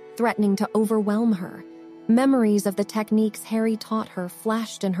raced, threatening to overwhelm her. Memories of the techniques Harry taught her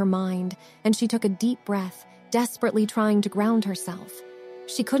flashed in her mind, and she took a deep breath, desperately trying to ground herself.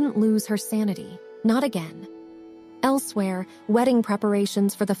 She couldn't lose her sanity, not again. Elsewhere, wedding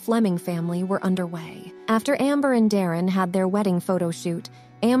preparations for the Fleming family were underway. After Amber and Darren had their wedding photo shoot,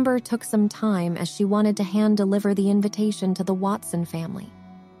 Amber took some time as she wanted to hand-deliver the invitation to the Watson family.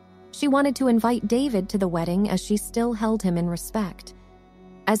 She wanted to invite David to the wedding as she still held him in respect.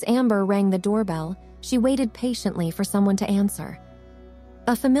 As Amber rang the doorbell, she waited patiently for someone to answer.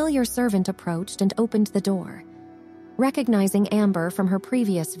 A familiar servant approached and opened the door. Recognizing Amber from her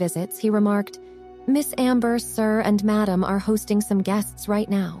previous visits, he remarked, "Miss Amber, sir, and madam are hosting some guests right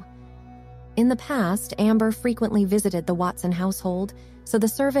now." In the past, Amber frequently visited the Watson household, so the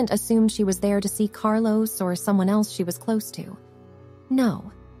servant assumed she was there to see Carlos or someone else she was close to.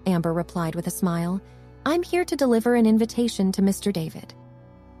 "No," Amber replied with a smile. "I'm here to deliver an invitation to Mr. David."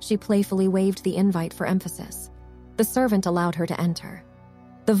 She playfully waved the invite for emphasis. The servant allowed her to enter.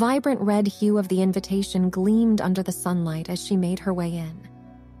 The vibrant red hue of the invitation gleamed under the sunlight as she made her way in.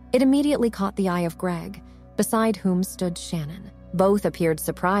 It immediately caught the eye of Greg, beside whom stood Shannon. Both appeared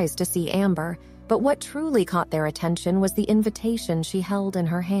surprised to see Amber, but what truly caught their attention was the invitation she held in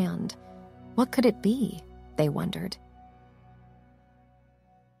her hand. What could it be? They wondered.